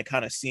while and like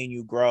kind of seeing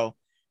you grow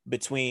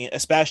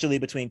especially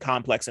between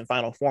Complex and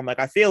Final Form, like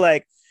I feel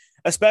like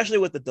especially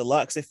with the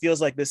deluxe, it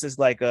feels like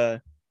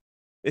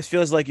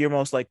your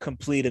most like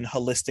complete and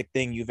holistic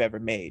thing you've ever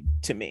made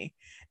to me.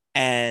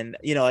 And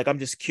like I'm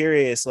just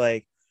curious,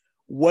 like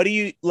what do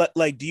you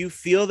like do you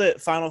feel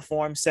that Final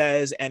Form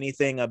says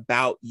anything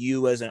about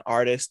you as an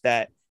artist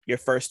that your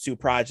first two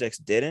projects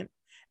didn't?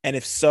 And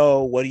if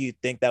so, what do you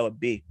think that would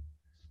be?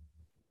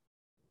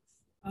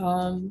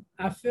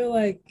 I feel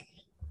like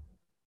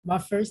my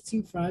first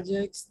two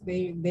projects,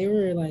 they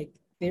were like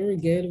they were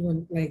good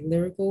when like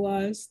lyrical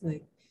wise,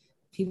 like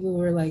people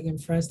were like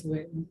impressed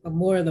with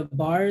more of the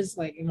bars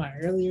like in my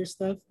earlier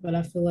stuff, but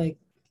I feel like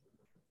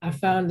I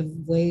found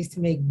ways to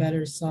make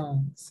better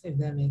songs, if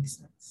that makes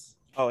sense.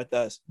 Oh, it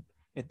does.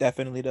 It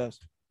definitely does.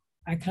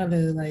 I kind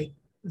of like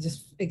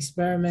just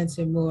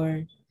experimenting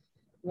more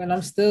when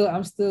I'm still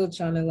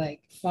trying to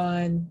like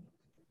find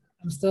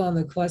I'm still on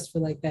the quest for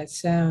like that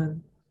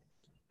sound.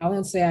 I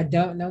won't say I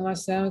don't know my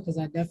sound because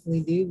I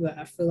definitely do, but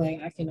I feel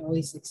like I can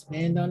always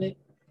expand on it,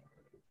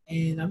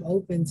 and I'm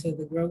open to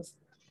the growth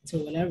to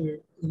whatever.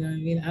 You know what I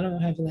mean? I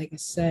don't have like a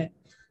set.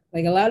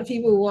 Like a lot of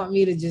people want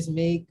me to just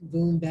make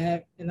boom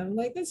bap, and I'm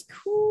like, that's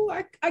cool.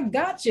 I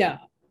got y'all.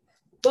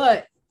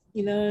 But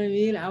you know what I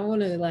mean? I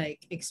want to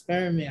like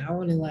experiment. I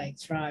want to like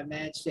try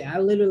mad shit. I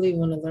literally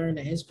want to learn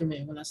the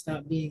instrument when I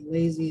stop being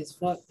lazy as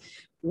fuck.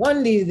 One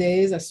of these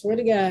days, I swear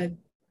to God,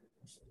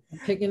 I'm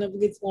picking up a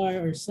guitar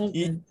or Y-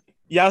 something.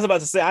 Yeah, I was about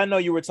to say, I know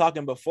you were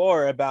talking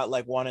before about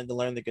like wanting to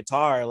learn the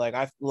guitar.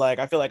 I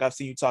feel like I've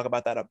seen you talk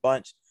about that a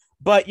bunch.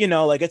 But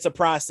like it's a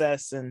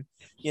process, and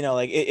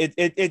like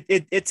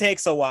it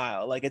takes a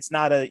while. Like it's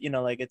not a,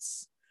 like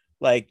it's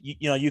like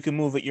you can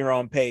move at your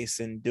own pace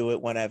and do it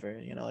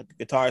whenever. Like the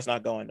guitar is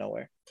not going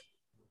nowhere,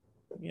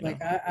 you know.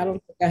 Like I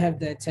don't think I have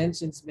the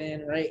attention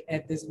span right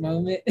at this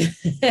moment.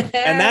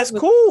 And that's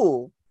but,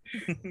 cool.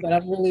 but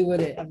I'm really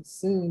with it. I'm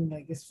soon.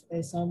 Like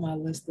it's on my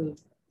list of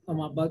on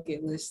my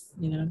bucket list,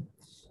 you know.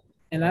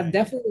 And I Right.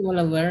 definitely want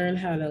to learn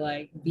how to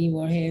like be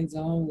more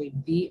hands-on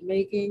with beat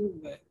making.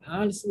 But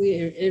honestly,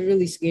 it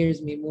really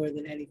scares me more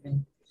than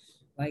anything.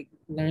 Like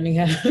learning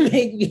how to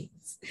make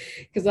beats.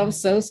 Cause I'm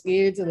so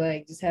scared to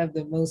like just have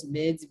the most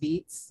mids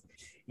beats.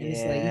 And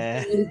it's like you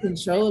Yeah. can't really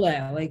control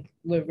that. Like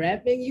with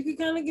rapping, you can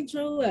kind of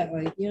control that.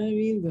 Like, you know what I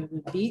mean? But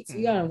with beats,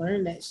 you gotta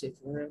learn that shit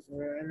for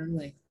real. And I'm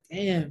like,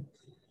 damn,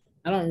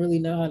 I don't really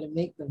know how to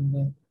make them,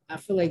 but I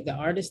feel like the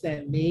artists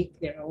that make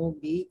their own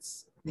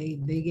beats, they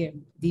get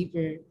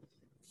deeper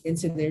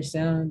into their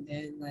sound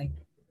and like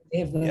they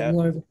have like Yep.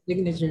 more of a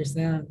signature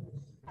sound.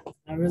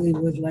 I really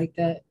would like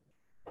that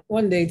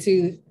one day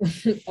too.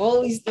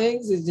 All these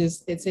things is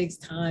just it takes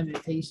time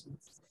and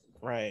patience.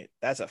 Right.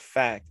 That's a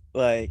fact.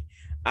 Like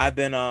I've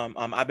been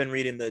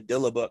reading the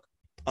Dilla book,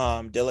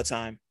 Dilla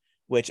Time,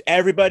 which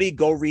everybody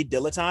go read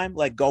Dilla Time,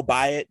 like go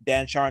buy it.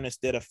 Dan Charnas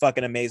did a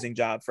fucking amazing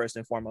job first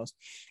and foremost.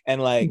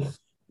 And like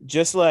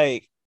just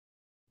like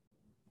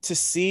to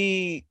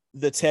see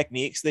the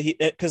techniques that he,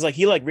 because like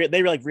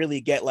they like really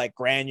get like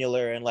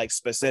granular and like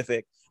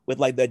specific with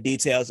like the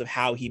details of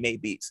how he made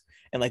beats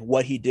and like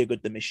what he did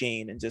with the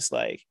machine, and just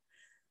like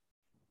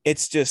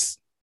it's just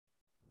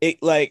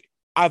it like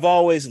I've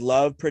always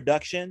loved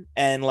production,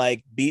 and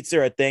like beats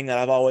are a thing that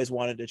I've always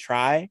wanted to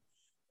try,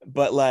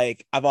 but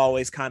like I've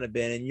always kind of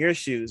been in your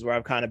shoes where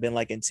I've kind of been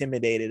like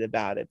intimidated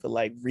about it. But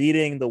like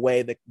reading the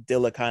way that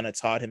Dilla kind of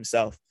taught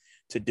himself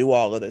to do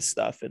all of this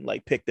stuff and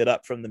like picked it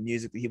up from the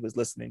music that he was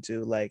listening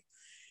to, like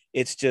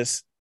it's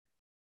just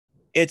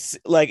it's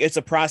like it's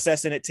a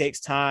process and it takes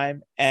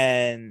time,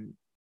 and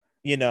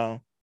you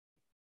know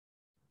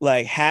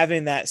like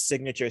having that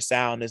signature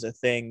sound is a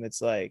thing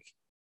that's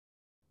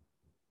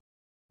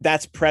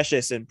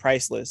precious and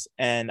priceless.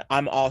 And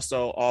I'm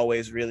also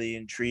always really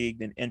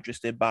intrigued and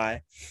interested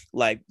by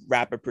like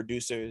rapper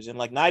producers, and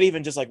like not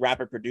even just like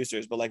rapper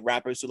producers, but like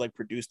rappers who like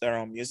produce their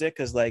own music.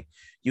 Cause like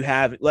you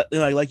have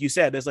like you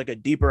said, there's like a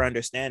deeper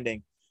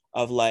understanding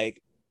of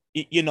like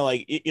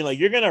like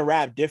you're gonna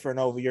rap different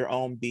over your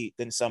own beat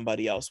than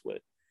somebody else would.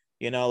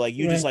 Like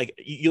you just Right.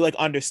 like you like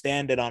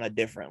understand it on a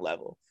different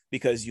level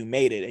because you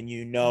made it, and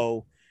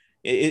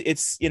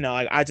it's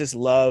I just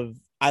love You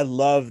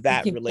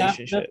that can chop it up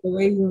relationship. the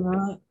way you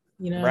want.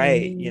 You know what I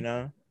Right. mean?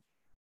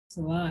 It's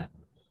a lot.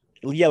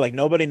 Yeah, like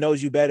nobody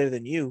knows you better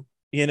than you.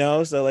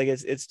 So like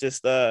it's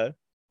just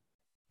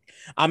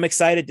I'm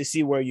excited to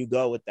see where you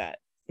go with that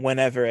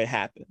whenever it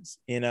happens,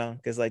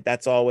 because like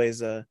that's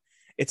always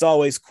it's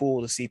always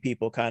cool to see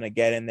people kind of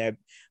get in there.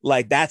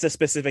 Like that's a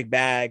specific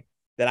bag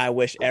that I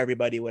wish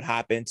everybody would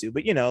hop into.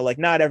 But like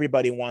not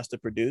everybody wants to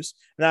produce,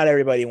 not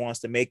everybody wants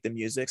to make the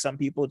music. Some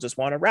people just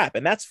want to rap,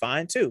 and that's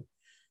fine too.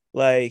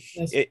 Like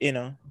That's it.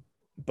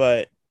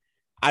 But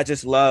I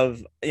just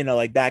love,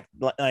 like that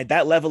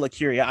level of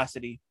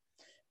curiosity,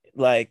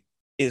 like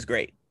is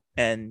great.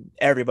 And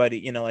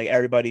everybody, like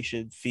everybody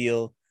should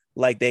feel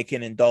like they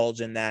can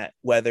indulge in that,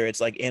 whether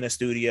it's like in a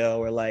studio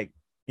or like,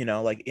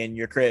 like in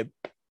your crib,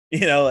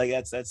 like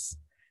that's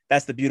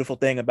the beautiful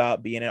thing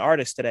about being an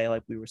artist today,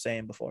 like we were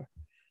saying before.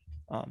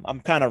 I'm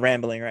kind of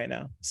rambling right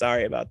now.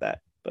 Sorry about that,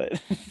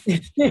 but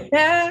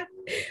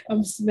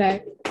I'm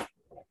smacked.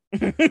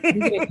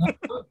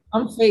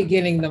 I'm fake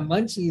getting the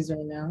munchies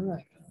right now. I'm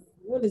like,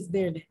 what is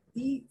there to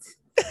eat?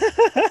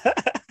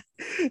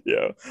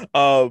 yeah.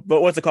 But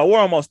what's it called? We're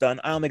almost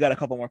done. I only got a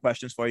couple more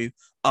questions for you.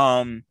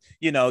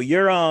 You're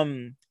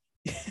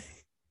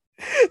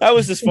that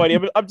was just funny.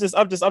 I'm just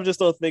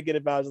still thinking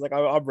about it. Just like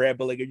I'm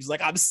rambling. You're just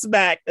like I'm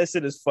smacked. That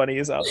shit is funny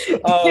as hell.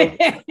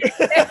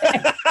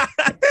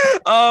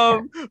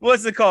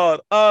 What's it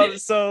called?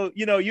 So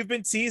you've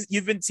been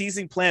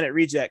teasing Planet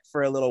Reject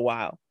for a little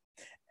while,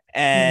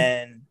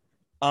 and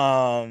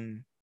oh,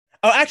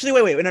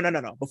 actually, wait,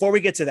 no. Before we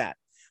get to that,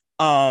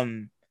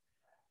 I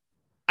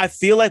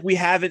feel like we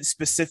haven't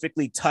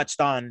specifically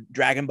touched on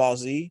Dragon Ball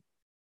Z,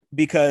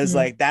 because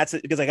like that's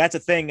a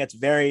thing that's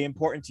very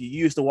important to you.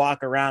 You used to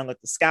walk around with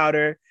the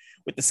scouter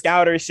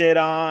shit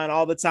on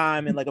all the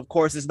time, and like of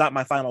course it's not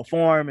my final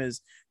form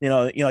is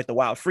like the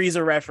Wild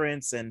Freezer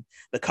reference, and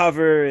the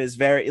cover is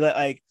very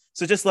like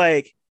so just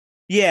like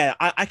yeah,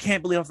 I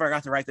can't believe I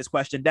forgot to write this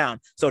question down.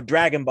 So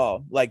Dragon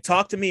Ball, like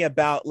talk to me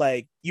about,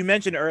 like you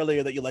mentioned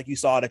earlier that you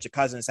saw it at your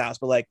cousin's house,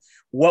 but like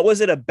what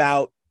was it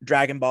about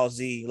Dragon Ball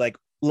Z? Like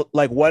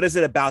what is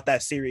it about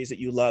that series that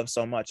you love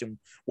so much, and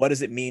what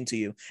does it mean to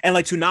you? And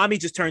like Toonami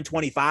just turned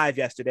 25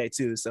 yesterday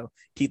too, so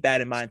keep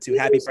that in mind too.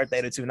 Happy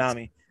birthday to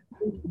Toonami.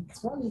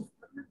 20.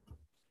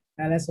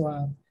 That's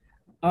wild.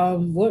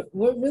 What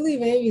really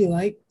made me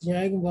like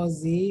Dragon Ball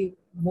Z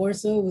more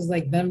so was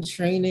like them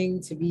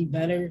training to be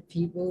better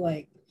people,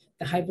 like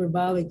the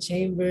hyperbolic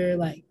chamber,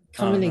 like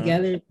coming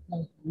together to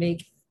like,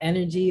 make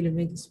energy to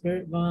make a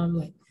spirit bomb,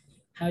 like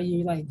how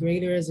you're like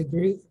greater as a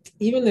group.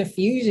 Even the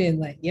fusion,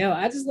 like yo,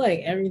 I just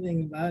like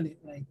everything about it.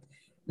 Like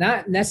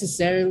not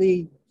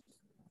necessarily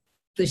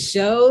the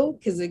show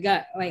because it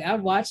got like I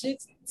watch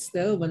it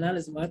still, but not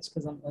as much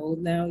because I'm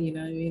old now. You know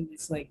what I mean?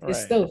 It's like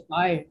it's still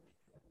fire.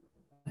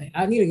 Like,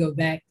 I need to go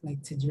back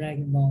like to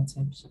Dragon Ball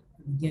type shit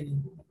at the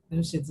beginning.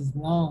 Them shits is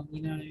long,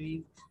 you know what I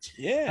mean?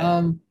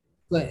 Yeah.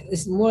 But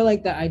it's more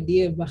like the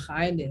idea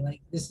behind it.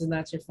 Like this is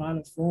not your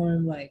final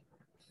form. Like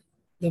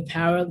the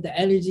power of the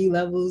energy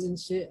levels and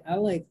shit. I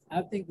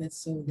think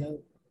that's so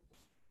dope.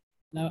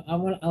 Now I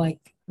want like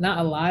not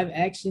a live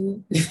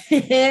action.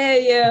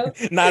 Yeah.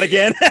 Not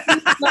again.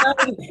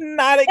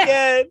 Not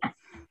again.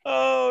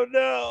 Oh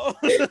no.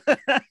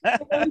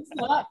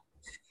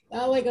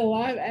 Not like a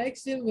live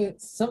action,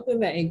 but something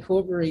that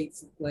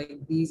incorporates like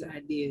these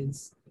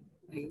ideas,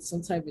 like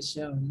some type of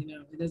show. You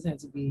know, it doesn't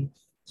have to be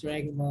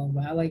Dragon Ball,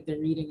 but I like the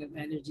reading of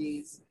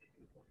energies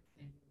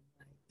and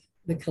like,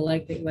 the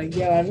collecting. Like,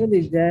 yo, I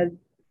really dead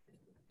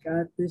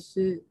got this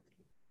shit.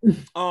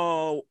 Wait,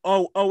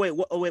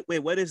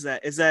 what is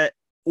that? Is that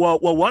well,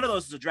 one of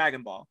those is a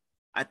Dragon Ball,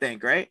 I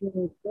think, right?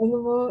 Dragon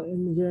Ball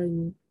and the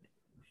Dragon.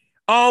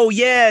 Oh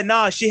yeah,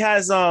 no, she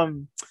has yeah.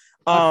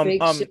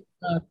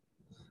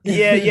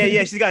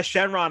 She's got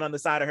Shenron on the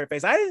side of her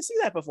face. I didn't see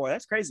that before.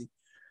 That's crazy.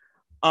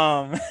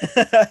 Pandemic.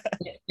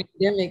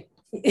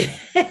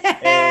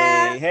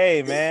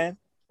 hey, man.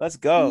 Let's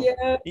go.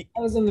 Yeah, I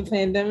was in the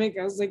pandemic.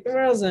 I was like, the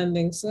world's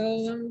ending, so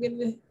I'm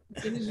gonna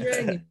get a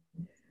dragon.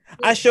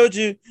 I showed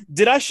you.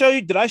 Did I show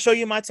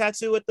you my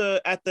tattoo at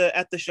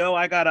the show?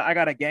 I got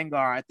a Gengar,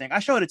 I think. I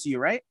showed it to you,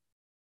 right?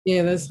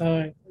 Yeah, that's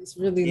hard. It's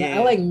really I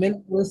like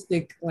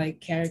minimalistic like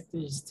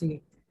characters too.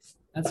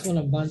 That's one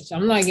a bunch.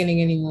 I'm not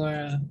getting any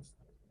more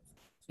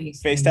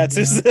face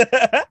tattoos.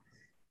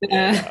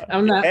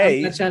 I'm not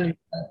trying to be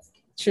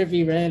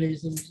trippy red or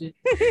some shit.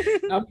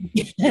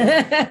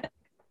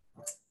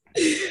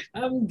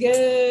 I'm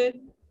good.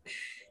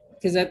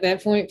 Because at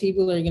that point,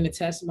 people are gonna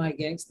test my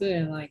gangster,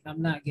 and like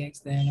I'm not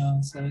gangster at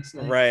all. So it's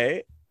like,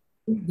 right.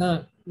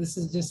 No, this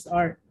is just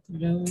art. You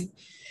know what I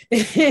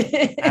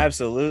mean?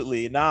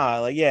 Absolutely, nah.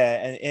 Like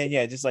yeah, and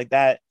yeah, just like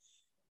that.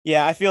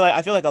 Yeah, I feel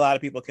like a lot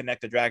of people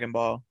connect to Dragon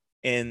Ball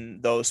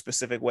in those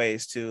specific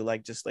ways too.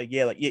 Like just like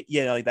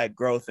like that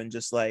growth and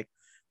just like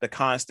the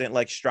constant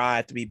like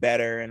strive to be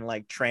better and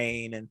like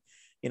train and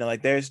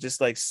like there's just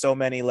like so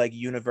many like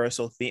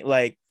universal theme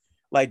like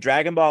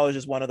Dragon Ball is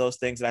just one of those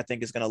things that I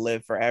think is going to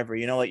live forever.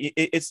 Like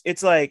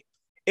it's like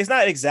it's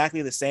not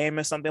exactly the same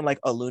as something like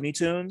a Looney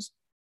Tunes,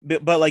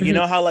 but like you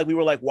know how like we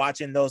were like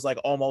watching those like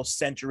almost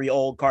century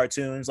old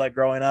cartoons like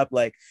growing up.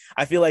 Like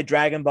I feel like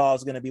Dragon Ball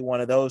is going to be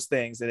one of those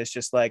things that it's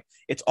just like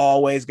it's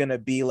always going to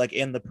be like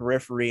in the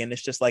periphery and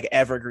it's just like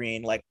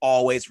evergreen, like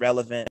always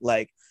relevant,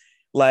 like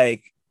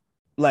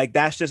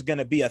that's just going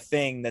to be a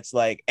thing that's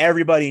like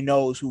everybody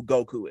knows who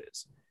Goku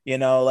is.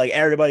 Like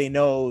everybody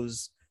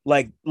knows.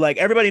 Like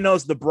everybody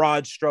knows the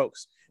broad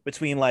strokes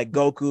between like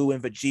Goku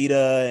and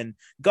Vegeta and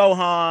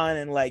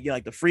Gohan and like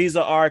like the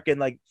Frieza arc, and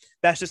like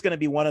that's just gonna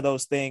be one of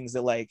those things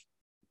that like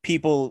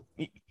people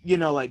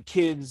like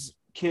kids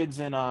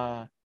in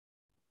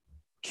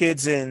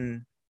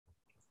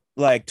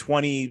like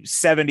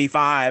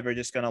 2075 are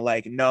just gonna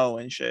like know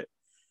and shit.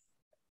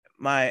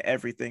 My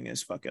everything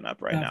is fucking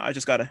up right now. I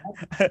just got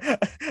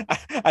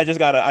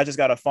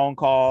a phone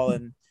call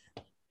and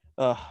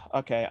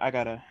okay, I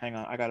gotta hang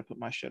on. I gotta put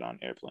my shit on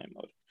airplane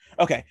mode.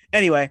 Okay.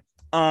 Anyway,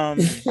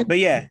 but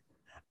yeah,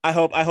 I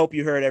hope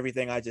you heard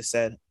everything I just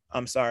said.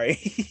 I'm sorry.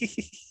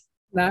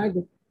 Nah, I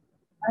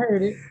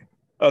heard it.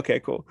 Okay,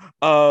 cool.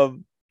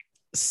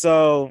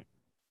 So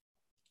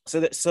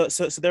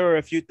there were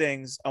a few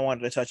things I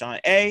wanted to touch on.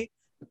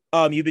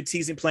 You've been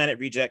teasing Planet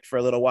Reject for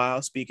a little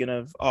while. Speaking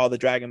of all the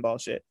Dragon Ball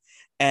shit,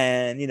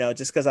 and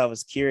just because I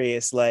was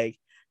curious, like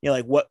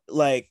like what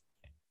like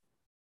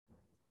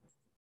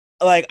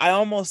I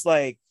almost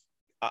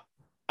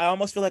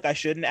feel like I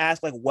shouldn't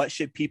ask like what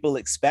should people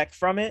expect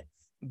from it,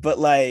 but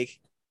like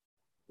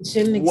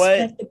shouldn't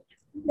expect it.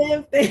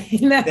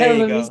 There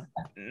you go.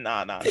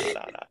 No.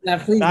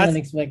 Please don't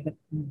expect it,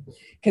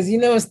 because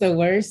it's the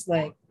worst.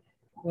 Like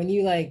when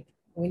you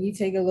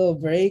take a little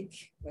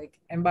break Like,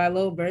 and by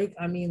little break,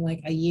 I mean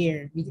like a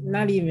year,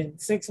 not even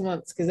 6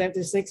 months. Because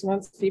after 6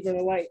 months, people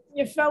are like,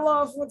 "You fell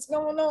off. What's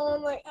going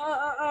on?" Like,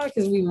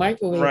 because we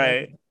microwave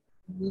Right.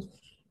 it.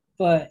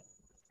 But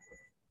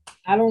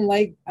I don't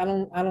like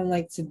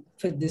to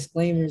put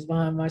disclaimers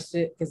behind my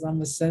shit because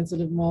I'm a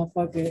sensitive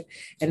motherfucker.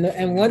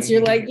 And once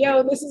you're like,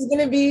 "Yo, this is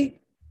gonna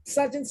be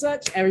such and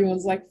such,"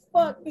 everyone's like,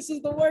 "Fuck, this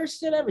is the worst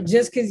shit ever."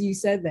 Just because you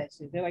said that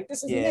shit, they're like,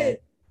 "This isn't Yeah.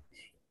 it.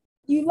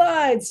 You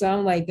lied." So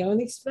I'm like,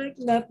 "Don't expect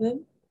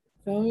nothing."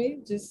 Feel me?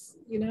 Just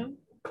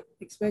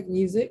expect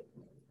music.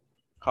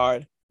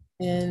 Hard.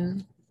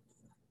 And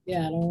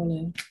yeah, I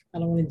don't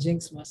wanna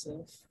jinx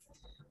myself.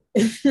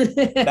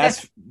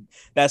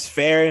 That's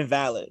fair and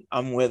valid.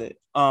 I'm with it.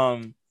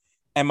 And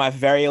my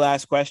very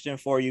last question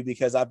for you,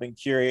 because I've been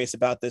curious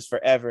about this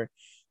forever.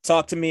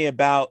 Talk to me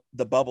about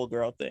the bubble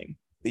girl thing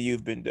that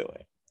you've been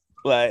doing.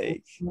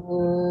 Like,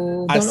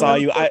 I saw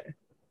you.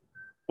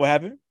 What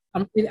happened?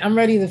 I'm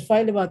ready to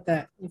fight about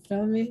that. You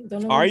feel me?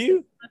 Are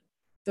you?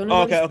 Don't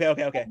Oh,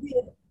 nobody okay.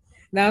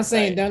 Now I'm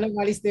saying Right. don't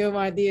nobody steal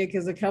my idea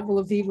because a couple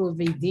of people will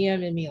be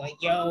DMing me like,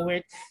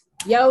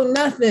 yo,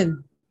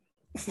 nothing.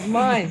 It's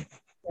mine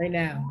right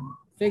now.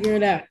 Figure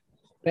it out.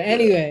 But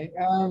anyway,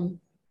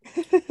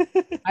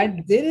 I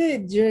did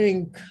it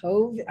during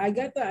COVID. I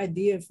got the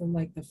idea from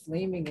like the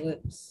Flaming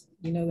Lips.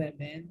 You know that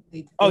band?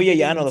 Oh They did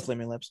yeah. I know the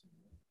Flaming Lips.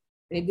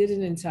 they did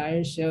an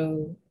entire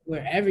show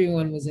where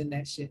everyone was in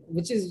that shit,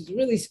 which is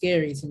really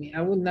scary to me.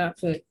 I would not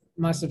put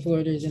my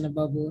supporters in a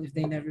bubble if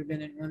they never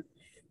been in one.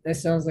 That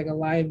sounds like a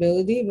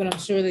liability, but I'm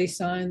sure they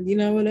signed,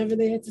 whatever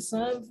they had to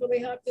sign before they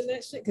hopped in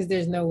that shit. Because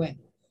there's no way.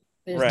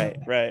 There's no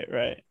way.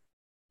 Right.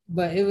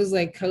 But it was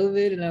like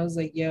COVID, and I was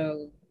like,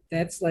 yo,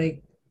 that's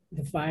like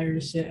the fire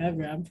shit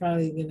ever. I'm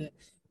probably gonna.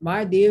 My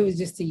idea was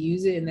just to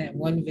use it in that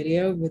one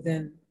video, but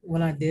then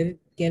when I did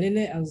get in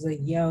it, I was like,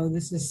 yo,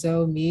 this is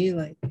so me.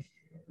 Like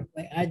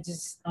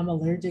I'm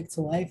allergic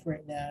to life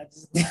right now.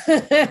 You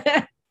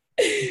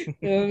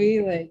know what I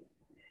mean? Like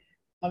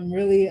I'm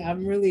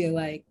really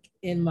like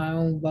in my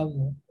own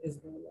bubble is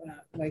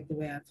like the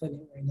way I put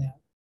it right now.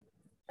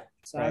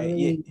 So I Right. Yeah.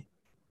 really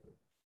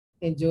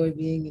enjoy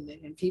being in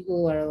it. And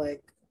people are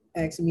like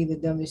asking me the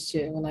dumbest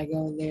shit when I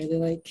go in there. They're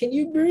like, "Can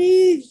you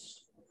breathe?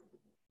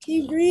 Can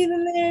you breathe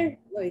in there?"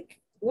 Like,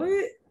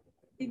 what?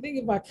 You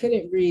think if I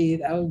couldn't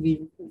breathe, I would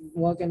be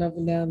walking up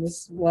and down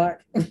this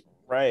block?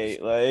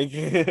 Right. Like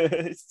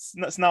it's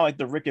not like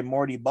the Rick and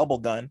Morty bubble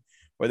gun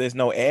where there's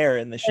no air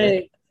in the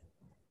shit.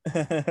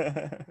 Hey,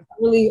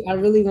 I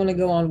really want to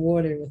go on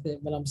water with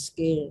it, but I'm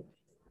scared.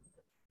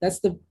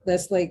 That's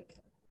like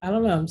I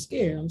don't know. I'm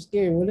scared. I'm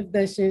scared. What if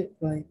that shit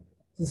like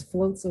just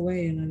floats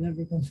away and I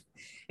never come?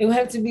 It would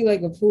have to be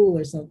like a pool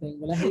or something.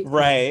 But I hate pools.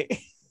 Right.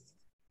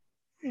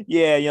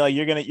 Yeah,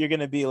 you're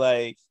gonna be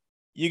like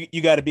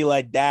you got to be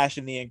like Dash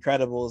in the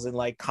Incredibles and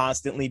like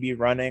constantly be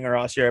running, or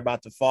else you're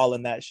about to fall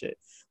in that shit.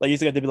 Like you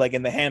just got to be like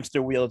in the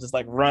hamster wheel, just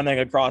like running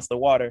across the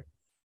water,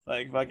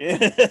 like fucking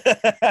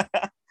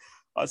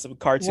on some One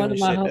cartoon of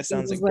my shit. That homies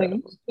sounds was like,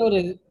 incredible. "Go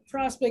to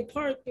Prospect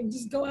Park and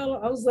just go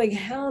out." I was like,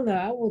 "Hell no,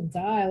 I will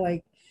die."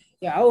 Like,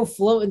 yeah, I will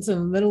float into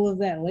the middle of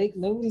that lake.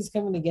 Nobody's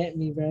coming to get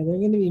me, bro.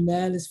 They're gonna be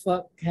mad as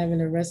fuck having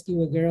to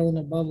rescue a girl in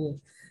a bubble.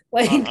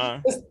 Like,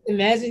 Uh-uh. just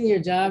imagine your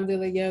job. They're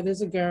like, "Yo,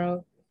 there's a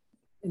girl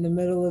in the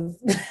middle of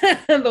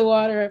the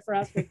water at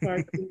Prospect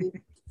Park."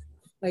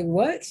 Like,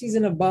 what? She's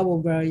in a bubble,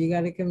 bro. You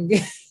gotta come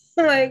get.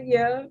 Like,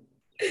 yeah,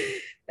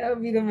 that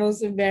would be the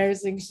most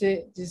embarrassing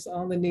shit. Just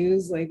on the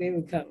news, like they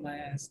would cut my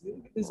ass.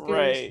 Look at this girl.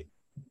 Right.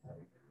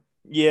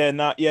 Yeah,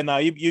 no.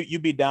 You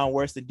be down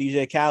worse than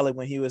DJ Khaled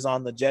when he was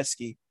on the jet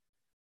ski,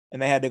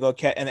 and they had to go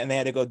and they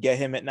had to go get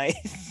him at night.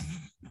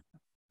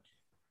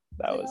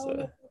 That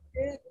was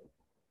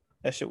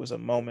that shit was a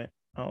moment.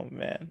 Oh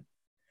man.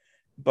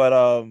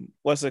 But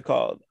what's it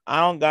called?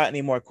 I don't got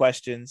any more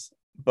questions.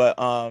 But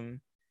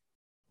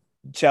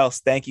Chels,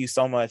 thank you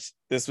so much.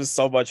 This was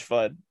so much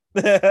fun.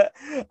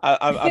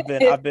 I've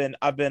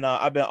been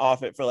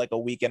off it for like a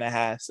week and a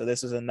half, so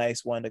this was a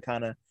nice one to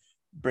kind of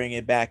bring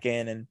it back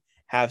in and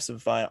have some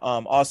fun.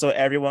 Also,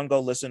 everyone go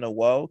listen to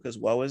Whoa, because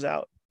Whoa is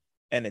out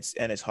and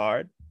it's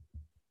hard.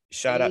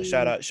 Shout out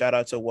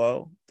to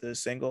Whoa, the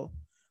single.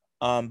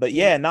 But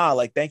yeah,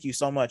 like thank you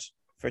so much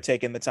for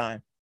taking the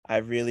time. I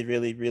really,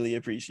 really, really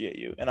appreciate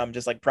you, and I'm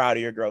just like proud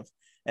of your growth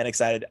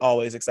and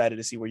always excited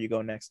to see where you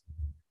go next.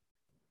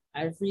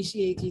 I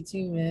appreciate you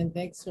too, man.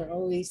 Thanks for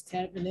always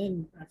tapping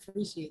in. I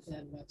appreciate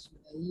that much.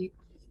 You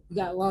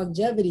got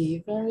longevity.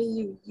 You feel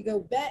me? You go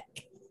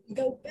back. You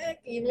go back.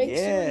 And you make sure.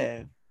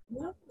 Yeah.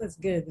 That's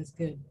good. That's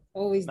good.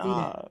 Always do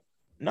that.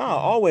 Nah,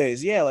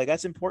 always. Yeah, like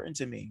that's important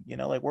to me.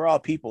 Like we're all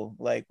people.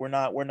 Like we're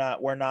not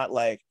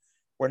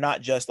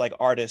just like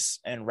artists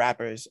and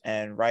rappers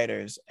and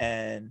writers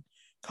and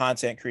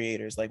content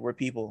creators. Like we're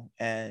people,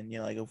 and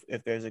like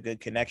if there's a good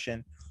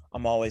connection,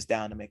 I'm always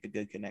down to make a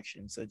good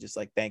connection. So just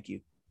like thank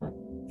you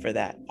for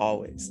that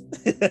always.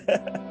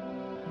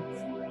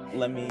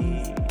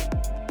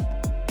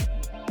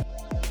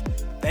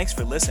 Thanks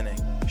for listening.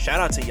 Shout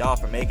out to y'all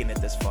for making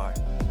it this far,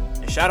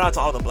 and shout out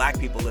to all the Black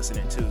people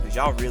listening too, because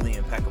y'all really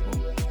impeccable.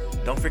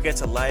 Don't forget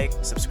to like,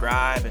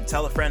 subscribe, and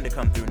tell a friend to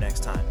come through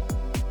next time.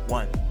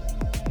 1.